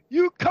on!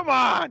 Come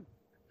on!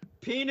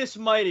 Penis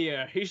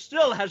mightier. He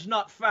still has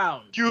not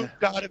found. You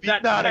gotta be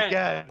That not pen.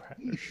 again!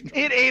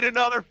 It ate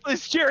another.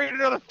 This chair ate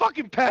another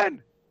fucking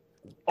pen.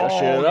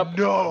 Gush it up.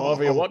 no!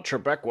 However you want,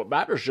 Trebek. What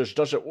matters is,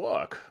 does it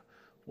work?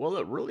 Well,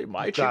 it really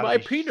might be Gotta my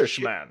be penis,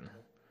 shit. man.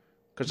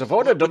 Because I've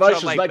ordered What y'all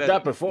devices like like better?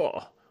 that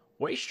before.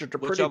 Wasted a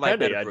What pretty y'all like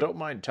penny, better I for- don't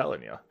mind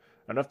telling you.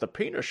 And if the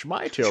penis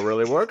mightier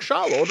really works,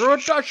 I'll order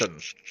a dozen.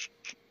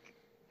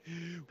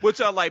 What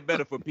y'all like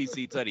better from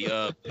PC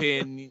Tutty?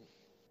 Pen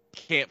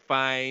can't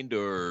find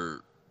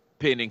or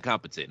pen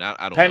incompetent? I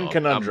don't Pen know.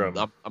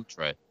 conundrum. I'm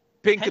trying.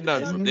 Pen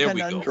conundrum. There we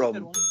go.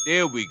 Conundrum.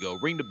 There we go.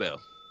 Ring the bell.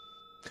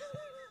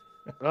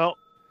 Well,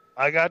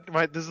 I got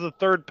my. This is the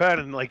third pen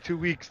in like 2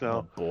 weeks Oh,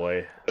 now.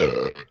 boy.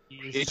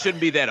 It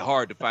shouldn't be that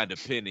hard to find a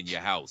pen in your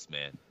house,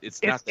 man.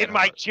 It's not It's that in my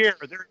hard. chair.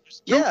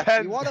 There's two Yeah, if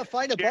pens you want to in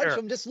find a the bunch chair. of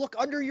them, just look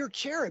under your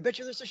chair. I bet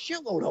you there's a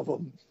shitload of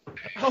them.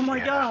 Oh my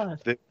god.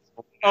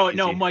 Oh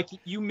no, Mike,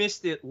 you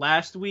missed it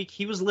last week.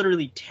 He was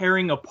literally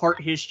tearing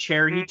apart his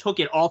chair. He took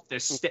it off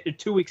the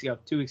 2 weeks ago.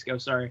 2 weeks ago,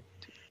 sorry.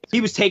 He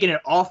was taking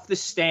it off the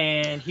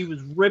stand. He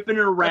was ripping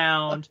it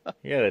around.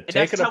 Yeah, And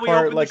take it that's how we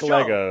apart opened like the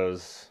show.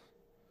 Legos.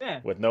 Yeah.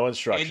 With no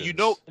instructions.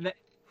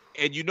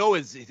 And you know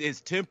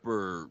his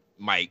temper,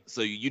 Mike.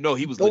 So you know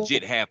he was Oh,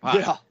 legit half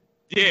hot.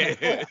 Yeah.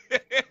 Yeah.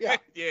 Yeah.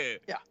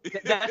 Yeah.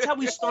 That's how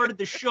we started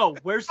the show.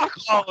 Where's the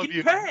all of fucking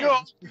you. pen?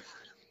 No.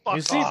 Fuck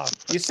You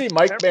see, off.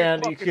 Mike Every Man.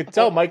 You fucking can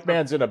tell moment Mike from-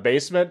 Man's in a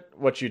basement.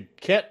 What you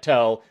can't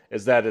tell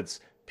is that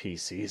it's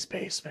PC's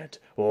basement.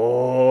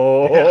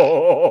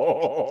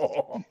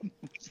 Oh,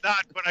 It's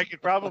not, but I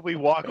could probably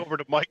walk over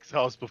to Mike's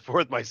house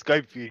before my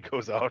Skype feed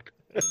goes out.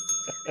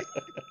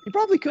 You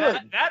probably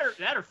could. That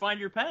or find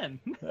your pen.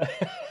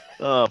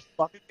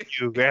 Fuck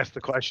you. Ask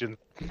the question,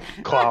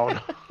 clown.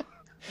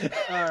 All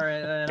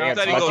right. Then Damn, I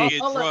thought he gonna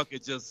get I'll let- drunk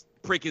and just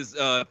prick his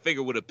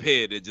finger with a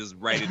pen and just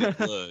write it in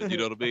blood. You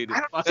know what I mean? I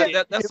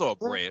don't That's it all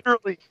brand.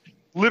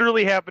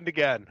 Literally happened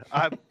again.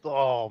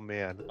 Oh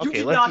man. You Okay,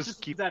 did let's not just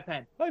just keep. that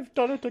pen. I've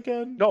done it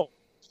again. No.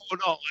 Oh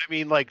no. I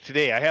mean, like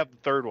today, I have the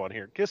third one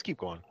here. Just keep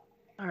going.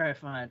 All right,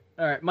 fine.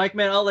 All right, Mike,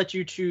 man, I'll let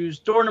you choose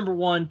door number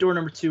 1, door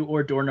number 2,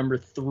 or door number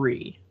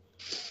 3.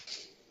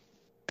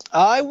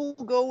 I will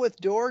go with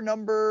door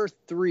number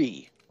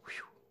 3.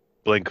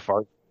 Blink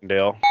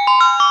Fartendale.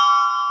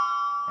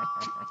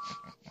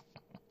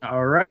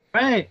 All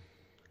right.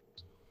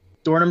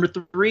 Door number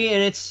 3,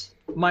 and it's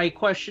my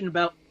question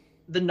about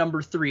the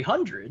number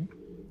 300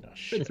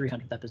 for the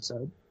 300th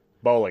episode.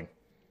 Bowling.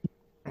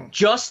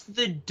 Just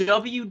the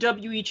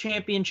WWE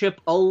Championship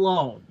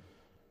alone.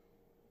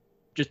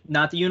 Just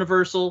not the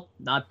Universal,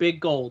 not Big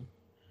Gold.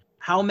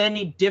 How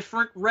many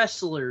different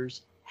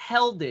wrestlers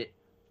held it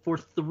for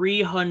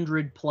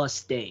 300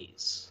 plus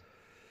days?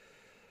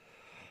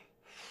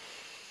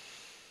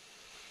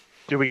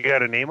 Do we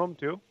gotta name them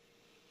too?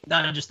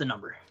 Not just the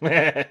number.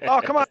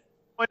 Oh come on,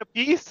 point a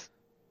piece.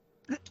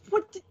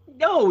 What?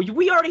 No,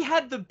 we already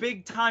had the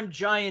big time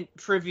giant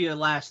trivia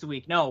last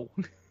week. No.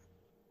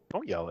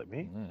 Don't yell at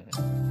me.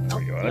 There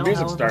we go. The No,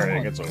 music's no,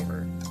 starting. no. It's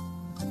over.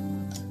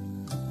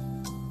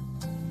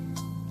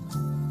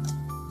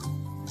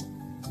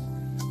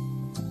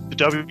 The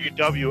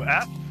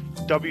WWF,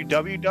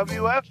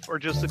 WWF, or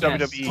just the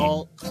Yes,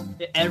 WWE?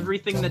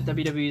 everything that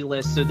WWE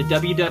lists. So the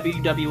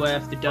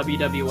WWF, the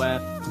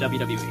WWF,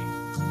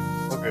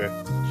 WWE. Okay.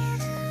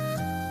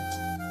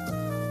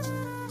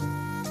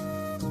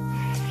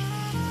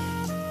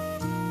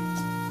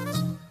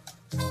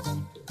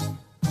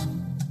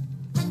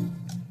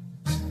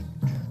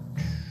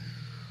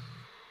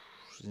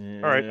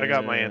 All right, I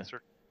got my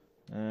answer.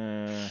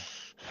 I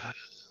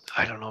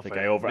I don't know if think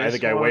I I missed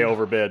think I way one.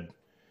 overbid.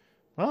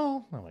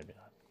 Well, no, maybe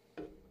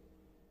not.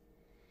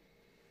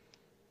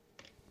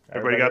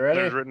 Everybody got ready?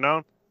 theirs written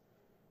down?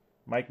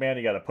 Mike Man,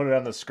 you got to put it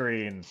on the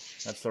screen.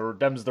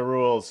 Them's the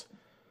rules.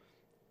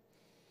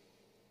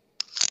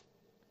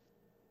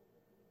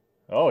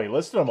 Oh, he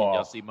listed them all.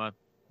 Y'all see mine?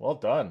 Well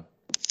done.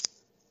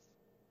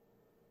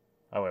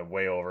 I went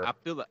way over. I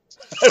feel like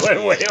I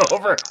went way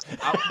over.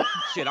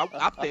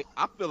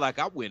 I feel like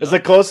I win. Is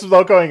it close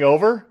without going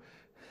over?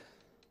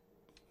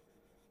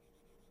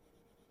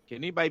 Can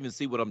anybody even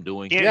see what I'm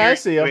doing? Can't Yeah, hear I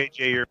see him. you,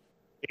 AJ,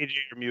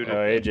 you're muted.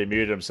 AJ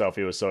muted himself.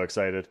 He was so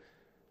excited.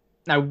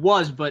 I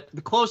was, but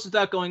the closest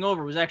without going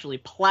over was actually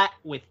Platt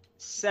with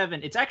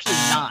 7. It's actually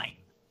 9.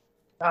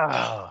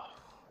 Ah.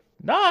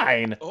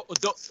 9. Hold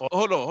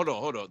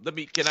on.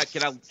 Can I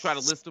try to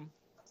list them?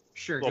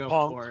 Sure, Well, go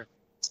Punk, for it.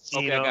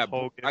 Okay, Cena, I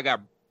Hogan.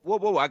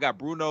 got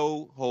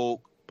Bruno,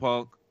 Hulk,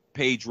 Punk,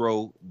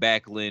 Pedro,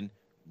 Backlund,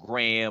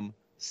 Graham,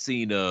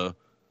 Cena,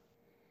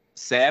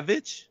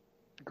 Savage.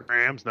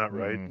 Graham's not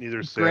right. Mhm. Neither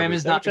is Graham Savage.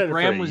 is not. Savage had it for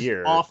Graham a was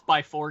year. off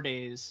by 4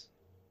 days.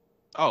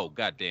 Oh,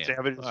 goddamn.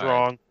 Savage is All right.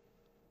 wrong.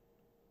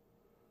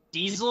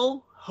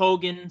 Diesel,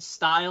 Hogan,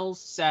 Styles,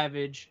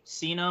 Savage,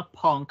 Cena,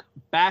 Punk,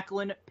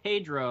 Backlund,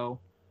 Pedro,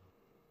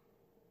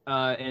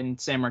 and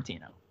San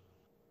Martino.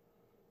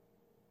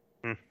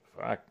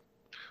 Fuck.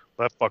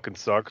 That fucking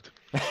sucked.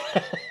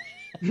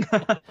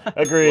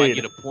 Agreed.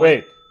 get a point?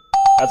 Wait,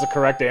 that's a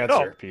correct answer,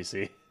 No.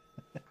 PC.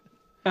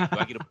 Do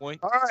I get a point?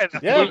 All right.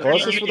 Yeah,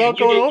 closest without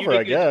going you over, did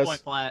I get the guess.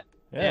 point, Platt.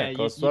 Yeah,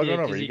 closest without going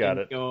over. You got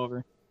it. Go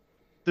over.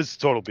 This is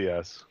total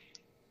BS.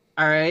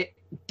 All right,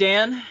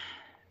 Dan.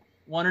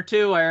 1 or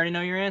 2? I already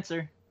know your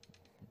answer.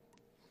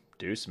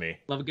 Deuce me.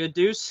 Love a good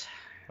deuce.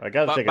 I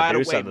got to By- take by a the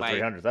deuce way, on the Mike.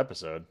 300th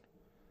episode.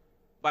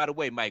 By the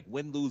way, Mike,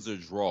 win, lose, or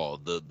draw,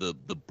 the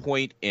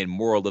point and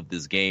moral of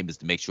this game is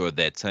to make sure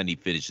that Tunney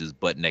finishes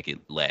butt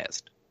naked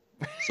last.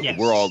 So Yes.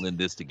 we're all in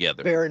this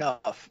together. Fair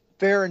enough.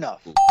 Fair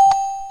enough.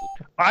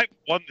 I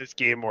won this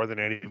game more than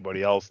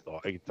anybody else, though.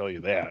 I can tell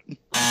you that.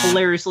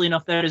 Hilariously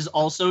enough, that is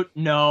also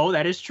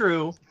that is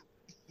true.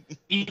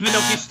 Even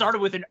though you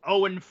started with an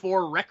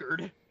 0-4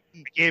 record.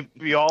 I gave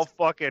me all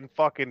fucking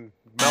melon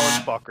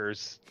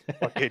fuckers.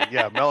 Fucking,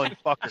 yeah, melon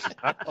fuckers,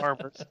 not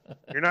farmers.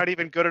 You're not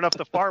even good enough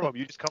to farm them.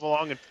 You just come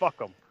along and fuck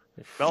them.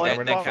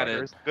 Melon That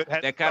fuckers. Good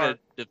head that kind start. of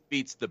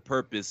defeats the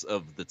purpose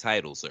of the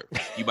title, sir.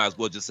 You might as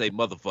well just say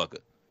motherfucker.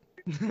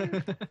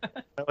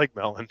 I like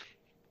melon.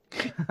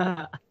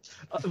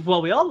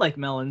 Well, we all like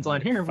melons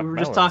on here. We were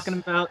just talking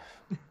about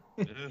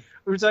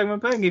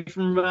Peggy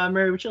from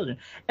Married with Children.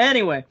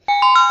 Anyway,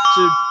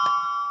 so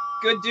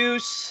good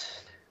deuce.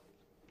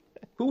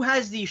 Who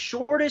has the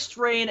shortest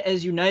reign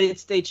as United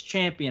States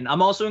champion?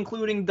 I'm also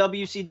including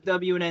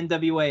WCW and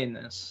NWA in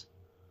this.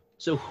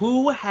 So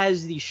who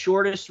has the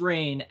shortest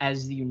reign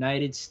as the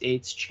United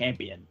States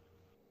champion?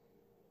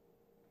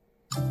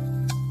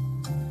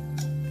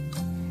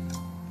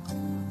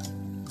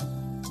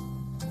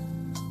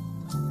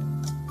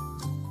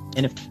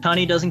 And if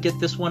Tony doesn't get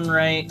this one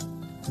right,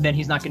 then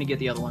he's not going to get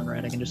the other one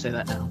right. I can just say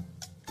that now.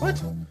 What?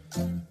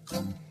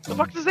 The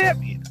fuck does that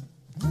mean?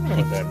 I don't know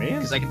what that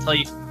means. Because I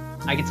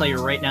can tell you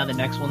right now the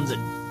next one's an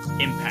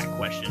impact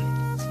question.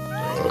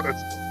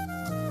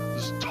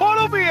 This is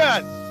total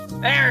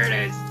BS. There it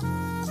is.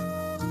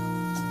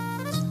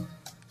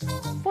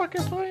 Fuck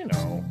if I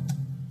know.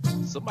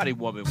 Somebody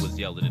woman was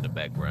yelling in the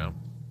background.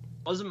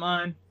 Wasn't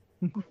mine.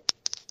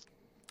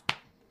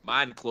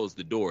 Mine closed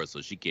the door, so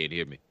she can't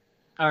hear me.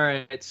 All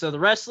right, so the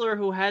wrestler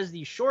who has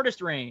the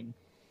shortest reign.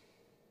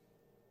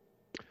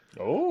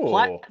 Oh.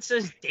 Platt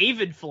says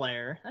David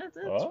Flair.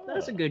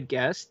 That's a good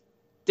guess.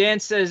 Dan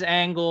says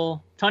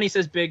Angle. Tony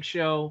says Big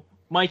Show.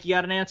 Mike, you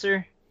got an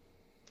answer?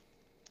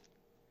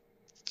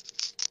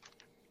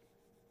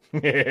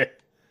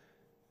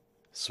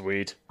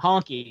 Sweet.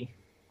 Honky.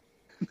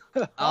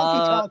 Honky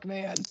Tonk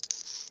Man.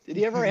 Did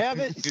he ever have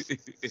it?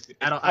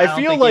 I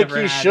feel like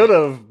he should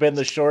have been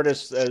the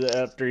shortest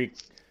after he,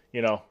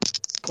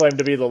 claimed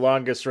to be the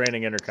longest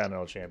reigning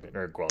Intercontinental Champion,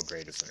 or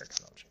greatest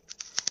Intercontinental Champion.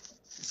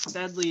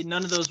 Sadly,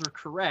 none of those were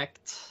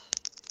correct.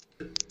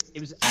 It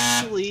was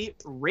actually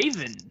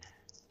Raven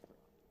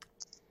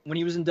when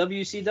he was in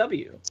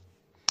WCW.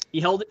 He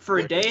held it for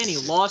a day and he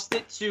lost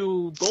it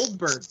to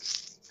Goldberg,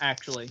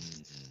 actually.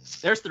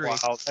 There's 3.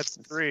 Wow, that's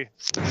 3.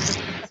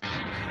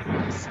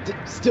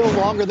 Still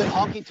longer than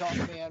Honky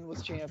Tonk Man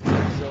was champion,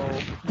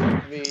 so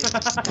I mean.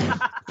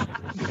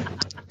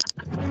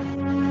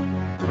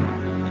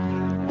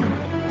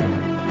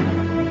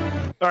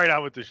 All right,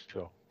 on with this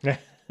show.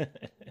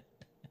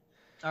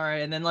 All right,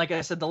 and then like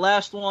I said, the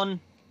last one,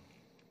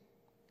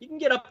 you can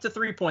get up to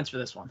 3 points for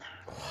this one.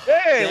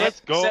 Hey, let's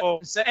go.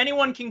 So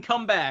anyone can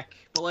come back,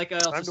 but like I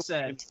also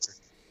said,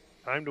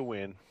 time to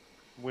win.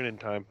 Winning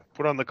time.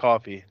 Put on the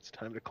coffee. It's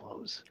time to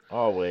close.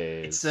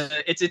 Always.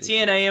 it's a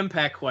TNA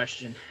Impact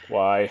question.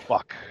 Why?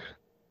 Fuck.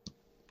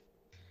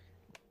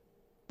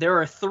 There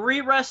are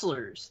 3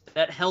 wrestlers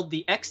that held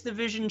the X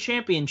Division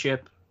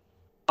Championship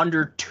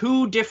under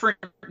 2 different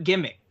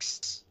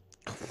gimmicks.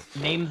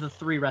 Name the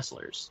 3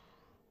 wrestlers.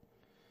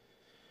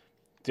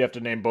 Do you have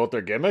to name both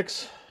their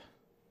gimmicks?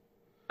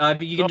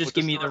 If you can just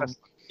give me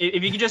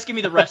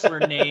the wrestler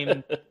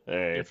name,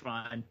 Hey. you're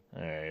fine.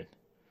 All right.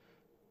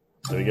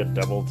 Do we get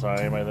double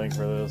time, I think,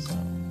 for this?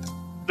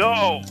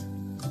 No!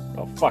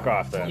 Oh, fuck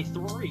off then. Only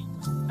 3.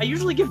 I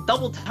usually give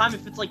double time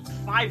if it's like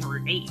 5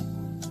 or 8.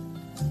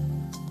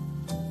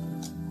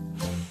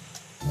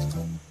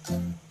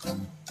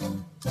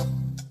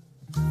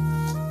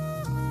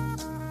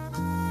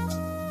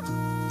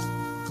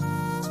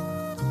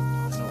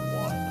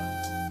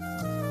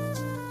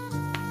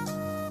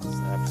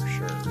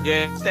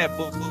 Yeah, it's that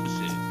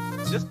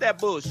bullshit. Just that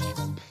bullshit.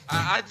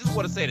 I just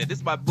want to say that. This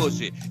is my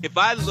bullshit. If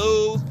I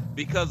lose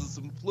because of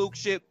some fluke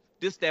shit,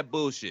 this that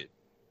bullshit.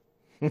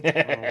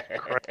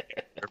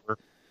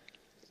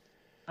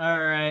 All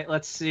right,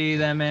 let's see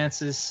them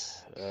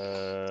answers.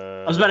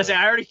 I was about to say,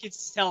 I already can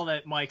tell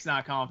that Mike's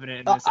not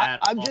confident in this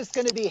at all. I'm just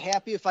going to be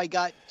happy if I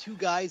got 2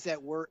 guys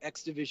that were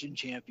X Division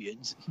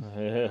champions.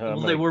 Well,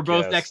 they were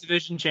both X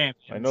Division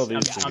champions. I know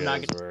these two I'm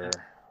not guys gonna were.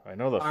 I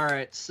know the. All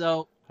right,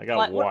 so I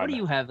got what one. do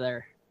you have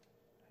there?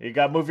 You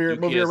got move your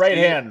can't right see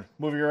it? hand.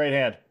 Move your right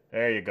hand.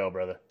 There you go,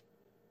 brother.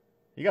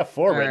 You got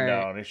 4 written right.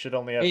 down. You should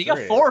only have Yeah, you 3.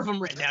 got 4 of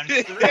them written down.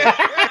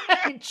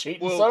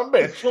 Cheating son of a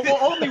bitch. Well,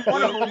 only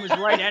one of them was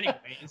right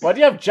anyways. Why do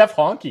you have Jeff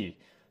Honky?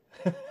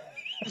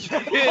 It's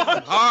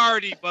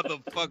Hardy,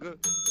 motherfucker.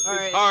 All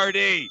right. It's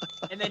Hardy.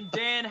 And then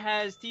Dan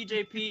has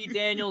TJP,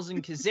 Daniels,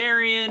 and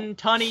Kazarian.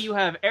 Tunney, you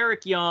have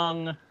Eric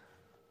Young,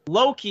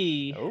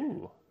 Loki,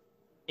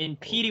 and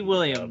Petey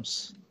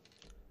Williams.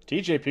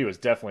 TJP was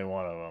definitely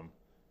one of them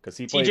because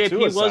he played TJP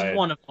suicide. was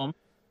one of them.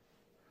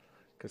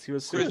 Because he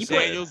was Chris suicide.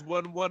 Daniels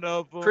wasn't one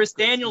of them. Chris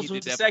Daniels he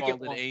was did the that second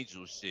Fallen one.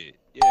 Angel shit.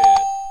 Yeah.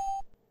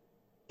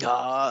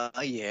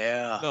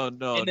 Yeah.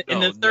 No.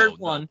 And the third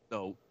one.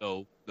 No.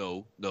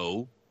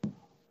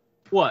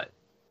 What?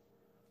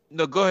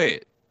 No, go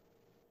ahead.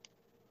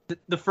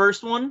 The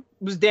first one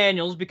was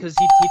Daniels because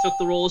he took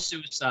the role of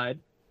suicide.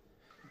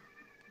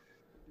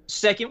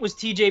 Second was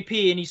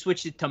TJP and he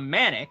switched it to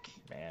Manic.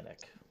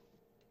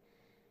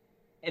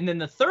 And then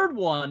the third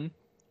one,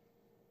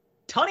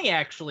 Tunney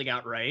actually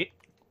got right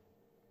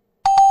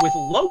with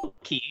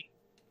Loki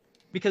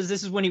because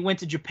this is when he went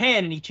to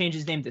Japan and he changed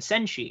his name to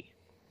Senshi.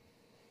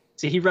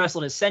 So he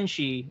wrestled as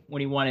Senshi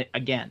when he won it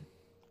again.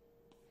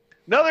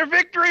 Another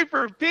victory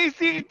for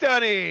PC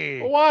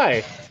Tunney.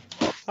 Why?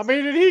 How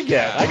many did he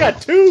get? I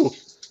got 2.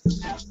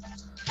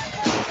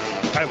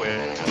 I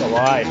win. It's a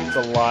lie. It's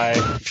a lie.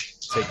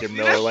 Take your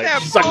Miller that's Lite.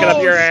 that Suck it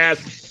up your ass.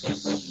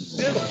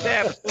 This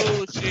that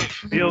bullshit.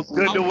 Feels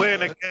good to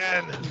win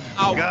again.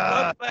 Oh,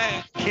 God.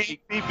 Nobody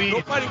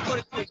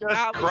wanted to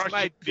acknowledge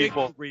my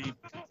victory,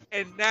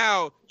 and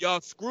now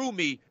y'all screw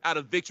me out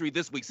of victory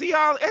this week. See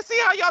how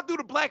y'all do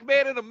the black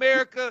man in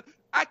America?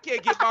 I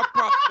can't get my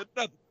props for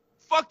nothing.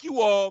 Fuck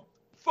you all.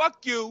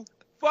 Fuck you.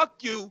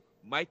 Fuck you.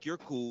 Mike, you're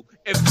cool.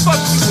 And fuck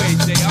you,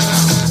 AJ. I'm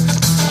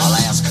out. Our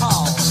last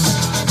call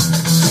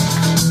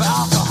for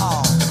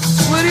alcohol.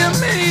 What do you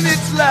mean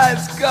it's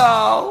last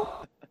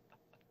call?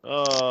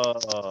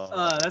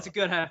 That's a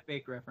good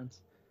half-baked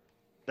reference.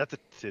 That's a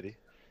city.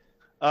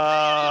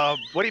 What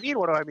do you mean?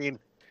 What do I mean?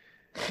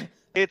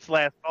 It's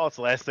last call. It's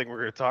the last thing we're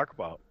going to talk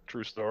about.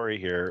 True story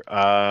here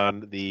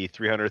on the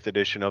 300th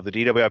edition of the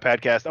DWI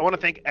podcast. I want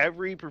to thank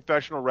every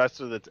professional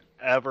wrestler that's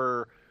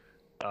ever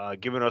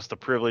given us the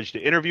privilege to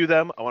interview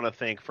them. I want to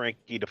thank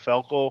Frankie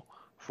DeFalco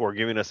for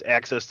giving us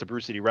access to Brew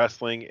City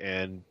Wrestling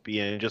and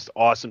being just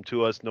awesome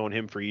to us, knowing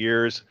him for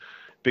years.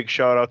 Big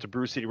shout out to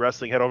Brew City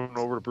Wrestling. Head on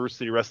over to Brew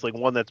City Wrestling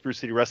 1. That's Brew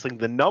City Wrestling,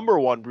 the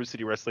 #1, Brew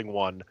City Wrestling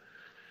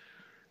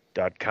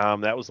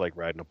 1.com. That was like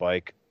riding a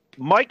bike.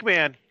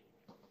 Mikeman.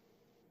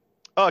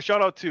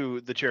 Shout out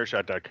to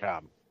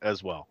thechairshot.com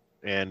as well.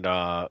 And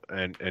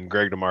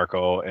Greg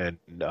DeMarco and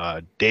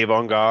Dave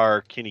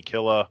Ungar, Kenny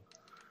Killa,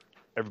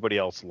 everybody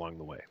else along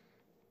the way.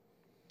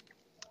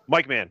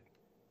 Mikeman,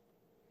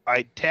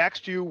 I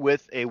taxed you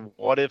with a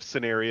what-if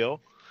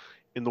scenario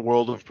in the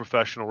world of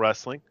professional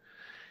wrestling.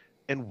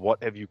 And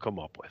what have you come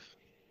up with?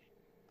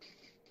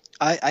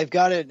 I've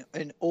got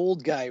an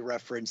old guy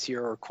reference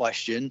here or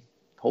question.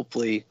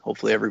 Hopefully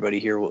everybody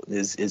here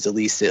is at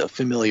least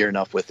familiar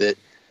enough with it.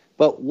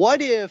 But what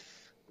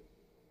if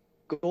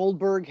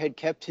Goldberg had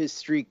kept his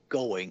streak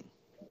going?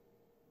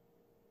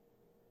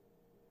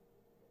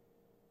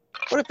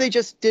 What if they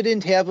just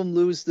didn't have him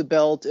lose the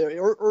belt?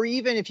 Or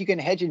even if you can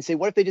hedge and say,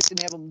 what if they just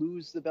didn't have him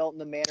lose the belt in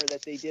the manner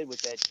that they did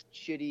with that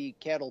shitty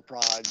cattle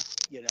prod,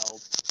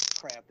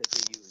 crap that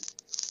they used?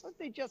 What if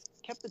they just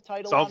kept the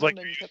title Sounds on like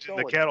him and kept you're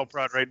going? using the cattle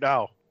prod right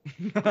now.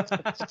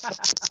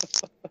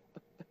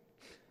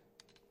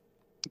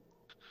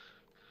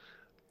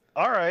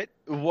 All right.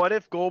 What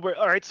if Goldberg?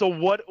 All right. So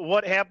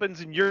what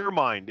happens in your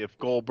mind if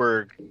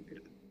Goldberg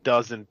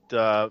doesn't?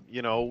 You're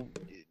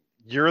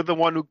the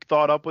one who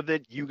thought up with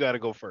it. You got to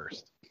go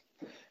first.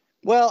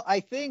 Well,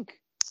 I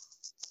think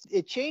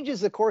it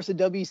changes the course of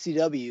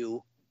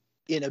WCW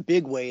in a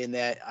big way in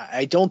that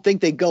I don't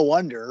think they go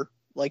under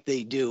like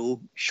they do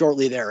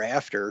shortly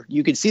thereafter.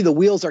 You can see the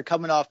wheels are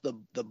coming off the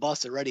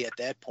bus already at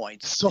that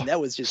point. And that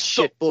was just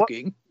shit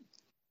booking.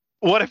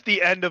 What if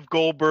the end of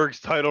Goldberg's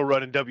title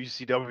run in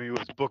WCW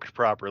was booked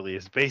properly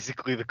is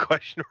basically the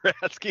question we're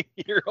asking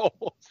here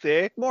almost,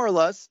 eh? More or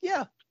less,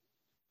 yeah.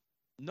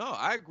 No,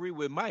 I agree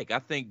with Mike. I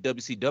think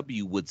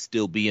WCW would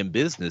still be in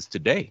business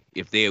today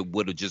if they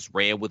would have just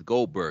ran with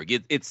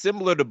Goldberg. It's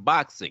similar to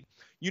boxing.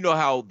 You know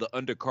how the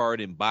undercard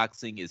in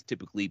boxing is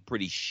typically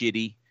pretty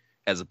shitty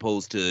as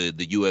opposed to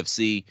the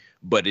UFC,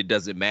 but it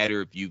doesn't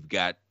matter if you've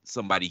got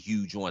somebody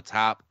huge on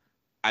top.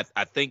 I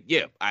think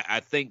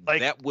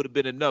like, that would have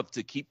been enough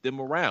to keep them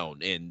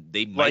around, and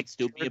they might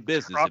still be in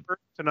business. Crawford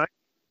tonight?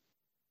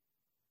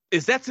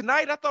 Is that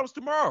tonight? I thought it was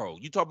tomorrow.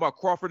 You talking about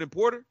Crawford and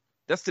Porter?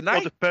 That's tonight?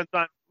 Well, it depends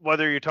on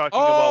whether you're talking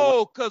about...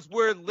 Oh, because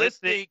we're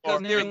listening,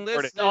 because they're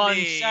listening. On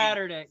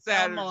Saturday.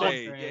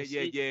 Saturday.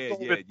 Yeah.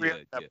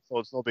 So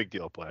it's no big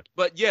deal, Platt.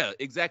 But yeah,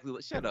 exactly.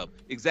 Shut up.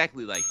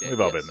 Exactly like that.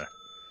 We've all been there.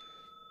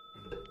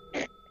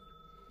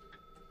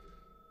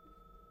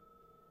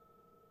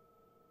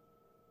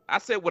 I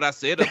said what I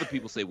said. Other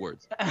people say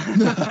words.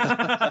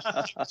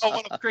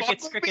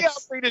 Crickets.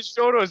 Bring this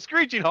show to a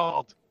screeching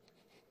halt.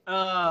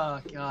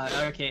 Oh God.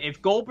 Okay,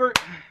 if Goldberg,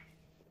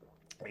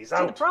 he's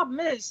out. The problem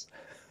is,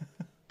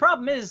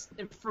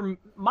 for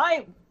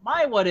my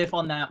what if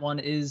on that one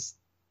is,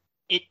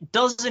 it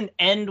doesn't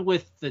end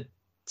with the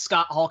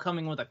Scott Hall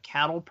coming with a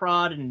cattle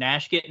prod and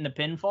Nash getting the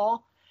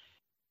pinfall.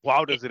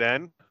 Wow, does it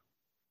end?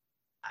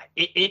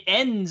 It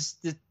ends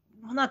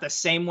not the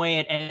same way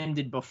it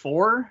ended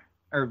before,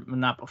 or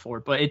not before,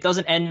 but it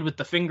doesn't end with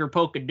the finger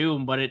poke of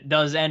doom, but it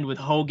does end with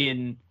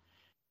Hogan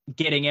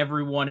getting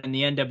everyone in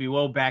the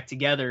NWO back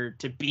together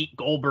to beat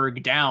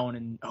Goldberg down,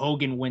 and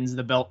Hogan wins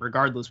the belt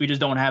regardless. We just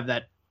don't have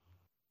that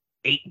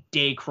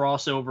 8-day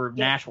crossover of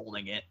Nash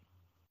holding it.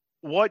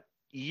 What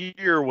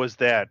year was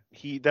that?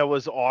 That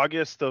was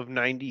August of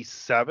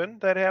 '97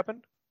 that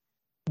happened?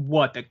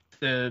 What,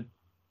 the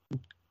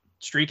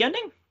streak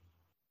ending?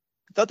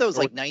 I thought that was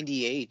like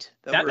 98.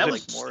 That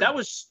was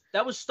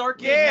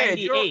Starrcade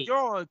 98. You're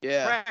on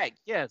track.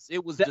 Yes,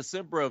 it was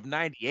December of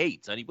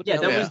 '98, Sonny. What the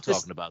hell are you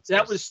talking about?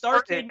 That was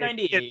Starrcade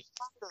 98.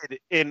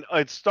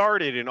 It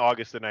started in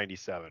August of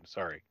 '97.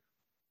 Sorry.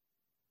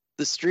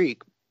 The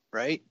streak,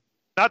 right?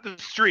 Not the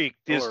streak.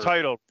 His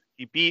title.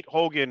 He beat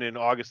Hogan in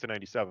August of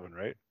 '97,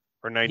 right?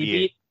 Or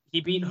 '98.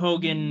 He beat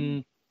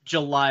Hogan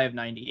July of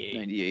 '98.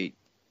 98.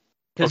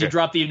 Because he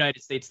dropped the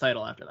United States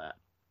title after that.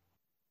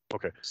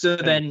 Okay. So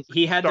then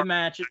he had the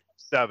match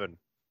 7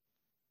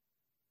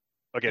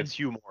 against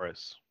Hugh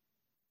Morris.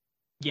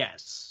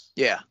 Yes.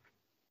 Yeah.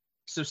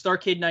 So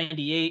Starrcade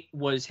 98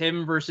 was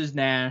him versus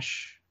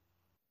Nash.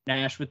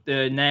 Nash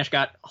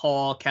got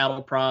Hall,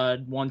 cattle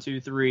prod, 1,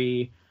 2,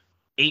 3.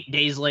 8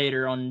 days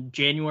later on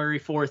January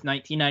 4th,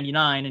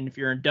 1999. And if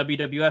you're a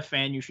WWF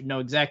fan, you should know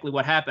exactly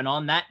what happened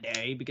on that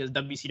day, because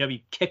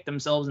WCW kicked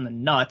themselves in the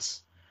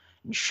nuts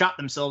and shot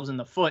themselves in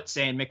the foot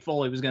saying Mick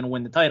Foley was going to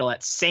win the title.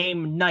 That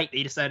same night,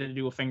 they decided to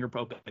do a finger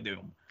poke of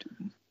doom.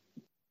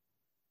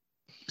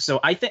 So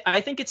I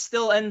think it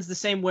still ends the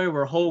same way,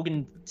 where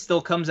Hogan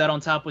still comes out on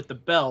top with the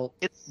belt.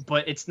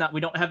 But it's not.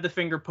 We don't have the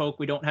finger poke.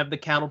 We don't have the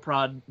cattle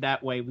prod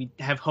that way. We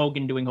have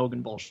Hogan doing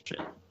Hogan bullshit.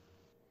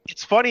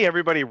 It's funny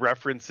everybody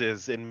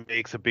references and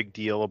makes a big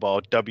deal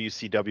about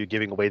WCW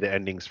giving away the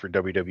endings for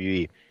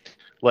WWE.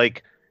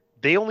 Like,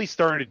 they only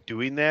started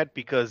doing that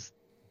because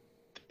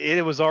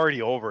it was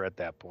already over at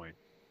that point.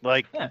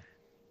 Like,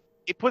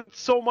 it put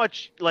so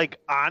much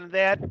on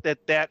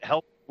that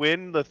helped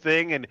win the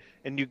thing, and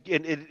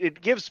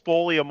it gives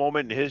Foley a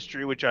moment in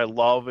history, which I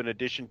love, in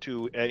addition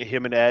to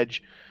him and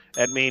Edge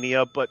at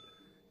Mania. But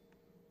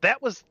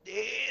that was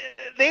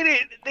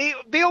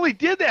they only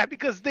did that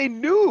because they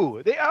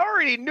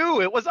already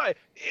knew it was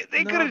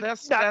they could have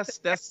that's not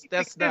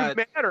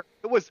matter.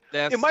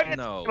 It might have been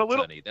a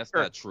little Sonny, that's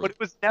not true. But it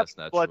was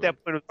inevitable at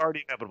that point. It was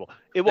already inevitable.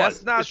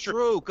 That's not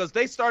true, because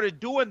they started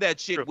doing that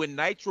shit when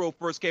Nitro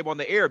first came on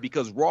the air,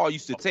 because Raw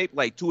used to tape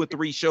like 2 or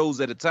 3 shows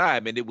at a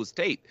time, and it was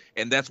taped,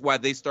 and that's why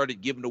they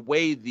started giving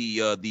away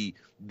the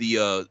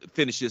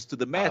finishes to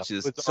the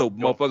matches, so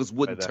motherfuckers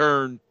wouldn't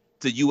turn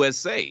to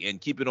USA and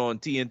keep it on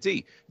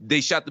TNT. They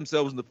shot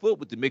themselves in the foot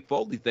with the Mick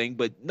Foley thing,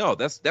 but no,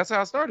 that's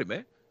how it started,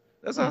 man.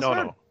 That's how it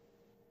started. No.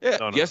 Yeah.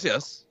 No. Yes.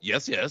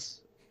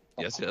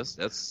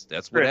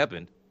 That's what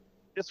happened.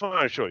 Just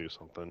want to show you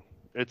something.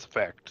 It's a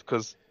fact,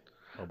 because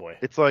oh boy,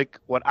 it's like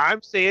what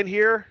I'm saying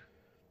here.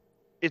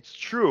 It's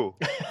true.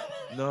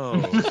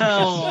 No, it's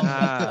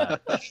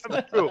not.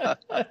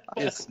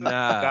 It's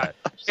not.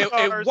 And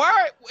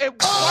why are you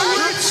promoting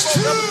other people's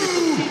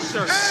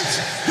t-shirts?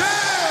 It's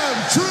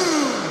damn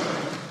true.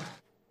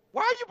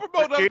 Why are you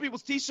promoting other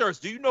people's t-shirts?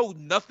 Do you know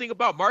nothing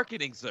about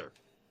marketing, sir?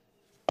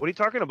 What are you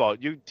talking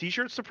about? You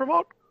t-shirts to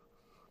promote?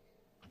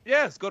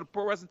 Yes, go to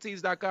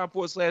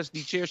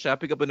ProWrestlingTees.com/TheChairShot.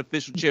 Pick up an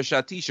official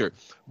Chairshot t-shirt.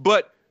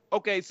 But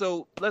okay,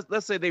 so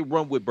let's say they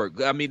run with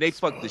Burke. I mean, they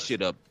fucked the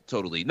shit up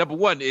totally. Number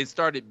one, it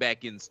started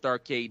back in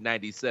Starrcade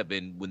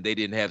 '97 when they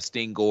didn't have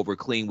Sting go over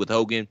clean with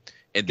Hogan,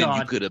 and then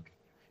you could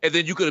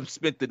have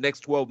spent the next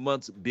 12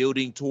 months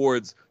building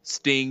towards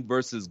Sting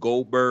versus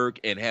Goldberg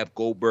and have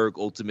Goldberg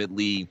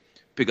ultimately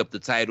pick up the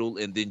title,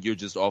 and then you're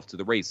just off to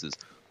the races.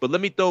 But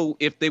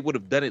if they would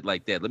have done it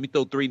like that, let me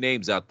throw 3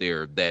 names out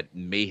there that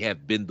may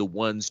have been the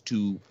ones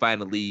to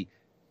finally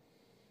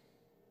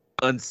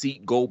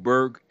unseat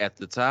Goldberg at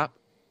the top.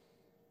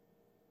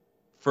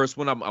 First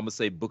one, I'm going to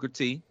say Booker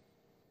T.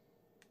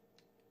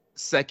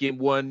 Second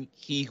one,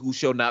 he who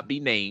shall not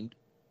be named.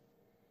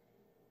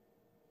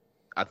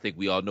 I think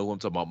we all know who I'm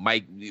talking about.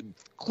 Mike,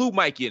 clue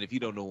Mike in if you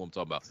don't know who I'm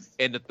talking about.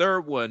 And the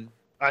third one,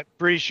 I'm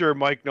pretty sure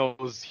Mike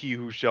knows he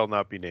who shall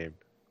not be named.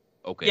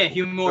 Okay. Yeah,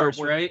 Hugh Morris,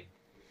 right?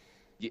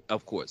 Yeah,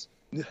 of course.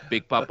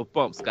 Big Papa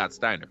Pump, Scott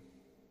Steiner.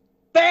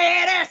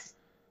 Badass!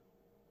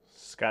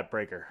 Scott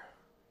Breaker.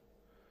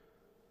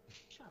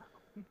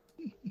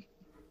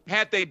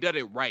 Had they done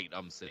it right,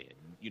 I'm saying,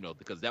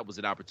 because that was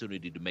an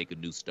opportunity to make a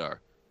new star.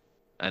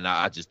 And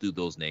I just threw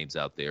those names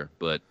out there.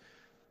 But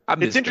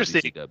it's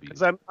interesting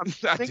because I'm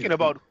thinking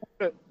about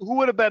who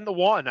would have been the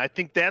one. I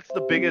think that's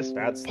the biggest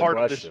part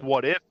of this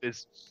what if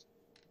is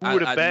who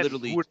would have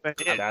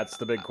been. That's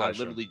the big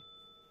question.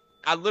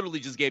 I literally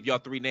just gave y'all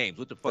 3 names.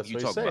 What the fuck That's you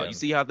what talking he's about? saying. You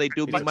see how they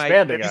do me, He's Mike?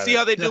 expanding You on see it.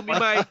 how they do me,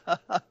 Mike?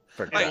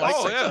 For Like, God's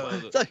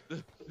oh sake. yeah.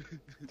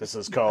 This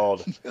is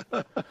called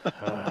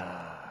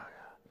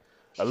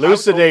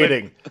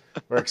elucidating.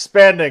 We're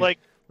expanding. Like,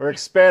 We're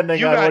expanding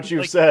you on got- what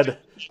you've like, said.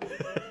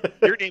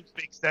 Your names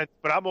make sense,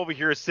 but I'm over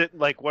here sitting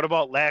like, what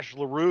about Lash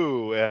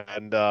LaRue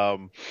and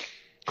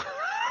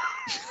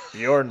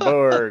Bjorn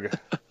Borg?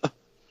 That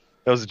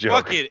was a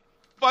joke.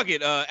 Fuck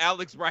it,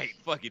 Alex Wright.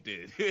 Fuck it,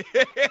 dude.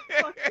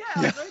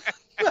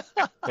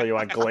 So you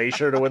want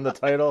Glacier to win the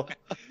title?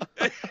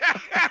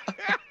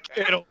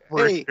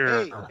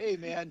 Hey,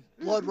 man,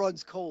 blood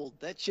runs cold.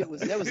 That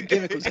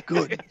gimmick was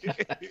good.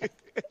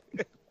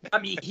 I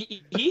mean,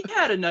 he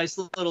had a nice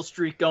little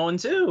streak going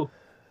too.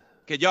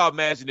 Can y'all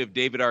imagine if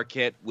David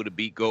Arquette would have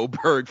beat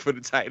Goldberg for the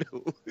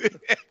title?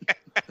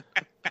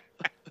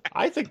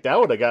 I think that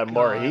would have gotten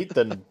more heat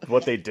than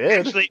what they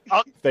did. Actually,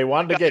 if they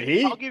wanted to get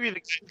heat.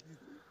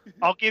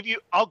 I'll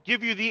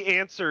give you the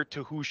answer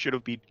to who should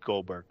have beat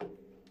Goldberg.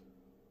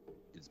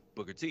 It's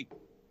Booker T.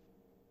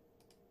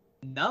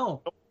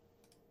 No.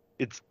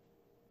 It's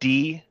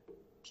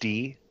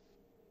DDP.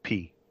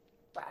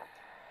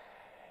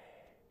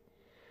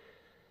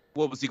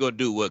 What was he gonna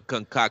do? What,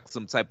 concoct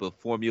some type of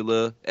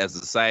formula as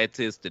a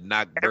scientist to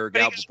knock Berg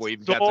out before he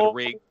even got to the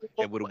ring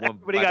and would have won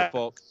by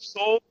default?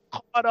 So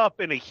caught up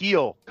in a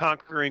heel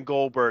conquering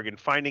Goldberg and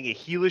finding a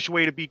heelish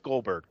way to beat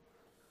Goldberg.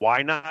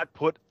 Why not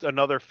put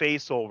another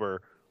face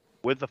over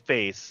with a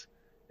face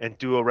and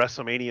do a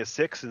WrestleMania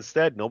 6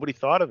 instead? Nobody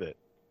thought of it.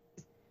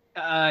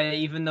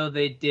 Even though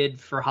they did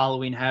for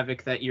Halloween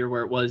Havoc that year,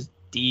 where it was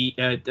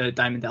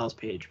Diamond Dallas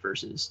Page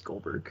versus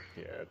Goldberg.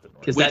 Yeah,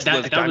 because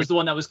that was the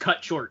one that was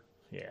cut short.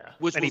 Yeah,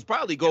 which was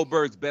probably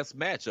Goldberg's best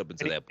match up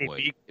until that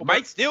point. It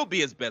might still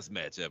be his best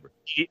match ever.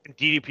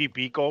 DDP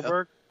beat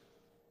Goldberg?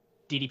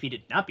 DDP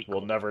did not beat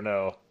We'll never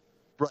know.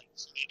 Right.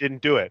 He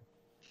didn't do it.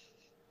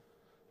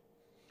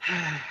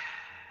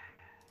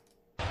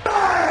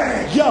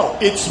 Yo,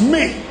 it's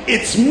me.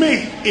 It's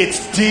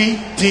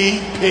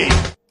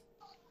DDP.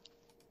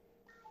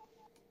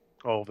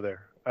 Oh, over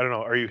there. I don't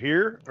know. Are you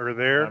here or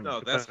there?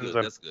 No, that's good.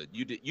 That's good.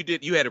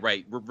 You had it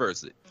right.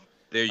 Reverse it.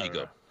 There you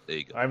go. There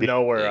you go. I'm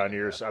nowhere on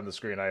the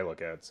screen I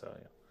look at, so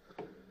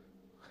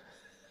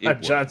yeah.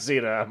 I'm John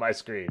Cena on my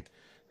screen.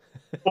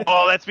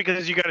 Well, that's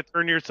because you got to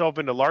turn yourself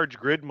into large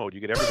grid mode. You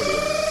get everybody.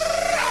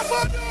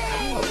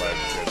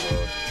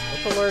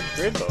 What's a large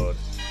grid mode?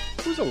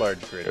 Who's a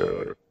large grid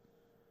mode?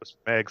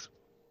 Megs.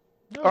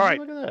 No, all right.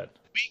 Look at that.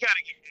 We got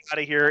to get out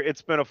of here.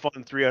 It's been a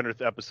fun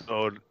 300th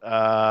episode.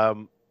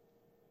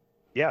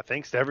 Yeah,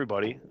 thanks to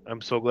everybody.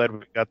 I'm so glad we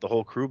got the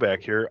whole crew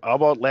back here. How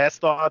about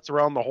last thoughts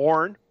around the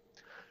horn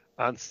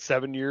on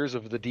 7 years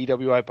of the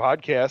DWI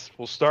podcast?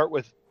 We'll start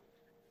with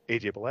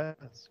AJ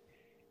Balaz.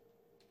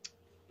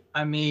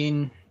 I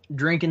mean,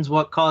 drinking's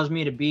what caused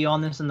me to be on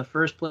this in the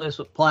first place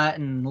with Platt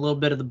and a little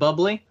bit of the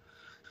bubbly.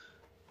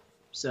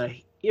 So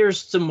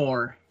here's some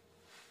more.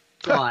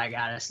 That's all I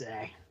gotta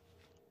say.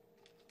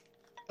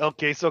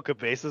 Okay, so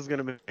Cabeza's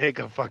gonna make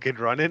a fucking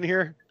run in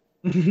here.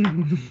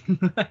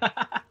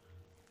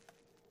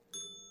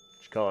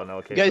 Call it an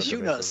okay. You guys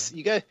shooting us?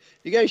 You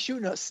guys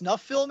shooting a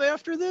snuff film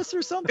after this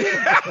or something?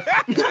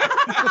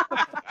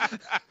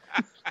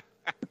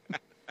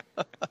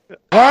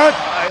 What?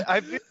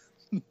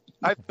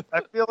 I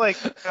feel like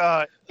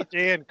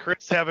AJ and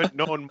Chris haven't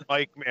known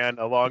Mikeman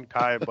a long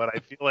time, but I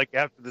feel like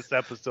after this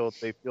episode,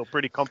 they feel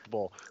pretty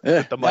comfortable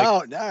with the mic.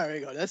 No, there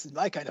we go. This is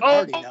my kind of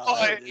party now.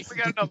 We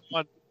got another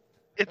one.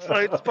 It's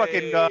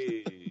fucking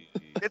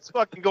it's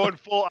fucking going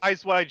full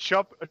eyes wide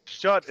shut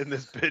in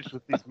this bitch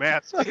with these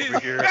masks over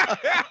here.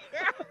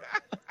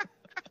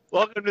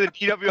 Welcome to the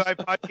DWI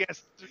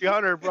Podcast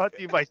 300, brought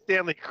to you by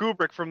Stanley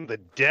Kubrick from the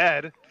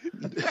dead.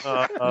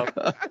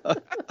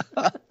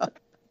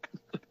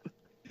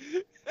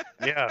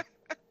 Yeah.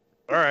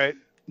 All right.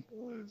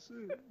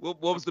 What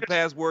was the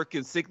password?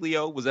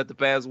 Consiglio? Was that the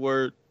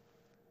password?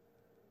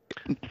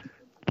 The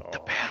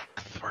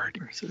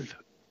password.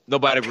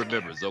 Nobody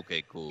remembers.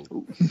 Okay, cool.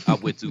 I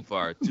went too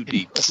far. Too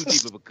deep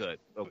of a cut.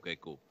 Okay,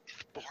 cool.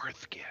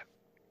 Foreskin.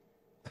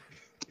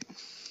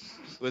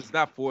 Well, it's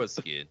not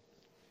foreskin.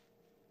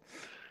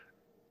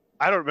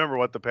 I don't remember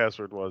what the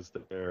password was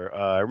there.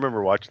 I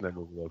remember watching that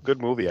movie, though.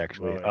 Good movie,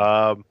 actually.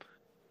 All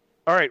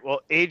right, well,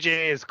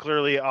 AJ is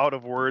clearly out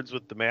of words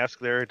with the mask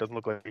there. It doesn't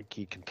look like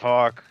he can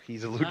talk.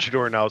 He's a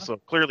luchador now, so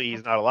clearly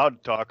he's not allowed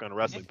to talk on a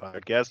wrestling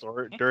podcast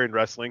or during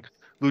wrestling.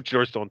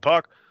 Luchadors don't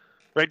talk.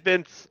 Right,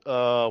 Vince?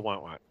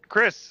 Want.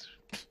 Chris?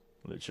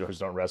 Luchadors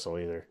don't wrestle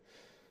either.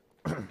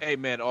 Hey,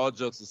 man, all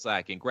jokes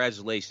aside,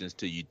 congratulations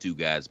to you two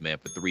guys, man,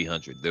 for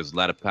 300. There's a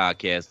lot of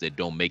podcasts that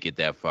don't make it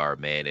that far,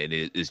 man, and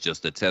it's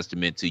just a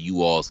testament to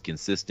you all's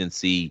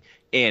consistency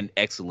and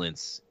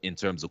excellence in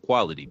terms of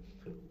quality.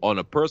 On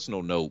a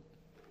personal note,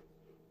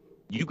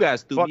 you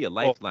guys threw me a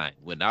lifeline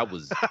when I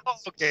was...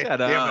 Okay,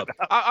 shut up.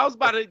 I was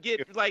about to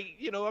get,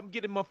 I'm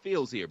getting my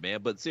feels here,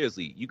 man, but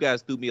seriously, you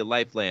guys threw me a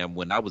lifeline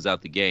when I was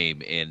out the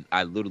game, and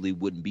I literally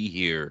wouldn't be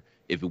here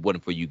if it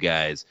wasn't for you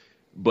guys.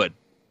 But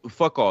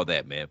fuck all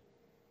that, man.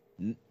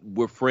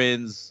 We're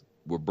friends.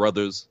 We're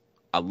brothers.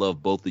 I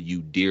love both of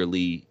you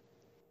dearly.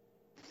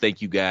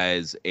 Thank you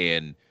guys.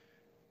 And,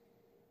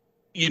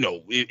 you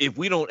know, if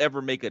we don't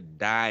ever make a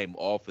dime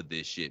off of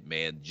this shit,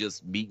 man,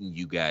 just meeting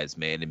you guys,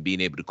 man, and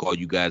being able to call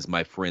you guys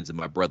my friends and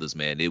my brothers,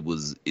 man,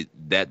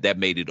 that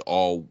made it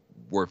all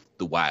worth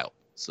the while.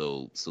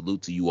 So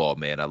salute to you all,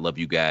 man. I love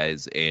you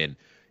guys. And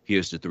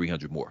here's to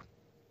 300 more.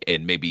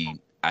 And maybe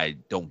I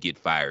don't get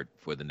fired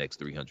for the next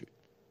 300.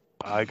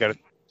 I got to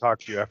talk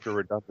to you after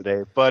we're done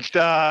today. But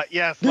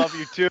yes, love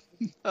you too.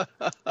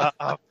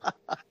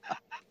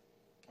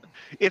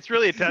 It's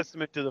really a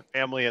testament to the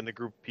family and the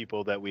group of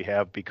people that we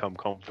have become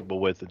comfortable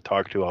with and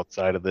talk to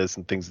outside of this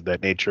and things of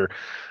that nature.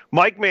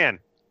 Mikeman,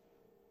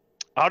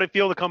 how did it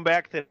feel to come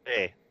back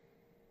today?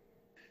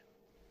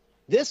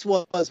 This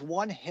was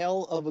one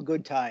hell of a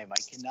good time.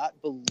 I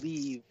cannot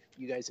believe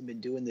you guys have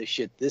been doing this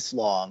shit this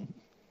long.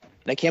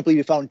 And I can't believe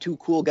you found two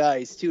cool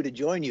guys, too, to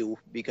join you,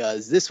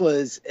 because this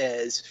was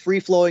as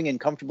free-flowing and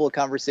comfortable a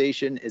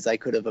conversation as I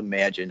could have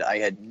imagined. I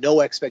had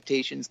no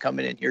expectations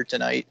coming in here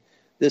tonight.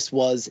 This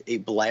was a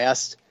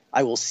blast.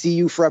 I will see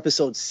you for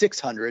episode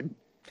 600.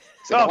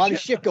 So a lot of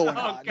shit going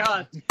on. Oh,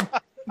 God.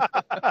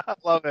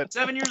 Love it.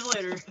 7 years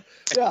later.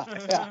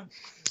 Yeah.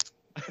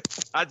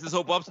 I just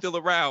hope I'm still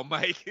around,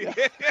 Mike.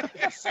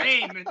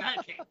 Same in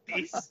that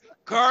case.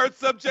 Card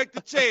subject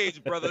to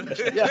change, brother. In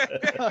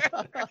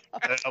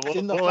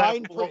the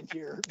fine print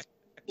here.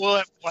 We'll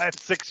have that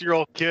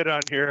 6-year-old kid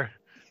on here.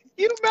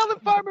 You melon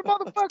farmer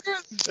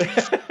motherfuckers.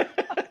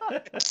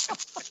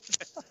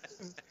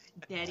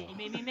 Daddy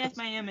made me mess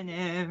my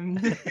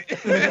M&M's.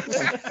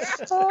 I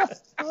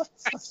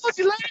told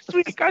you last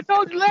week.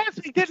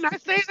 Didn't I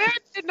say that?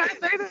 I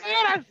said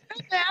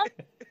that.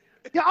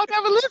 Y'all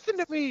never listen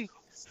to me.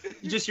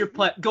 Just your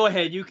go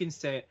ahead, you can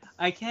say it.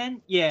 I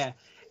can? Yeah.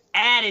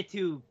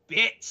 Attitude,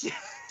 bitch.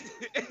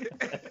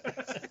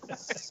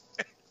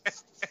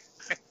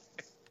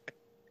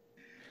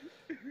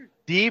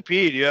 DP, do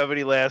you have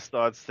any last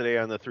thoughts today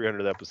on the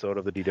 300th episode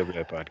of the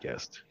DWI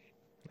podcast?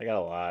 I got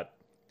a lot.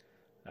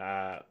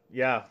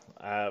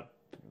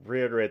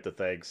 Reiterate the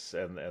thanks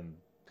and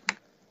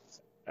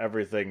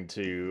everything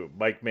to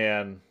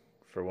Mikeman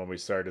for when we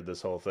started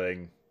this whole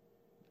thing.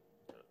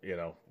 You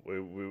know,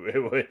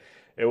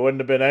 it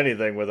wouldn't have been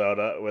anything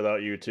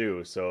without you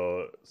too.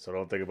 So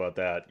don't think about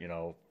that. You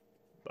know,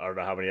 I don't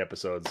know how many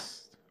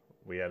episodes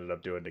we ended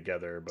up doing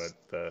together,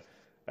 but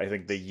I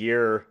think the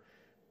year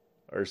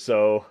or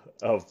so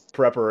of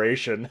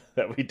preparation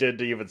that we did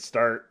to even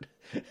start,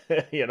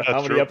 you know,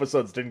 how many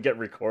episodes didn't get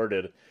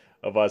recorded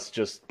of us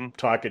just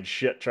talking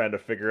shit, trying to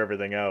figure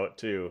everything out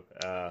too.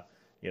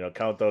 You know,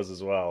 count those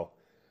as well.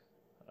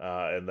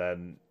 And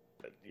then,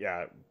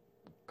 yeah,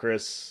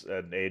 Chris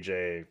and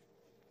AJ,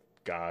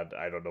 God,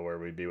 I don't know where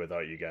we'd be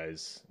without you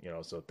guys, you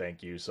know, so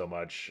thank you so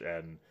much.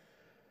 And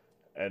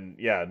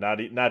yeah,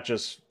 not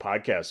just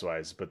podcast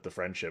wise, but the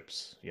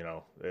friendships, you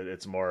know,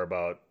 it's more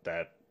about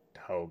that,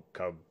 how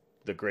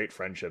the great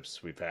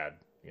friendships we've had,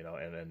 you know,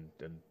 and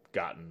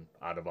gotten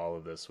out of all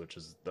of this, which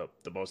is the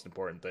most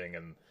important thing.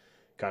 And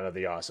kind of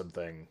the awesome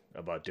thing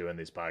about doing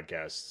these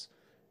podcasts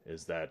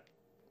is that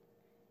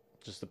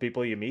just the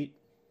people you meet,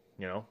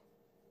 you know,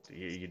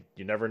 you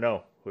never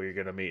know who you're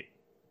going to meet.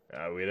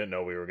 We didn't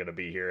know we were going to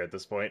be here at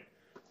this point.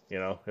 You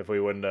know, if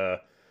we wouldn't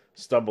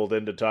stumbled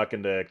into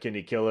talking to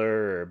Kenny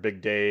Killer or Big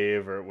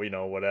Dave or, you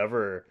know,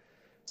 whatever,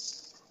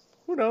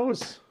 who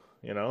knows,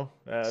 you know?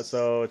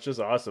 So it's just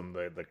awesome.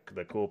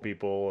 The cool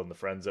people and the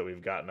friends that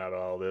we've gotten out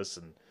of all this.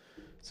 And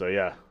so,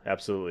 yeah,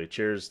 absolutely.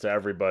 Cheers to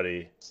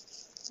everybody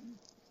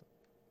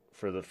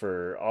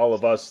for all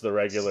of us, the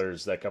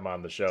regulars that come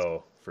on the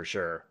show, for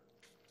sure.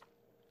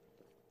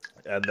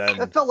 And then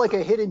that felt like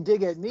a hidden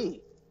dig at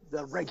me,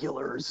 the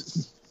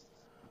regulars.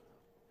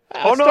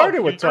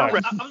 Started with talk.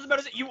 I was about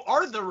to say, you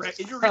are the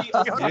regular.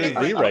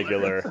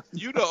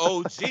 You the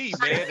OG,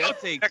 man. That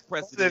takes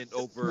precedent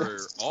over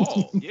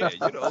all. Yeah,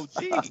 you're the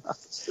OG.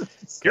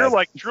 You're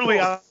like truly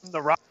on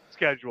the rock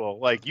schedule.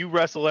 Like you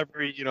wrestle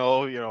every, you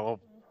know,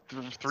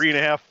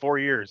 3.5, 4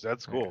 years.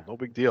 That's cool. No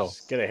big deal.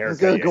 Just get a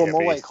haircut. I'm gonna go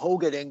more like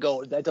Hogan and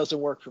go. That doesn't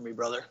work for me,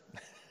 brother.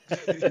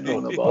 I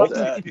don't know about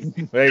that.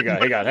 There you go.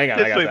 Hang on. I got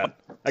that.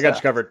 I got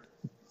you covered.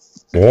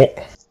 Well,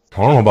 I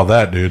don't know about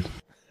that, dude.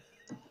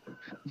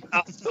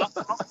 I'll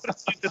put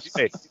it this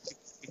way.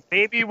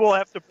 Maybe we'll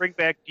have to bring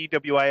back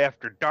DWI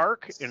After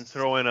Dark and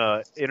throw in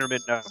a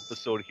intermittent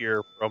episode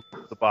here from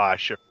the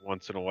Bosch every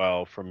once in a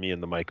while from me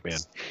and the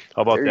Mikeman.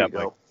 How about that,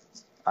 Mike?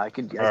 I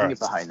can get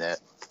behind that.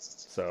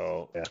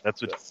 So yeah,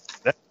 that's what.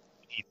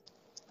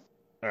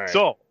 All right.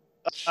 So,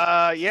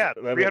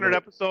 300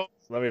 episodes.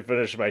 Let me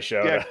finish my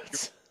show. Yeah,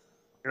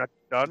 you're not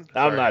done.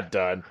 I'm not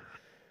done.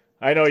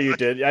 I know you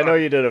did. I know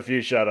you did a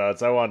few shout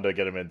outs. I wanted to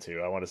get them into.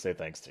 I want to say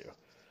thanks to.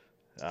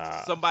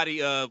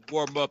 Somebody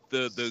warm up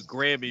the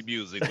Grammy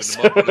music when the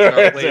motherfuckers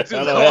start playing too.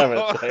 I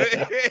don't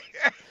have it.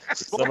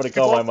 Somebody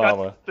call my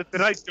mama.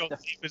 Tonight, Joe,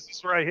 is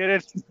this where I hit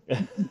it?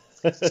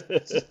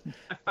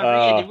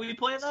 Did we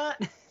play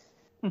that?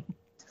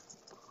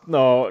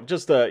 No,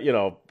 just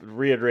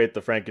reiterate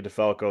the Frankie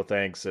DeFalco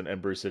thanks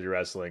and Bruce City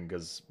Wrestling,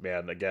 because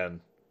man,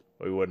 again,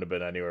 we wouldn't have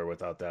been anywhere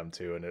without them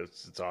too. And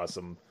it's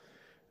awesome.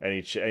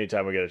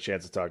 Anytime we get a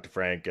chance to talk to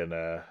Frank and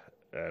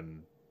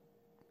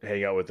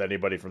hang out with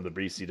anybody from the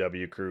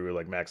BCW crew,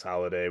 like Max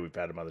Holiday, we've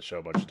had him on the show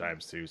a bunch of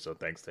times too. So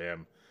thanks to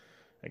him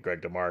and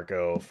Greg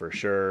DeMarco for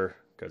sure,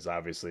 because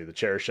obviously the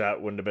chair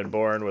shot wouldn't have been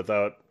born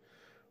without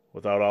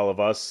all of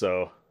us.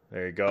 So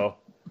there you go.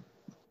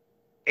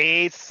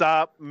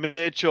 Aesop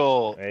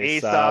Mitchell.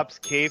 Aesop's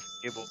Cave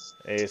Fables.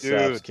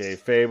 Aesop's Cave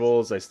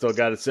Fables. I still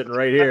got it sitting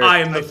right here. I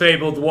am the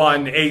fabled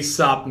one,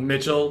 Aesop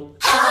Mitchell.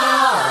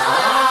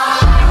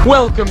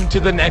 Welcome to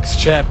the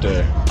next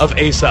chapter of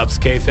Aesop's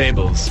Cave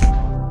Fables. There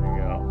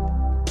you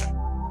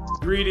go.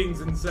 Greetings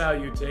and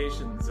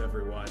salutations,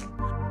 everyone.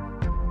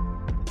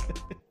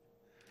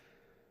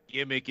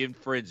 Gimmick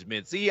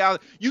infringement. See how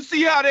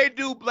they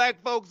do,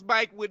 black folks,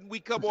 Mike, when we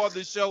come on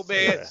the show,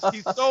 man. He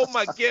stole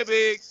my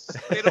gimmicks.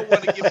 They don't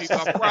want to give me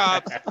my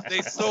props.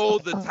 They stole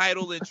the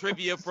title and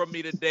trivia from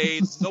me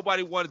today.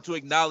 Nobody wanted to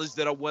acknowledge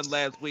that I won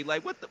last week.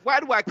 Like, why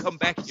do I come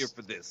back here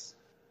for this?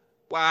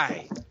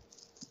 Why?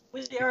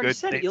 We already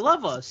said it. You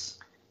love us.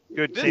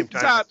 Good this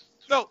time.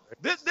 No,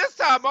 this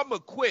time I'm gonna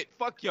quit.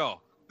 Fuck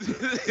y'all. I'm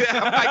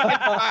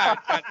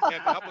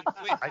gonna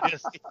quit.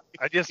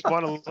 I just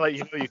want to let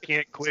you know you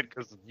can't quit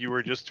because you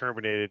were just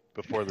terminated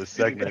before the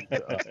segment.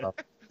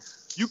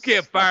 You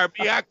can't fire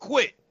me. I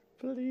quit.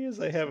 Please,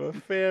 I have a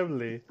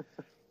family.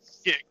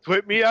 You can't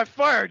quit me. I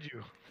fired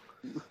you.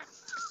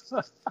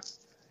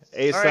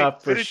 Aesop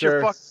right, for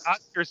sure. Your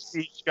Oscar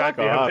speech. Fuck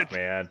off,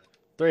 man.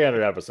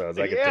 300 episodes.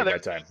 I can take my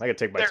time. I can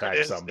take my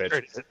time, some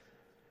bitch.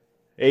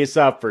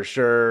 Aesop for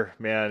sure,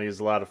 man. He's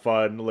a lot of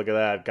fun. Look at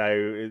that guy,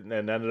 and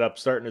ended up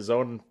starting his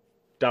own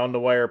Down the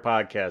Wire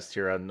podcast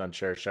here on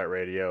Chair Shot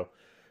Radio.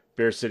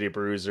 Beer City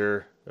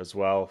Bruiser as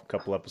well. A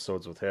couple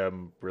episodes with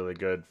him. Really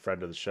good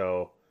friend of the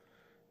show.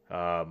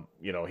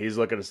 He's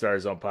looking to start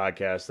his own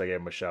podcast. I gave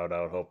him a shout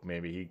out. Hope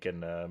maybe he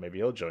can. Maybe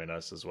he'll join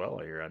us as well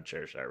here on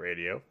Chair Shot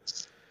Radio.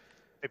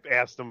 I've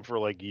asked him for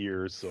like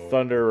years. So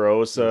Thunder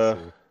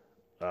Rosa.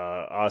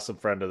 Awesome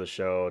friend of the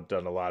show,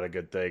 done a lot of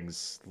good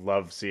things.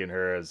 Love seeing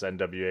her as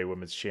NWA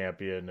Women's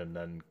Champion, and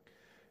then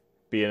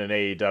being in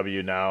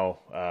AEW now.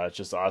 It's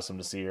just awesome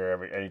to see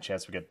her any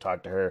chance we get to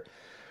talk to her.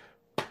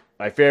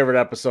 My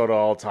favorite episode of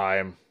all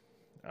time,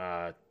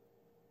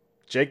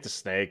 Jake the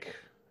Snake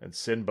and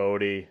Sin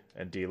Bodie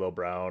and D'Lo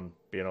Brown,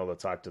 being able to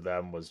talk to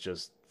them was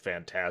just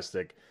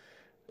fantastic.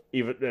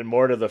 And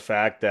more to the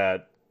fact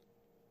that,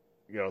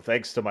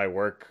 thanks to my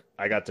work,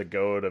 I got to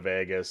go to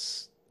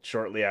Vegas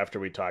shortly after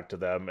we talked to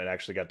them and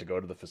actually got to go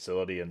to the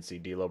facility and see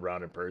D'Lo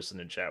Brown in person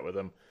and chat with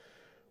him.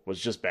 Was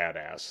just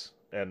badass.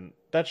 And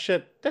that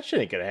shit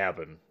ain't gonna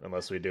happen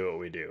unless we do what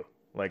we do.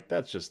 Like,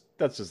 that's just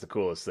the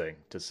coolest thing,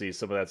 to see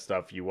some of that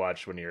stuff you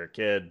watched when you were a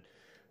kid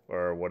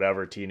or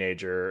whatever,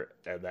 teenager,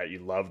 and that you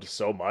loved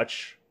so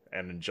much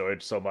and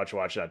enjoyed so much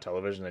watching on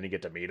television. Then you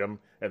get to meet them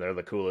and they're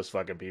the coolest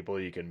fucking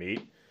people you can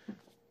meet.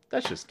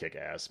 That's just kick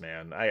ass,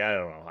 man. I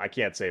don't know. I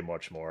can't say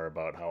much more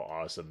about how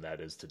awesome that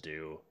is to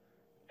do.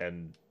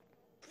 And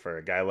for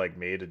a guy like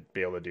me to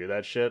be able to do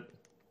that shit,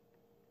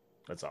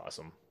 that's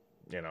awesome.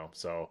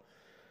 So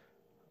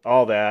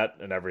all that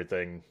and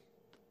everything.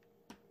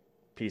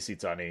 PC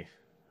Tunney,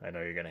 I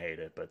know you're going to hate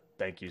it, but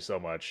thank you so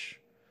much,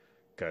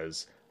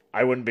 because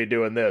I wouldn't be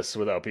doing this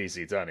without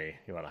PC Tunney.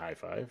 You want a high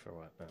five or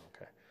what? Oh,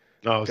 okay.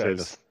 No, say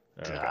this.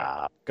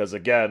 Because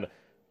again,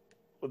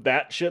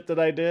 that shit that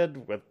I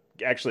did with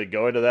actually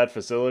going to that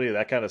facility,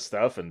 that kind of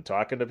stuff, and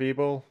talking to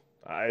people,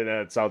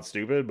 it sounds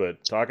stupid,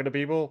 but talking to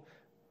people,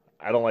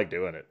 I don't like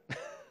doing it.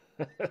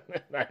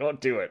 I don't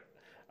do it.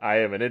 I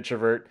am an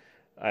introvert.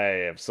 I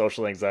have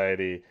social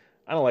anxiety.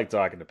 I don't like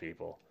talking to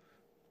people.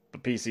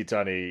 But PC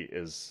Tunney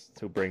is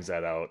who brings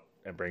that out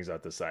and brings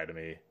out this side of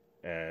me.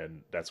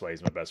 And that's why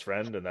he's my best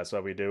friend, and that's why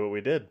we did what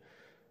we did.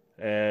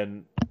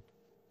 And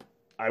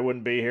I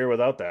wouldn't be here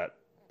without that.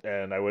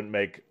 And I wouldn't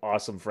make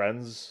awesome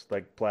friends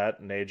like Platt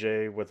and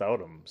AJ without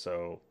him.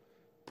 So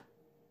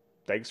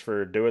thanks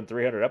for doing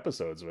 300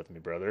 episodes with me,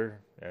 brother.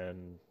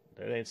 And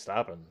it ain't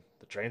stopping.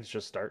 The train's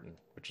just starting,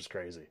 which is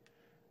crazy.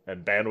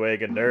 And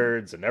bandwagon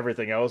nerds and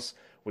everything else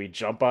we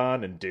jump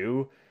on and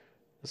do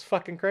is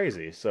fucking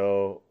crazy.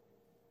 So,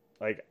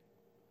 like,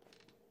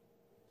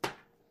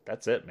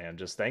 that's it, man.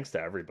 Just thanks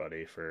to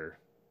everybody for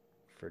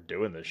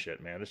doing this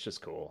shit, man. It's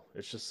just cool.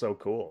 It's just so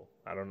cool.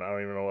 I don't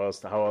even know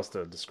how else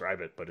to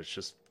describe it, but it's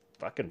just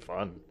fucking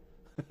fun.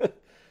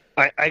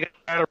 I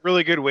got a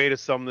really good way to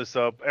sum this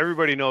up.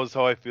 Everybody knows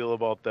how I feel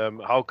about them.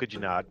 How could you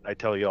not? I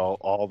tell you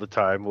all the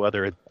time,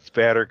 whether it's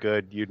bad or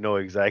good, you know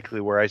exactly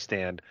where I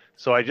stand.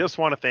 So I just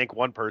want to thank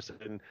one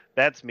person.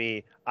 That's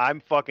me.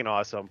 I'm fucking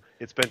awesome.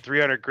 It's been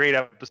 300 great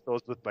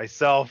episodes with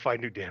myself. I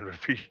knew Dan would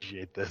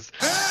appreciate this.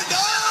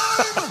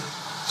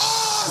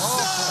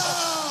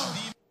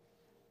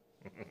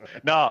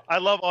 No, I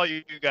love all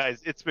you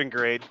guys. It's been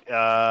great.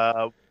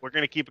 We're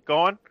going to keep it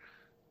going,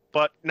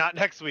 but not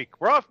next week.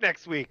 We're off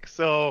next week.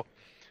 So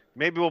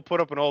Maybe we'll put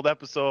up an old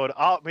episode.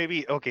 Hold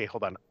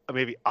on.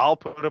 Maybe I'll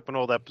put up an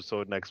old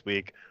episode next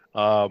week.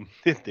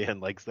 Dan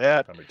likes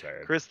that. I'm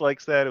retired. Chris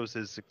likes that. It was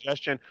his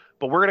suggestion.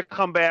 But we're going to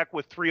come back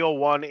with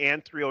 301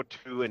 and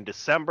 302 in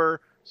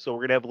December. So we're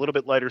going to have a little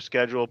bit lighter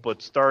schedule.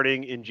 But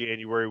starting in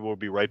January, we'll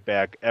be right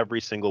back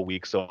every single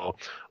week. So a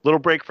little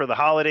break for the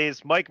holidays.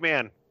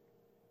 Mikeman,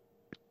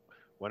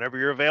 whenever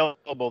you're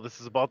available,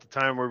 this is about the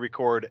time we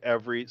record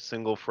every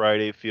single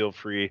Friday. Feel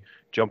free.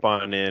 Jump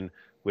on in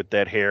with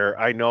that hair.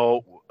 I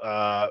know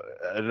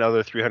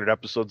another 300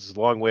 episodes is a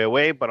long way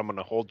away, but I'm going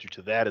to hold you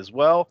to that as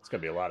well. It's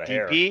going to be a lot of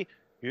DP,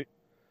 hair.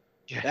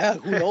 Yeah,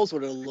 who knows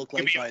what it'll look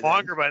like by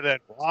longer by then.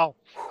 Wow.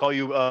 Call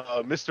you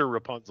Mr.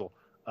 Rapunzel.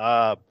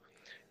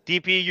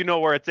 DP, you know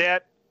where it's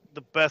at.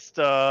 The best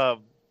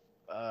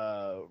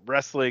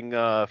wrestling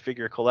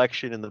figure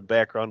collection in the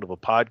background of a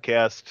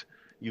podcast.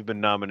 You've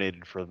been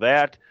nominated for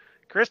that.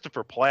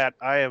 Christopher Platt,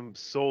 I am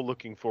so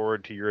looking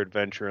forward to your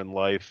adventure in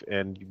life,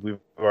 and we've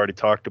already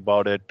talked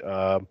about it.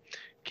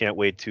 Can't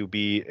wait to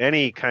be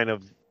any kind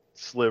of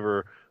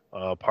sliver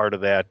part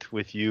of that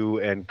with you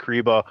and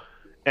Kriba.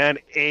 And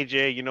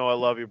AJ, you know I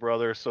love you,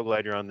 brother. So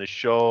glad you're on this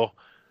show.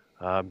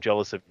 I'm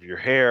jealous of your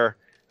hair,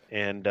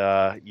 and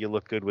you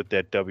look good with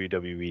that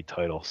WWE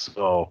title.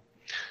 So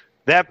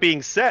that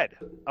being said,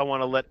 I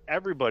want to let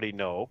everybody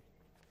know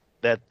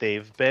that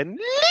they've been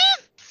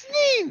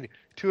listening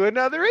to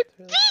another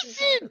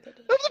edition of the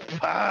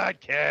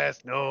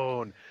podcast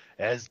known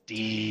as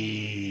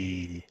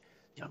DWI.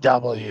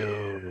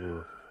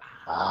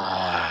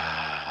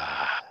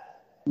 I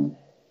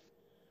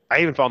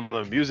even found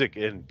the music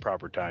in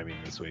proper timing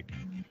this week.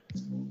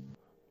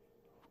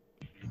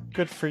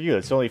 Good for you.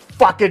 It's the only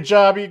fucking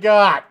job you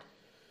got.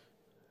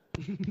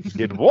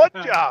 Did what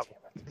job?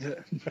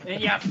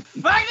 And you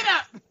fucked it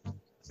up.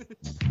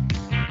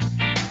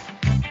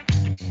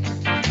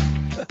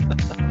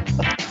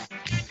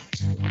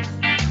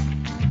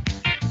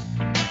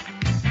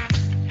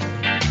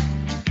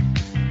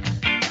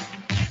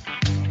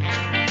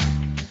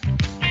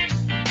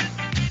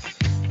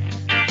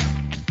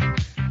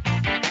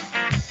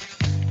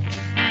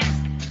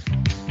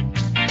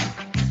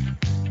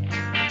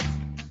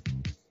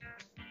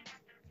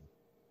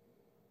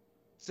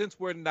 Since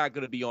we're not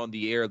going to be on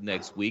the air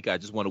next week, I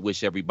just want to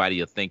wish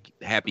everybody a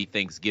happy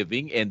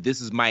Thanksgiving. And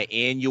this is my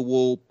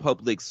annual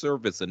public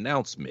service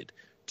announcement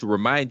to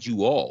remind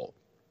you all,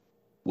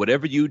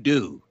 whatever you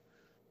do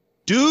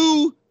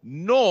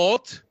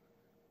not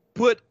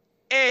put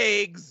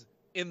eggs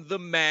in the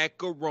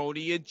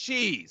macaroni and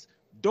cheese.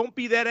 Don't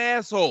be that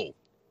asshole.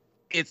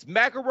 It's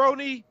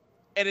macaroni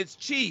and it's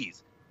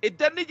cheese. It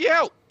doesn't need your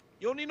help.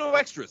 You don't need no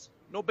extras.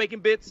 No bacon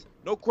bits,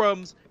 no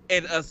crumbs,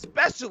 and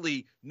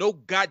especially no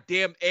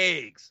goddamn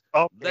eggs.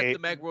 Okay. Let the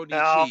macaroni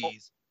and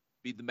cheese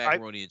be the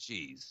macaroni and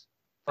cheese.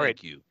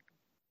 Thank you.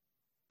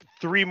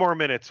 3 more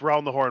minutes.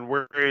 Round the horn.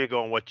 Where are you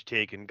going? What you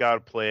taking?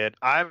 Gotta play it.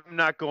 I'm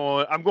not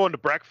going. I'm going to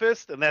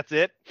breakfast, and that's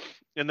it.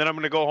 And then I'm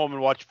going to go home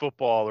and watch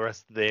football the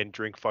rest of the day and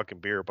drink fucking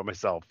beer by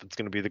myself. It's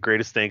going to be the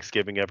greatest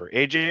Thanksgiving ever.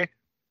 AJ,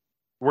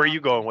 where are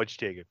you going? What you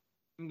taking?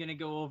 I'm going to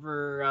go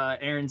over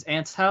Erin's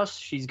aunt's house.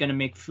 She's going to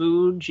make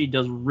food. She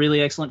does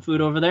really excellent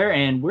food over there.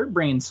 And we're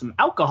bringing some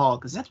alcohol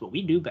because that's what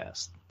we do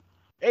best.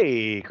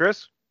 Hey,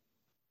 Chris.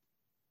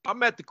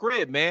 I'm at the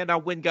crib, man. I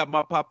went and got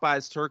my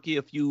Popeye's turkey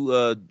a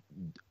few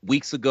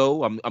weeks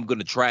ago. I'm going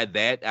to try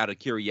that out of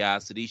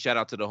curiosity. Shout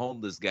out to the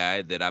homeless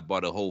guy that I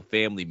bought a whole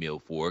family meal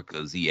for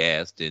because he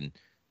asked, and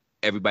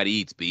everybody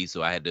eats beef,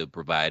 so I had to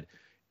provide.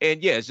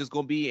 And, yeah, it's just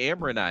going to be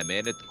Amber and I,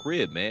 man, at the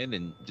crib, man,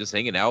 and just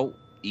hanging out,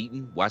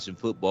 eating, watching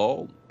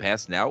football,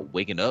 passing out,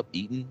 waking up,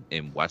 eating,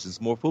 and watching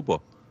some more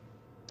football.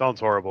 Sounds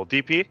horrible.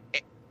 DP?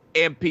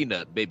 And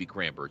Peanut, baby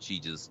Cramper. She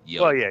just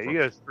yelled. Oh, yeah, you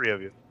guys, 3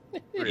 of you.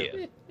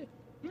 Yeah.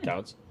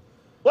 Counts.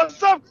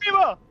 What's up,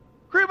 Kriba?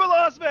 Kriba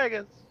Las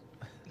Vegas.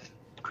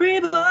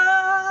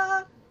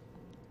 Kriba!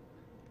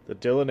 The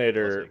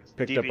Dillinator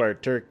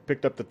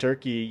picked up the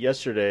turkey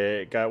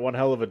yesterday. Got one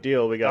hell of a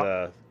deal. We got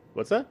a...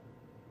 What's that?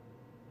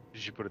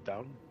 Did you put it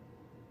down?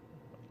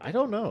 I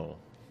don't know.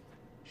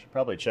 Should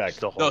probably check.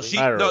 No, she's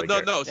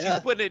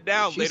putting it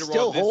down later on. She's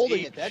still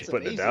holding it. That's She's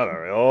putting amazing. it down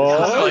already.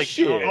 Oh,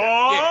 shit.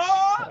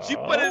 Yeah. She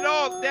put it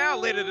all down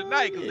later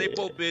tonight because they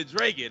both been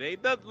drinking.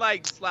 Ain't nothing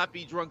like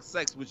sloppy drunk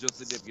sex with your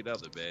significant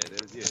other, man.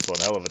 It's one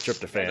hell of a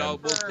tryptophan. It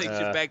almost takes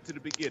you back to the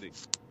beginning.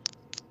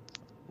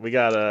 We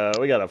got a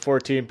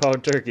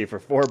 14-pound turkey for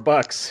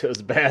 $4. It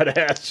was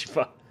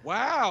badass.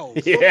 Wow.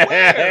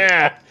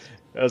 Yeah.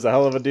 That was a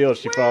hell of a deal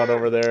she found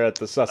over there at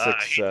the Sussex. I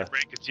hate to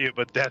break it to you,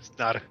 but that's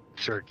not a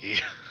turkey.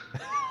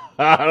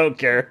 I don't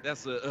care.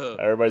 That's a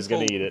everybody's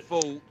gonna eat it.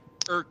 Full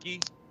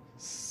turkey.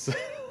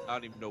 I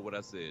don't even know what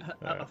I said.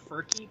 A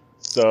furky.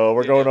 So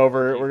we're going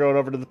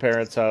over to the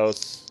parents'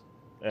 house.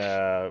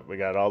 We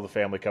got all the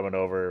family coming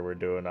over.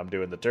 I'm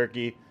doing the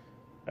turkey,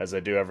 as I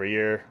do every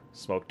year.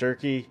 Smoked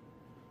turkey.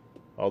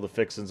 All the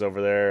fixins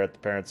over there at the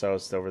parents'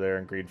 house over there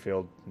in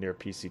Greenfield near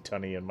PC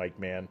Tunney and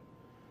Mikeman.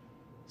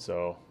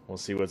 So we'll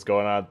see what's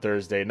going on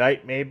Thursday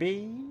night,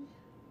 maybe.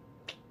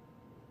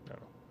 No,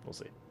 we'll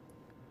see.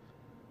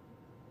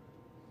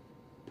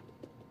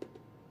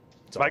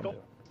 Michael?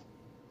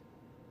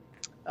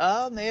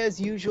 As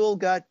usual,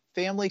 got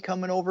family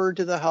coming over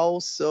to the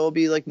house. So it'll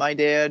be like my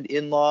dad,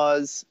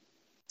 in-laws,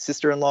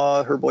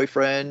 sister-in-law, her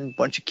boyfriend,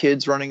 bunch of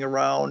kids running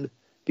around.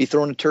 Be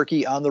throwing a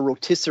turkey on the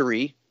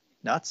rotisserie.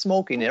 Not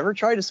smoking. Never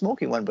tried a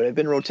smoking one, but I've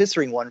been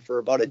rotisserie one for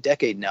about a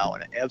decade now,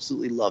 and I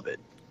absolutely love it.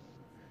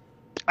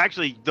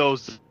 Actually,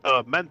 those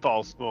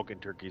menthol smoking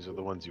turkeys are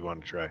the ones you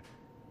want to try.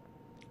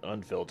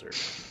 Unfiltered.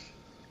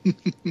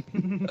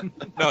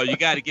 No, you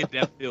got to get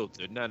that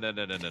filter. No.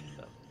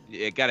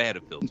 You got to have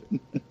a filter.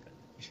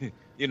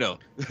 You know,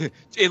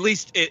 at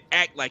least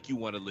act like you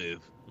want to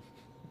live.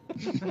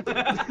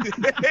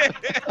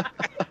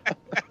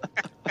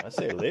 I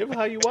say, live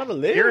how you want to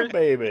live,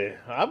 baby.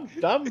 I'm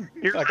fucking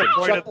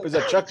Chuck, is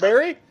that Chuck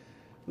Berry?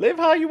 Live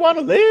how you want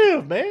to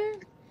live, man.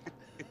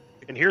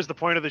 And here's the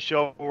point of the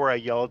show where I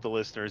yell at the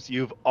listeners.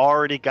 You've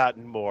already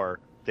gotten more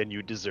than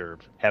you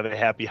deserve. Have a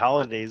happy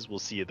holidays. We'll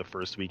see you the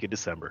first week of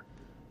December.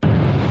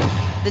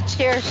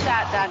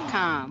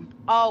 TheChairShot.com.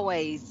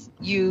 Always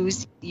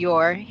use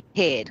your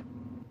head.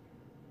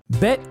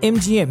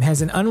 BetMGM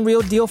has an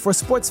unreal deal for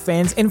sports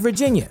fans in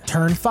Virginia.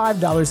 Turn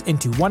 $5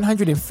 into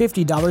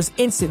 $150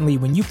 instantly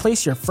when you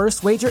place your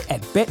first wager at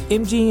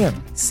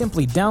BetMGM.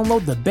 Simply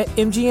download the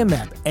BetMGM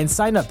app and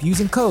sign up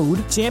using code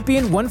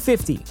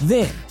Champion150.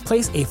 Then,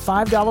 place a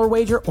 $5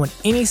 wager on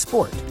any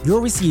sport.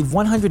 You'll receive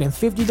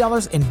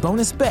 $150 in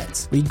bonus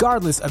bets,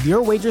 regardless of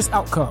your wager's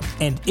outcome.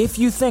 And if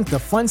you think the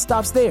fun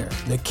stops there,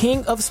 the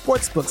king of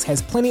sportsbooks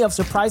has plenty of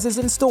surprises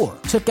in store.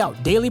 Check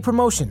out daily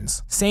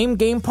promotions,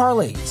 same-game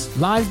parlays,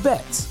 live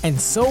bets, and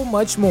so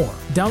much more.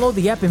 Download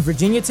the app in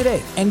Virginia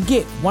today and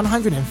get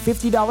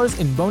 $150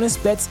 in bonus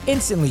bets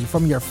instantly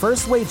from your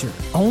first wager.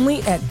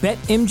 Only at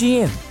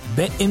BetMGM.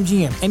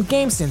 BetMGM and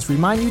GameSense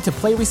remind you to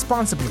play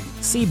responsibly.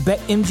 See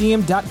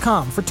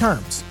BetMGM.com for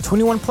terms.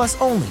 21 plus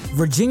only.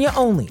 Virginia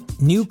only.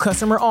 New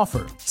customer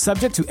offer.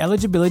 Subject to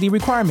eligibility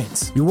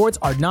requirements. Rewards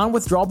are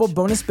non-withdrawable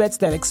bonus bets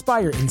that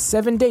expire in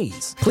 7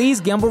 days. Please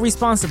gamble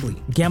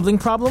responsibly. Gambling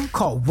problem?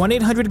 Call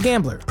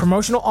 1-800-GAMBLER.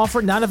 Promotional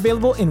offer not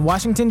available in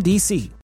Washington, D.C.